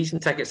 My season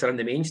tickets are in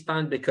the main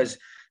stand, because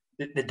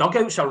the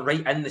dugouts are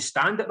right in the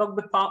stand at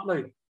Rugby Park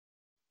now.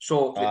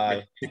 So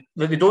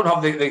they don't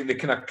have the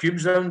kind of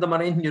cubes around them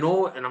or anything, you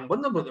know. And I'm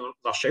wondering what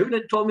they're shouting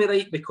at Tommy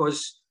Wright,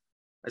 because,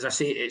 as I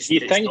say, it's... Do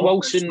you think,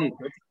 Wilson,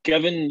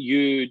 given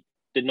you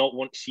did not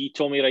want to see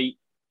Tommy Wright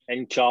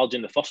in charge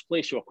in the first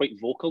place, you were quite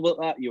vocal about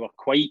that, you were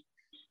quite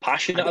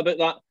passionate about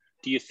that,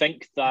 do you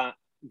think that,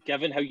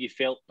 given how you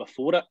felt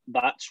before it,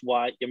 that's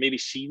why you're maybe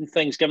seeing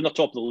things, given the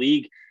top of the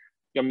league,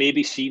 you're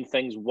maybe seeing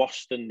things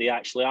worse than they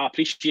actually are? I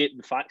appreciate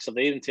the facts are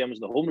there in terms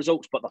of the home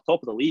results, but the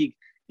top of the league,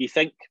 do you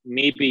think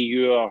maybe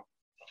your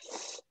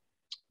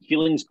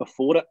feelings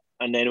before it,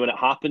 and then when it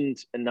happened,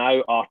 and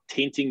now are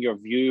tainting your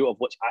view of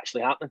what's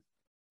actually happening?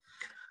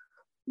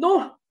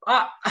 No,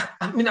 I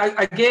mean,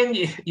 again,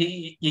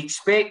 you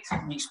expect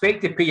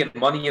to pay your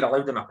money, you're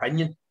allowed an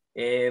opinion.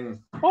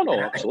 Oh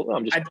no, absolutely.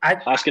 I'm just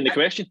asking the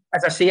question.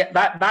 As I say,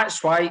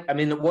 that's why. I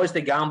mean, it was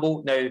the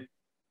gamble. Now,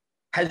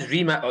 his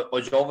remit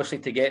was obviously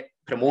to get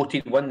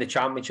promoted, win the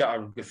championship,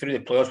 or go through the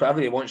playoffs,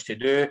 whatever he wants to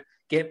do,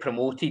 get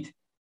promoted.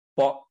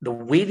 But the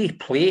way they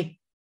play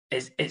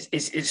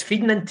it's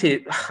feeding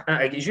into,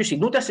 as you say,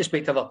 no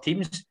disrespect to other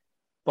teams,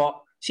 but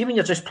see when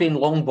you're just playing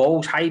long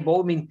balls, high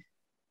ball. I mean,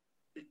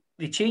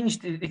 they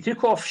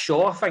took off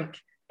Shaw, I think,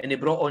 and they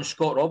brought on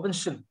Scott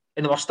Robinson,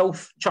 and they were still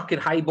chucking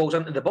high balls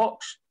into the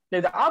box. Now,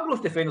 the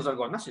Arbroath defenders are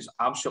going, this is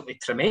absolutely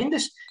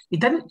tremendous. He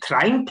didn't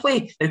try and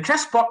play. Now,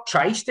 Chris Burke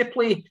tries to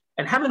play,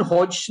 and him and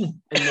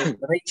Hodgson in the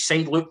right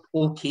side looked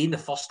okay in the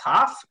first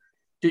half,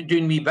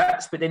 doing wee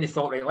bits, but then he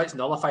thought, right, let's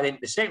nullify them.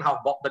 The second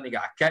half, Burke didn't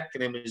get a kick,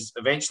 and then was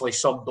eventually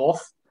subbed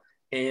off.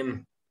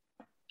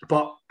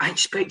 But I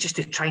expect just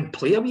to try and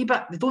play a wee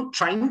bit. They don't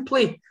try and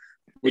play.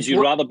 Would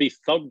you rather be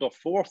third or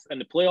fourth in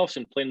the playoffs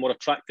and playing more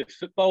attractive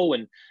football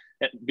and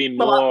it being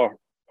more...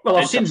 Well,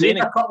 I've seen Raith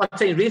a couple of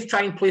times. Raith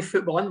try and play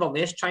football,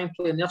 Inverness try and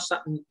play, and they're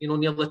sitting,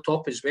 near the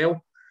top as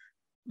well.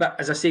 But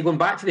as I say, going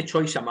back to the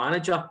choice of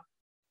manager,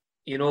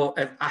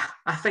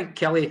 I think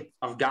Kelly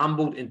have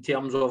gambled in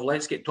terms of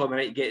let's get Tommy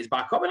Wright to get his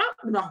back up.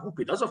 And I hope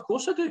he does, of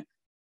course I do.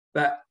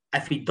 But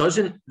if he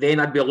doesn't, then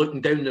I'd be looking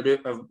down the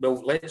route of,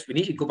 well, we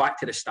need to go back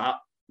to the start.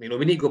 We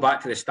need to go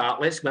back to the start.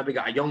 Let's maybe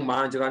get a young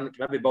manager in,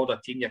 maybe build a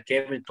team, your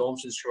Kevin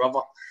Thompsons,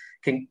 whoever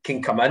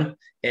can come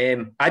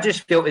in. I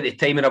just felt at the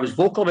time, and I was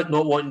vocal about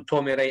not wanting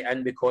Tommy Wright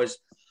in because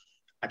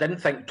I didn't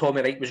think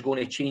Tommy Wright was going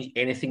to change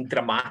anything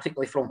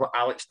dramatically from what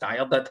Alex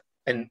Dyer did.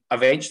 And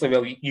eventually,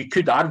 well, you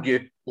could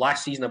argue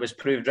last season I was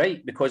proved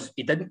right because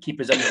he didn't keep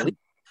us in the league.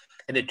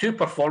 And the two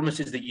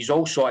performances that you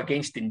all saw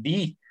against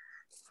Dundee,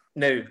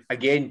 now,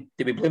 again,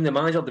 do we blame the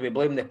manager? Do we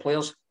blame the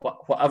players?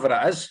 Whatever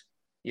it is,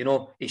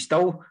 he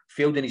still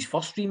failed in his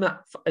first remit,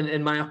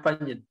 in my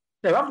opinion.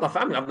 Now,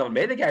 I've never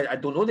met the guy. I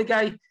don't know the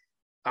guy.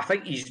 I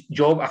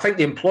think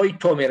they employed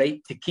Tommy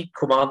Wright to keep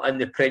Command in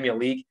the Premier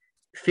League.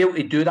 Failed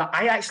to do that.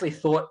 I actually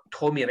thought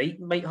Tommy Wright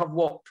might have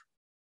walked.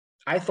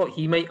 I thought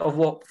he might have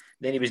walked.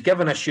 Then he was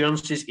given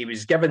assurances. He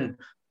was given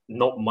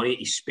not money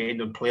to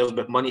spend on players,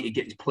 but money to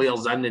get his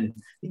players in and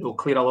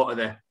clear a lot of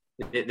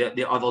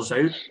the others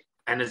out.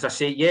 And as I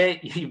say, yeah,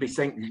 you'd be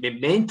thinking it'd be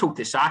mental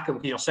to sack him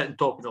because you're sitting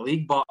top of the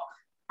league. But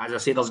as I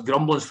say, there's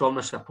grumblings from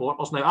the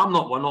supporters. Now, I'm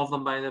not one of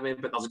them, by the way,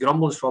 but there's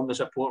grumblings from the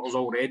supporters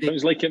already.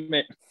 Sounds like it,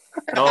 mate.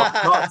 No,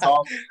 not at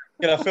all.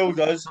 Phil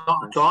does.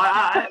 Not at all.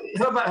 I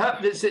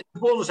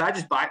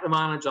just back the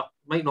manager.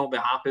 Might not be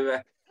happy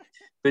with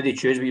who they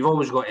choose, but you've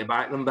always got to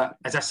back them. But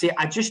as I say,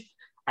 it's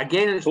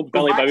hope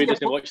Billy Bowie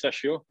doesn't watch this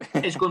show.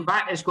 It's going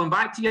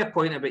back to your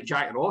point about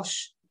Jack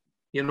Ross.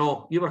 You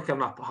were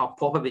kind of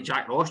pop about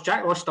Jack Ross.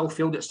 Jack Ross still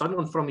failed at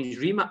Sunderland from his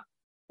remit.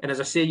 And as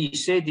I say, you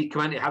said he'd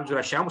come into Hibs with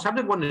a shambles. Hibs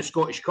had won the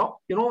Scottish Cup,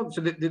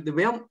 so they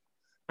weren't.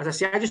 As I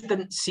say, I just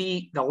didn't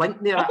see the link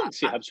there. I didn't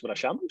see Hibs with a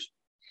shambles.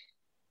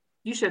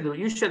 You said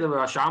there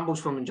were a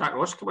shambles from when Jack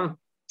Ross came in.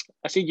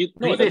 I said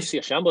I didn't see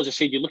a shambles. I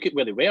said you look at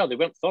where they were. They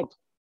weren't third.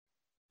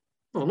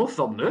 Well, no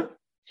third now.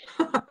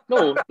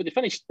 No, but they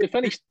finished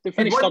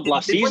third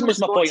last season.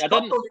 Was my point.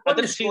 I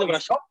didn't see they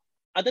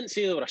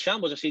were a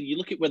shambles. I said you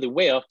look at where they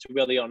were to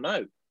where they are now.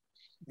 Do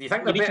you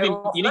think they're better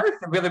off now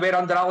than where they were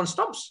under Alan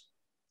Stubbs?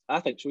 I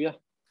think so, yeah.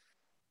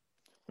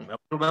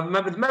 Well,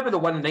 maybe they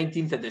won the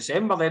 19th of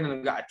December then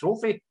and got a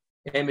trophy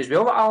as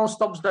well that Alan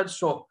Stubbs did.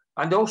 So,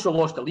 and they also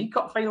lost the League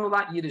Cup final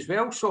that year as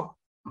well. So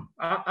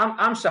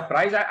I'm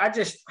surprised. I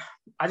just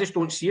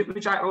don't see it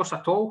with Jack Ross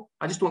at all.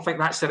 I just don't think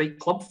that's the right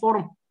club for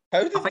him.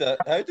 How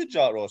did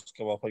Jack Ross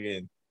come up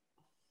again?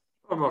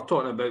 Well, we're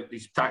talking about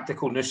these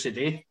tactical news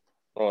today.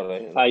 All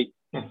right.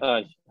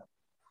 Aye.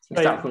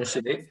 Tactical news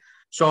today.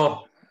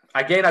 So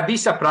again, I'd be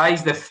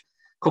surprised if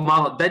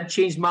Kilmarnock did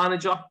change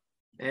manager.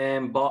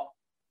 But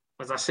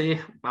as I say,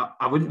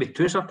 I wouldn't be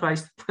too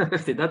surprised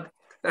if they did.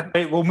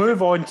 Right, we'll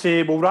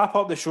wrap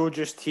up the show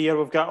just here.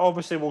 We'll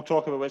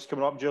talk about what's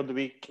coming up during the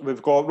week.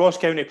 We've got Ross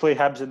County play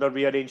Hibs in their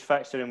rearranged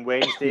fixture on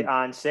Wednesday,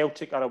 and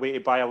Celtic are away to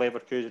Bayer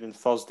Leverkusen on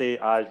Thursday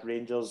as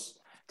Rangers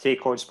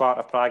take on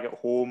Sparta Prague at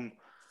home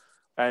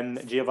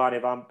in Giovanni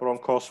Van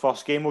Bronckhorst's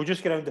first game. We'll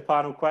just get around the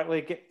panel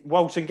quickly.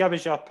 Wilson, give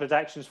us your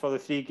predictions for the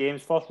three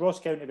games. First, Ross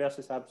County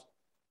versus Hibs.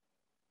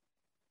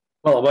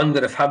 Well, I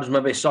wonder if Hibs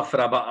maybe suffer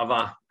a bit of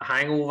a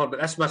hangover,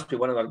 but this must be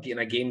one of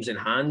their games in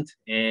hand.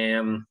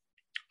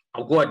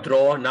 I'll go a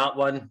draw on that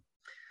one,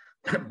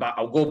 but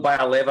I'll go Bayer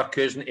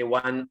Leverkusen to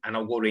win, and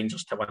I'll go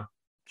Rangers to win.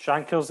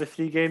 Shankers, the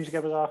three games,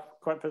 give us a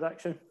quick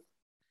prediction.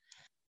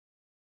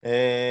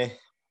 Hibs.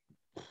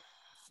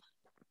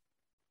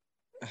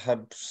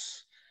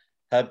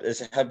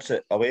 Is it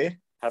Hibs away?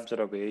 Hibs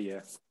are away,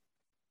 yeah.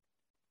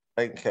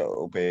 I think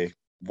it'll be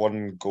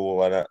one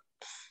goal in it.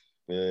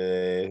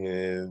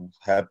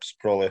 Hibs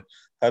probably.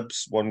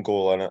 Hibs, one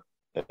goal in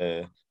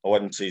it. I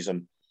wouldn't see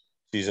them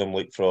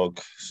leapfrog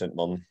St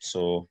Mirren.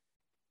 So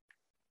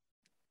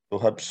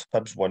Hibs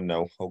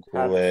 1-0. I'll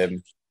go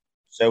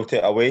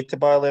Celtic away to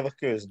Bayer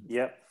Leverkusen.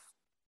 Yep.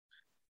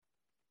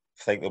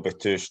 I think they'll be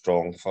too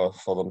strong for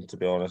them, to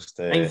be honest.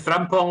 I think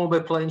Frimpong will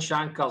be playing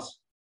Shankers.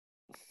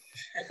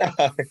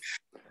 I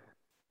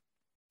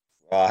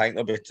think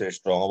they'll be too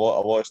strong.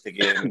 I watched the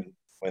game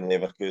when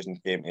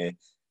Leverkusen came to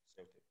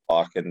Celtic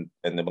Park and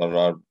they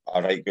were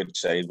a right good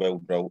side, well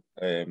built.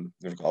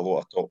 They've got a lot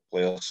of top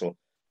players, so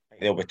I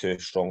think they'll be too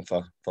strong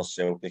for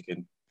Celtic.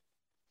 And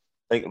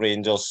think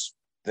Rangers,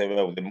 they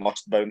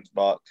must bounce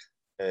back.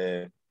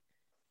 They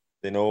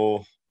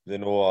know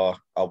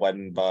a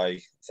win by,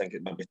 I think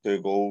it might be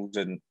 2 goals,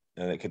 and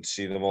it could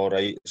see them all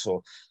right.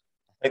 So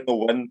I think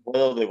they'll win.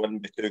 Whether they win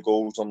by 2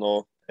 goals or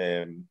not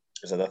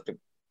is a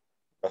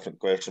different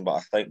question. But I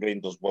think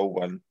Rangers will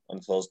win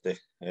on Thursday.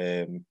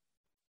 It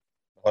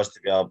has to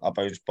be a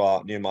bounce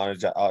back. New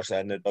manager actually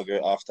in the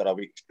dugout after a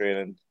week's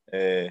training.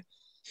 I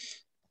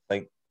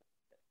think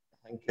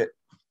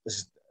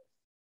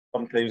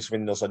sometimes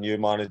when there's a new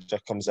manager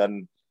comes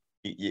in,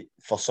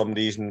 for some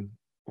reason,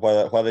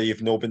 whether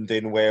you've not been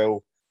doing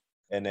well,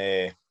 and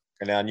a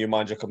new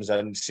manager comes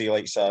in, see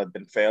like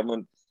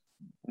Dunfermline,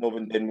 not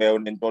been doing well,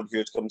 and then Don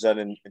Hughes comes in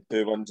and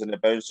 2 wins in the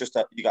bounce. Just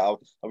that you got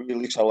a wee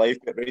lease of life.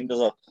 But Rangers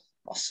are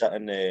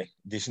sitting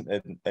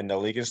decent in the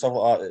league and stuff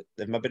like that.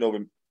 They've maybe not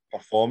been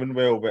performing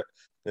well, but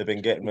they've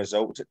been getting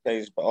results at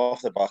times. But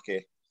off the back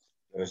of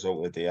the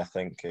result of the day, I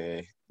think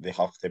they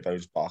have to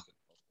bounce back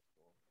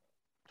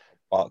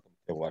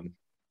to win.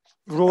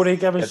 Rory,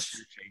 give us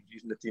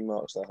changes in the team.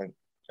 Actually, I think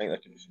there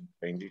could be some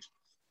changes.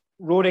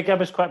 Rory, give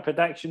us quick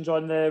predictions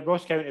on the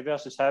Ross County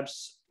versus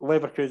Hibs,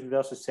 Leverkusen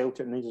versus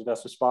Celtic, and Rangers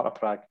versus Sparta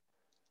Prague.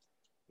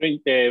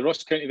 Right,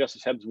 Ross County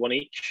versus Hibs, 1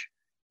 each.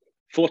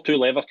 4-2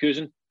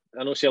 Leverkusen.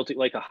 I know Celtic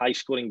like a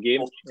high-scoring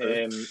game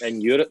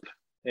in Europe.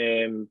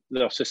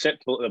 They're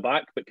susceptible at the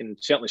back, but can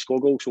certainly score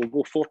goals. So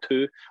we'll go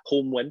 4-2,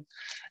 home win.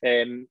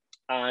 And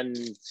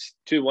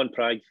 2-1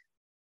 Prague.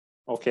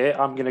 Okay,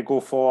 I'm going to go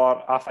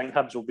I think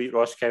Hibs will beat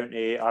Ross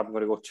County. I'm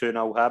going to go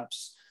 2-0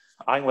 Hibs.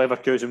 I think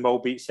Leverkusen will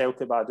beat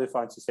Celtic, but I do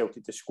fancy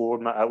Celtic to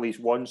score at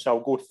least once. So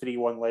I'll go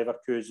 3-1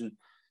 Leverkusen.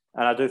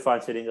 And I do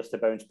fancy Rangers to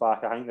bounce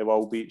back. I think they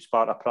will beat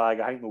Sparta Prague.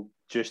 I think they'll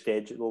just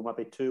edge it though,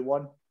 maybe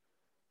 2-1.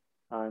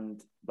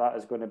 And that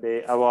is going to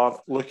be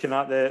our looking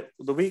at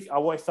the week. I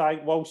want to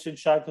thank Wilson,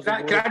 Shaggers.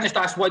 Can I just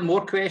ask one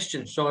more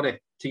question? Sorry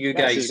to you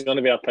guys. This is going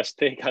to be a piss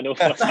take, I know.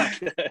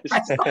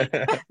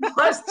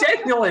 That's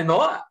genuinely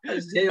not.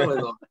 That's genuinely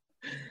not.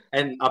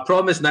 And I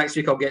promise next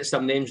week I'll get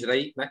some names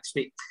right next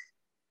week.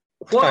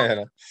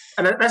 What?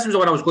 And this was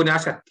what I was going to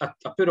ask. I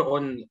put it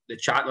on the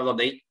chat the other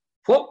night.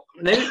 What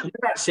now?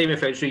 That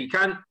semi-final, so you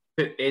can't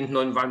put anything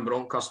on Van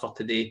Bronckhorst for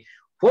today.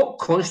 What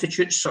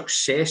constitutes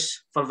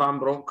success for Van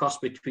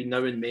Bronckhorst between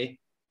now and May?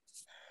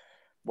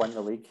 Win the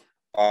league.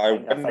 I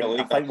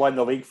think win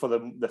the league for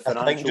the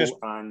financial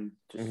and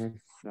just,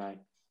 right.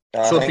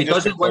 So if he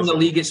doesn't win the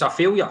league, it's a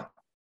failure.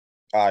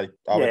 I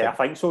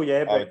think so.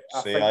 Yeah, but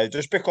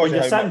just because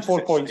you're sitting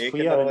 4 points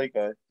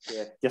clear,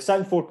 you're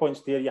sitting 4 points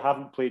clear. You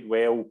haven't played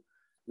well.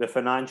 The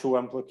financial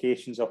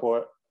implications of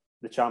what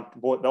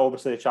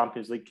obviously the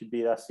Champions League could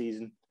be this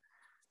season.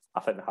 I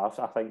think they have.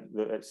 I think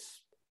that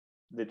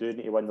they do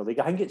need to win the league.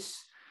 I think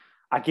it's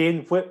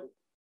again.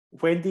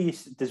 When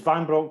does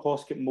Van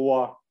Bronckhorst get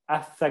more?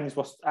 If things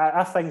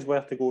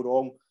were to go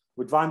wrong,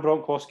 would Van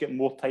Bronckhorst get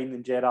more time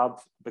than Gerrard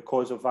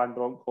because of Van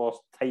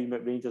Bronckhorst's time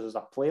at Rangers as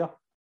a player?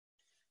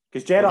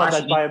 Because Gerrard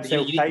did buy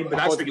himself time.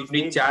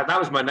 That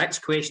was my next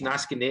question,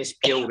 asking the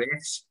SPL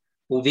refs.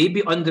 Will they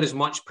be under as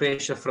much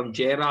pressure from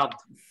Gerrard?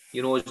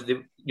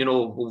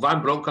 Will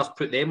Van Bronckhorst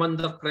put them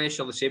under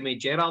pressure the same way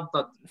Gerrard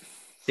did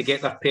to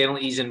get their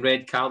penalties and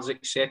red cards,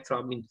 etc.?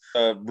 I mean,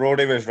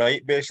 Rory was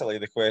right. Basically,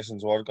 the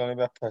questions were going to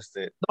be a piss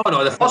take.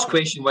 No. The first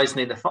question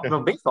wasn't the first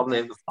one. The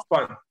first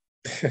one.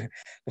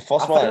 The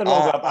first one.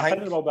 I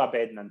think they're all about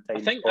bedding in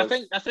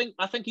time.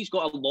 I think he's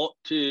got a lot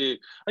to.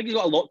 I think he's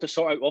got a lot to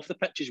sort out off the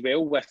pitch as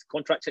well, with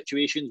contract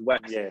situations,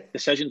 with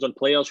decisions on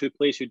players, who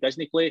plays, who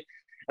doesn't play.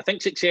 I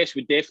think success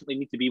would definitely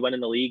need to be winning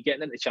the league,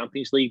 getting into the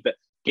Champions League, but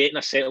getting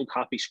a settled,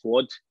 happy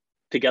squad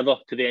together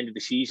to the end of the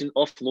season,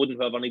 offloading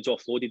whoever needs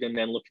offloaded, and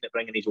then looking at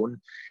bringing his own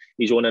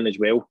in as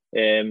well.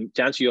 To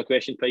answer your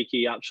question,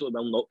 Pikey,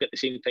 absolutely will not get the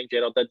same time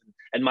Gerrard did.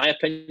 In my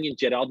opinion,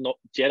 Gerrard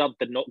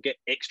did not get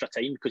extra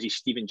time because he's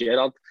Steven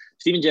Gerrard.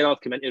 Steven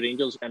Gerrard came into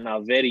Rangers in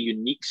a very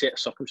unique set of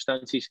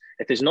circumstances.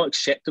 It is not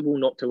acceptable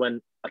not to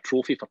win a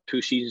trophy for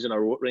 2 seasons in a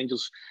row at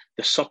Rangers.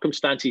 The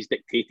circumstances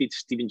dictated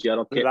Steven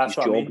Gerrard kept his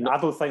job. I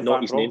don't think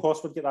Van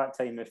Bronckhorst would get that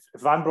time. If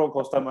Van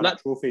Bronckhorst didn't win a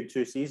trophy in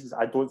 2 seasons,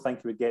 I don't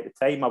think he would get the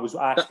time. I was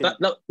asking.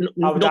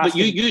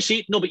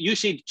 You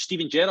said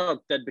Steven Gerrard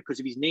did because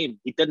of his name.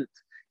 He didn't.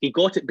 He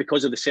got it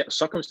because of the set of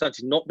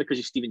circumstances, not because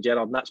of Steven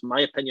Gerrard, and that's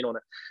my opinion on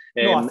it.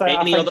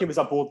 I think it was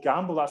a bold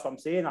gamble. That's what I'm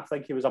saying. I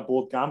think it was a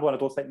bold gamble, and I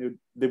don't think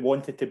they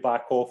wanted to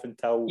back off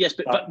until. Yes,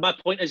 but my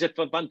point is, if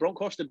Van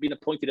Bronckhorst had been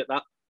appointed at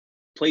that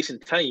place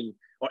and time,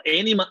 or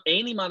any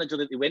manager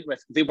that they went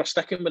with, they were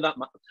sticking with that,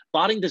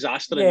 barring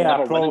disaster. They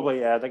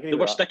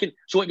were sticking.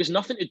 So it was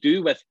nothing to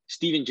do with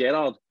Steven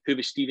Gerrard, who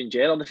was Steven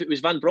Gerrard. If it was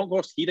Van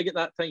Bronckhorst, he'd have got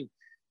that time.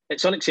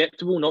 It's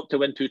unacceptable not to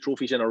win 2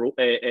 trophies in a row,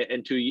 a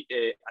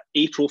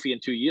trophy in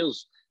 2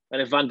 years.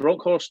 And if Van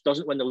Bronckhorst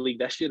doesn't win the league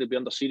this year, he'll be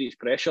under serious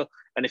pressure.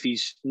 And if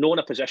he's not in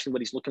a position where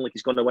he's looking like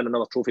he's going to win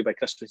another trophy by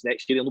Christmas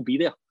next year, he'll be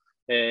there.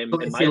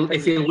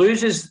 If he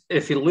loses,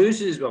 if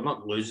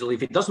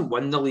he doesn't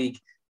win the league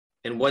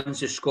and wins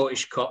the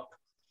Scottish Cup,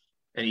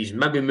 and he's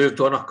maybe moved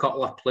on a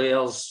couple of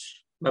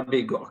players,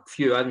 maybe got a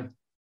few in,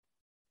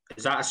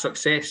 is that a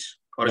success?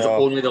 Or is it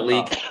only the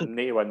league?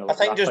 Need to win the league. I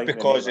think just they need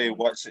because to win of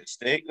what's at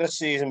stake this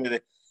season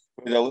with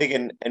the league,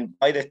 and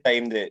by the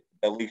time that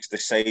the league's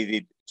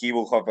decided, he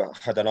will have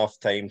had enough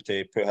time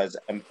to put his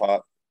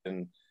impact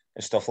and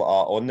stuff like that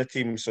on the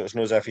team. So it's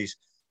not as if he's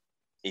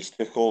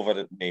took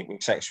over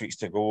with 6 weeks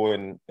to go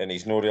and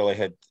he's not really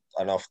had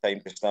enough time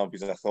to stamp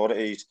his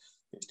authority.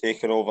 He's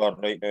taken over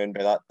right now, and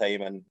by that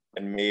time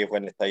in May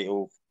when the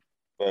title,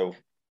 well,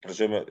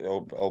 presume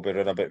it'll be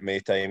around about May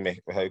time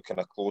with how kind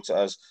of close it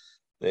is.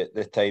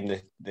 The time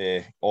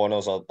the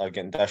honours are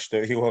getting dished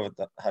out, he'll have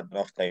had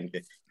enough time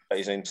to put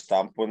his own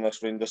stamp on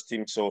this Rangers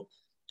team. So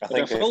I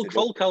think it'll be a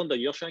full calendar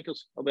year,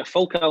 Shankles. It'll be a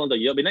full calendar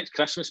year. It'll be next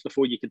Christmas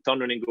before you can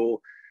turn around and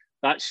go,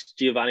 that's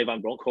Giovanni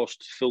Van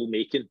Bronckhorst full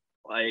making,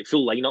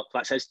 full lineup.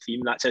 That's his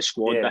team. That's his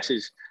squad. Yeah. This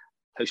is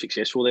how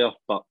successful they are.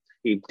 But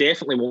he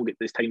definitely won't get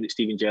this time that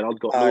Steven Gerrard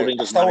got. No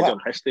Rangers manager in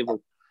history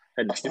will.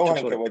 I still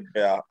think it would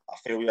be a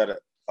failure,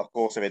 of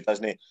course, if he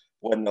doesn't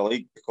win the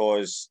league,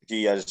 because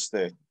he is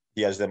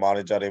the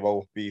manager. He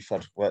will be for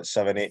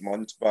 7-8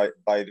 months by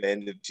the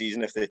end of the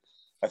season if they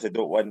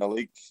don't win the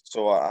league.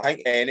 So I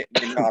think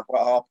no matter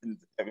what happened,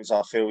 it was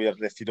a failure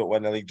if you don't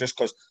win the league, just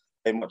because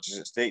how much is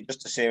at stake.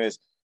 Just the same as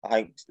I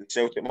think the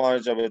Celtic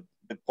manager would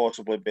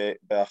possibly be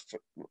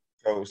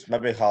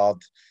maybe hard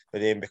for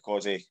them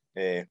because of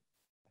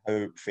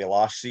how for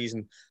last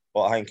season,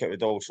 but I think it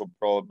would also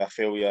probably be a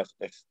failure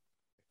if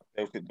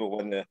Celtic don't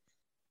win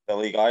the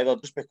league either,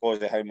 just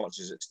because of how much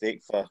is at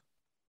stake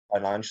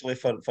financially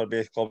for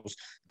both clubs.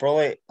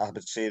 Probably I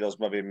would say there's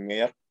maybe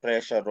more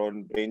pressure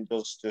on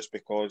Rangers just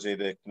because of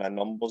the kind of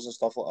numbers and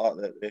stuff like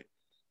that they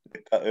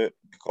put out,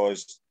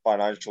 because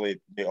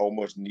financially they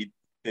almost need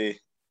to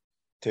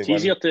it's win.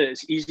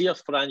 It's easier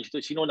for Ange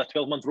to see on a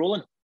 12-month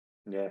rolling.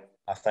 Yeah,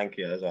 I think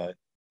it is.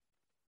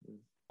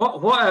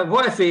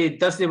 What if he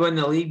doesn't win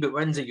the league but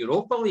wins the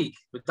Europa League?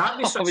 Would that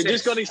be success? We're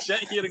just going to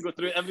sit here and go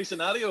through every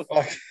scenario.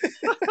 What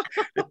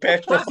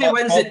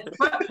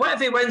if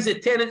he wins the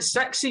Tenant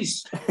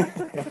Sixes?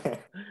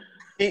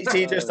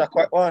 See, just a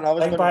quick one. I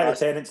was think going by to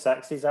the Tenant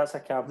Sixes, that's a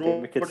campaign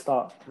we could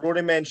start.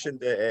 Rory mentioned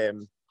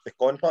the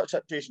contract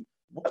situation.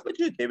 What would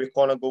you do with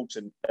Connor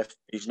Goldson if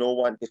he's not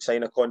wanting to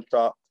sign a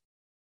contract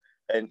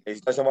and he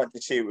doesn't want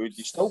to say? Would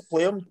you still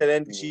play him to the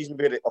end of the season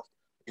where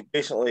he's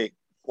basically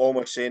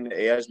almost saying that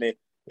he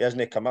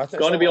hasn't committed? He's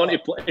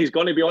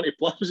going to be on to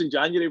plums in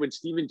January when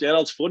Steven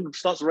Gerrard's phone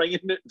starts ringing.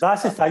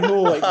 That's the thing,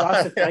 though.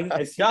 That's the thing.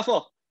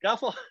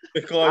 Gaffer.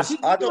 Because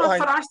I don't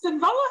think for Aston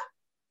Villa.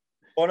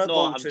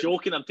 I'm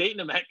joking. I'm taking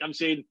him. I'm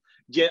saying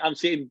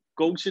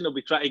Goldson will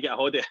be trying to get a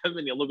hold of him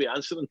and he'll not be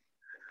answering.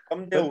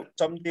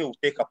 Somebody will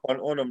take a punt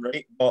on him,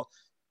 right? But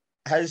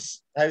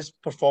his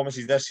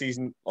performances this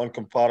season, on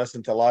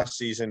comparison to last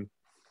season,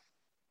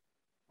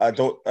 I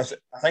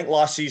think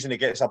last season he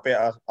gets a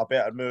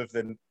better move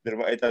than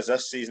what he does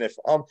this season. If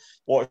I'm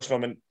watching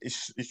him and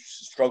he's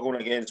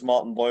struggling against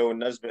Martin Boyle and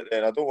Nisbet,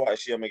 then I don't want to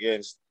see him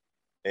against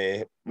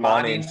Mane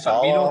and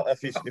Salah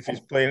if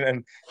he's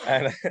playing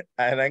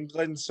in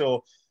England.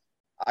 So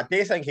I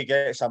do think he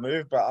gets a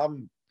move, but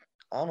I'm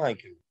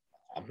thinking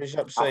I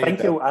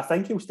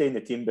think he'll stay in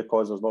the team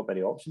because there's not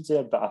many options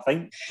there. But I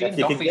think Shane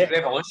Duffy's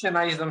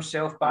revolutionised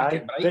himself back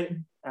at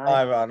Brighton.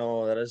 I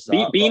know there is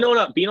that. Being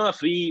on a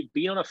free,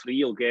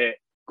 you'll get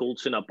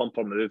Goldson a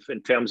bumper move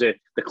in terms of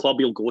the club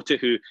he'll go to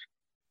who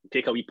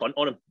take a wee punt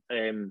on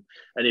him,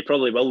 and he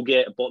probably will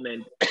get a bottom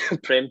end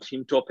Prem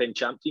team, top end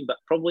champ team, but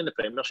probably in the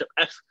Premiership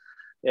if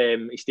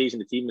he stays in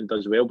the team and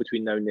does well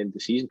between now and the end of the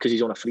season because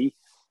he's on a free.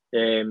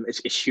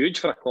 It's huge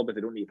for a club if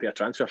they don't need to pay a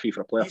transfer fee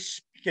for a player.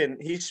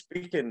 He's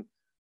speaking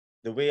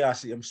the way I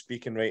see him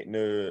speaking right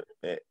now.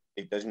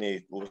 It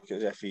doesn't look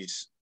as if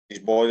his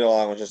body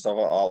language and stuff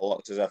like that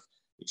looks as if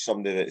he's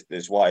somebody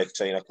that's wanting to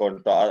sign a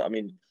contract. I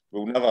mean,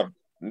 none of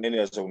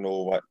us will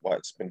know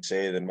what's been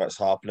said and what's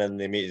happening in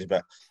the meetings,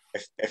 but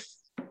if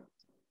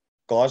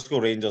Glasgow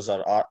Rangers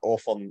are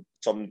offering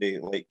somebody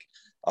like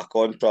a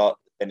contract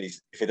and if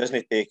he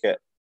doesn't take it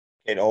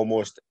and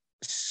almost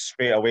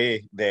straight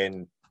away,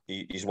 then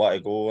he's want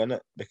to go in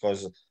it,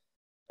 because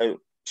it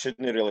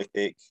shouldn't really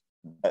take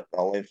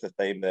a length of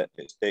time that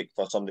it's take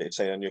for somebody to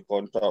sign a new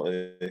contract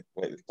with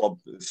like the club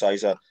the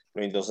size of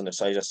Rangers and the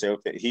size of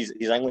Celtic. He's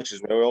English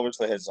as well.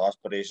 Obviously, his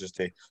aspirations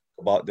to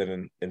go back there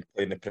and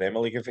play in the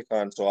Premier League if he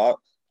can. So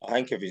I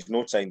think if he's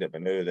not signed it by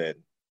now, then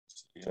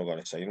he's not going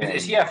to sign it.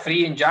 Is he a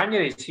free in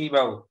January?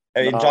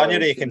 In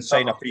January he can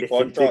sign a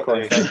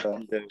pre-contract.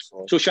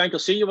 So Shankar,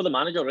 say you were the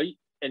manager, right?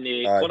 And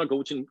Connor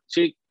Goldson,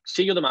 say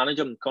you're the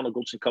manager and Connor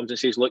Goldson comes and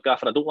says, look,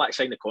 Gaffer, I don't want to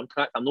sign the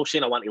contract. I'm not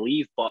saying I want to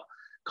leave, but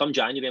come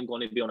January, I'm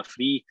going to be on a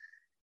free.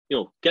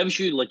 Gives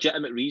you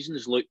legitimate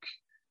reasons. Look,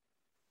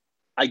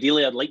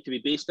 ideally, I'd like to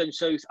be based down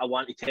south. I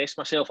want to test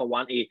myself. I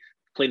want to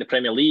play in the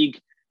Premier League.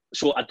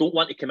 So I don't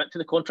want to commit to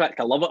the contract.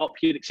 I love it up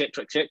here,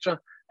 etc., etc.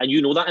 And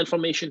you know that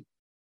information.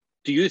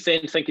 Do you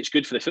then think it's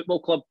good for the football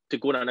club to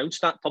go and announce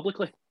that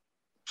publicly?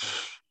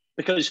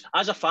 Because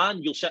as a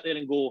fan, you'll sit there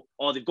and go,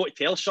 oh, they've got to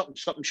tell us something.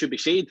 Something should be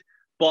said.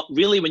 But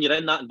really, when you're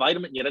in that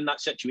environment, you're in that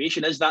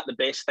situation, is that the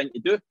best thing to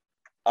do?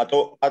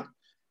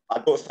 I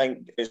don't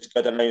think it's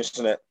good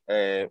announcing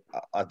it.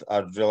 I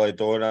really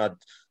don't.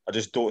 I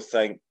just don't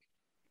think.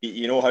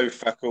 You know how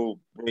fickle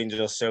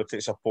Rangers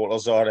Celtic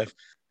supporters are. If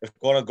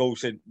Conor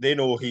Goldson, they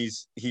know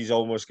he's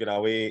almost going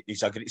away.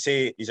 He's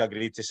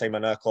agreed to sign with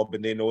another club,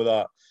 and they know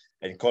that.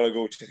 And Conor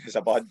Goldson has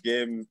a bad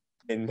game,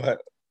 and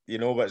you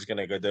know what's going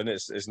to go down.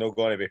 It's not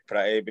going to be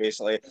pretty.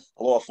 Basically,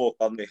 a lot of folk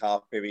aren't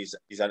happy with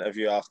his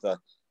interview after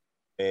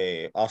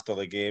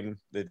the game,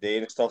 the day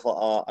and stuff like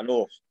that. I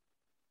know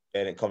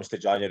when it comes to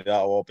January,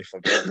 that will all be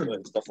forgotten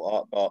and stuff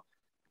like that.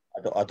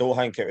 But I don't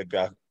think it would be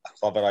a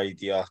clever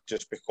idea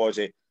just because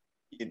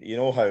you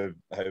know how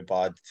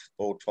bad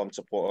Old Firm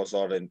supporters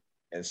are, and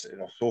it's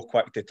so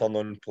quick to turn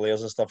on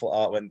players and stuff like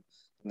that when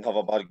they have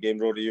a bad game.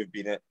 Rory, you've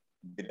been at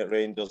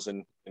Rangers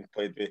and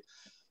played with,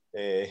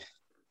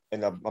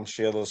 and I'm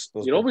sure there's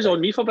You're always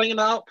on me for bringing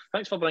that up.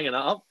 Thanks for bringing that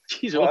up.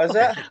 Jeez, what is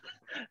it?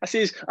 I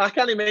says I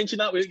can't mention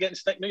that without getting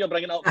stick. Now you're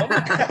bringing it up.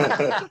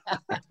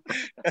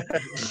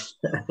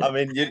 I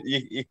mean,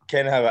 you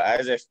can have it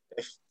as if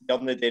you're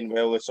not doing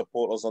well, the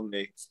supporters on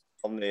the.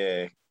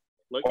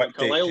 Look, when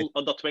Carlisle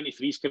under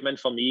 23s came in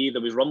for me,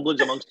 there was rumblings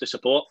amongst the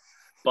support,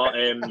 but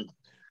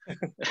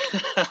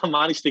I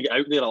managed to get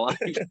out there alive.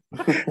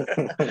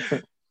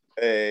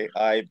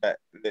 Aye, but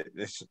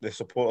the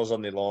supporters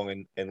on the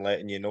long and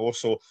letting you know.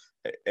 So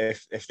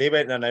if they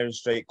went and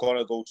announced, right,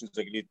 Conor Goldson's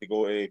agreed to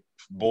go to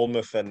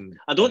Bournemouth, and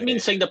I don't mean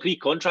signed a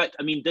pre-contract.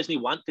 I mean Disney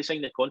want to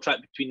sign the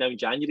contract between now and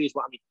January is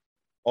what I mean.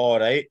 All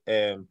right.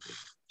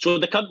 So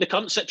the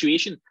current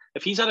situation,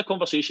 if he's had a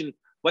conversation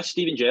with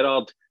Steven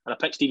Gerrard, and I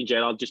picked Steven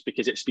Gerrard just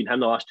because it's been him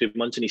the last 2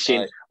 months, and he's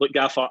saying, look,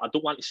 Gaffer, I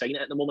don't want to sign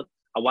it at the moment.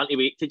 I want to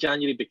wait to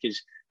January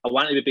because I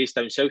want to be based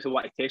down south. I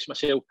want to test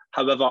myself.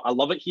 However, I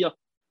love it here.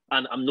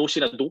 And I'm not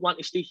saying I don't want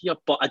to stay here,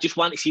 but I just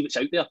want to see what's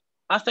out there.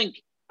 I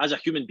think, as a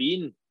human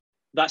being,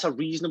 that's a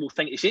reasonable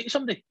thing to say to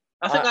somebody.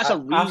 I think that's a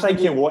reasonable... I think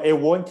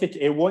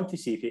he want to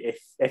see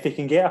if he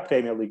can get a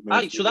Premier League move.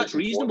 Aye, so that's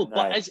reasonable.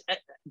 But is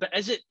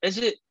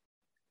it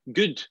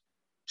good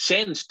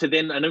sense to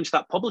then announce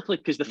that publicly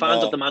because the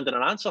fans are demanding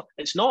an answer?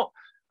 It's not.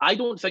 I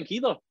don't think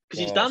either,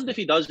 because he's damned if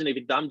he does and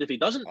he's damned if he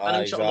doesn't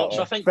announce it or not.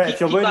 So I think I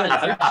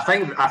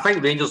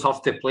think Rangers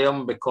have to play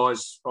him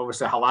because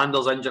obviously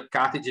Hollander's injured,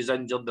 Katic is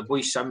injured, the boy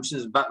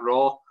Simpson's a bit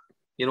raw,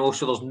 you know.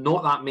 So there's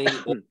not that many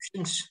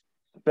options.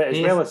 But as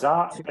well as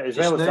that,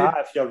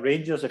 if you're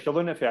Rangers, if you're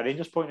looking at it from a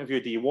Rangers point of view,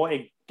 do you want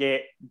to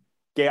get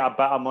a bit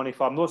of money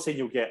for? I'm not saying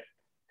you'll get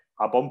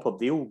a bumper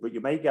deal, but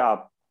you might get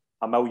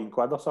 $1 million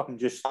or something.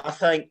 Just I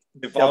think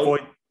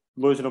avoid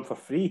losing them for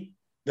free.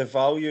 The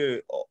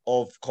value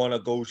of Conor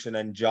Goldson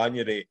in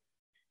January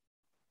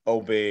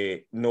will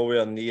be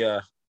nowhere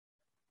near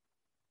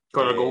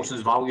Conor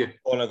Goldson's value.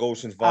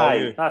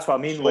 Aye, that's what I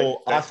mean.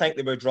 So I think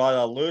they would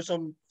rather lose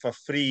him for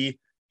free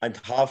and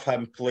have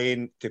him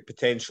playing to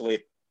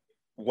potentially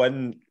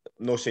win.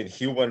 I'm not saying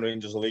he'll win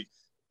Rangers League,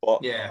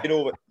 but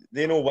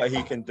they know what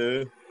he can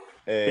do.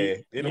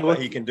 They know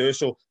what he can do.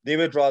 So they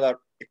would rather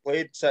he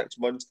played 6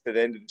 months to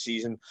the end of the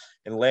season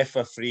and left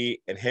for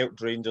free and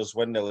helped Rangers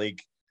win the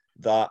league.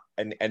 That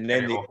and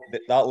then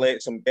that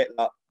lets them get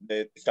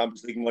the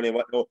Champions League money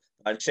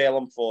and sell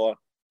them for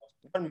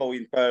 £1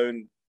 million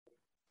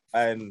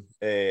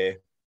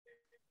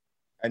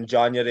in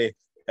January,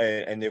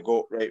 and they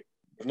go right.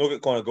 We've not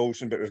got Conor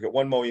Goldson, but we've got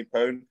 £1 million,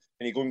 and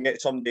you go and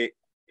get somebody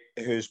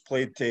who's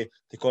played to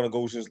Conor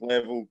Goldson's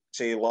level,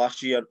 say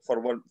last year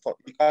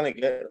you can't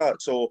get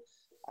that. So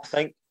I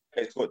think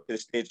it's got to the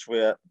stage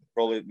where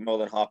probably more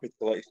than happy to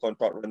let his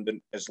contract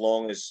run as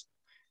long as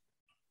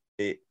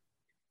he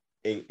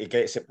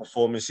gets the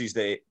performances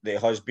that he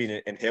has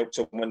been and helps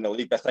him win the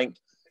league. I think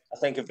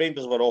if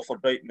Rangers were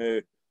offered right now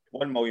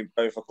 £1 million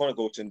for Conor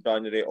Goldson in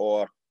January,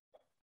 or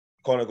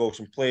Conor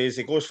Goldson plays,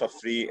 he goes for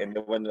free and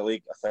they win the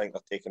league, I think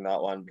they're taking that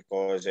one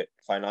because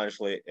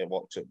financially it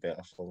works out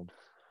better for them.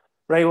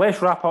 Right, let's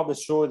wrap up the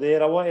show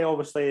there. I want to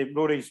obviously,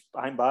 Rory's,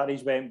 I think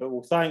batteries went, but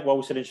we'll thank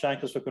Wilson and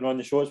Shankers for coming on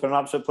the show. It's been an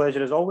absolute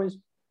pleasure as always.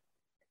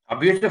 A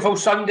beautiful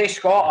Sunday,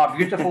 Scott. A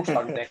beautiful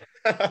Sunday.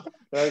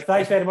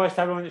 Thanks very much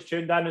to everyone that's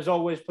tuned in. As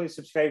always, please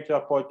subscribe to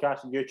our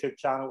podcast and YouTube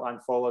channel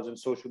and follow us on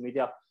social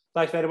media.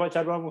 Thanks very much,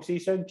 everyone. We'll see you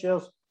soon.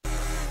 Cheers.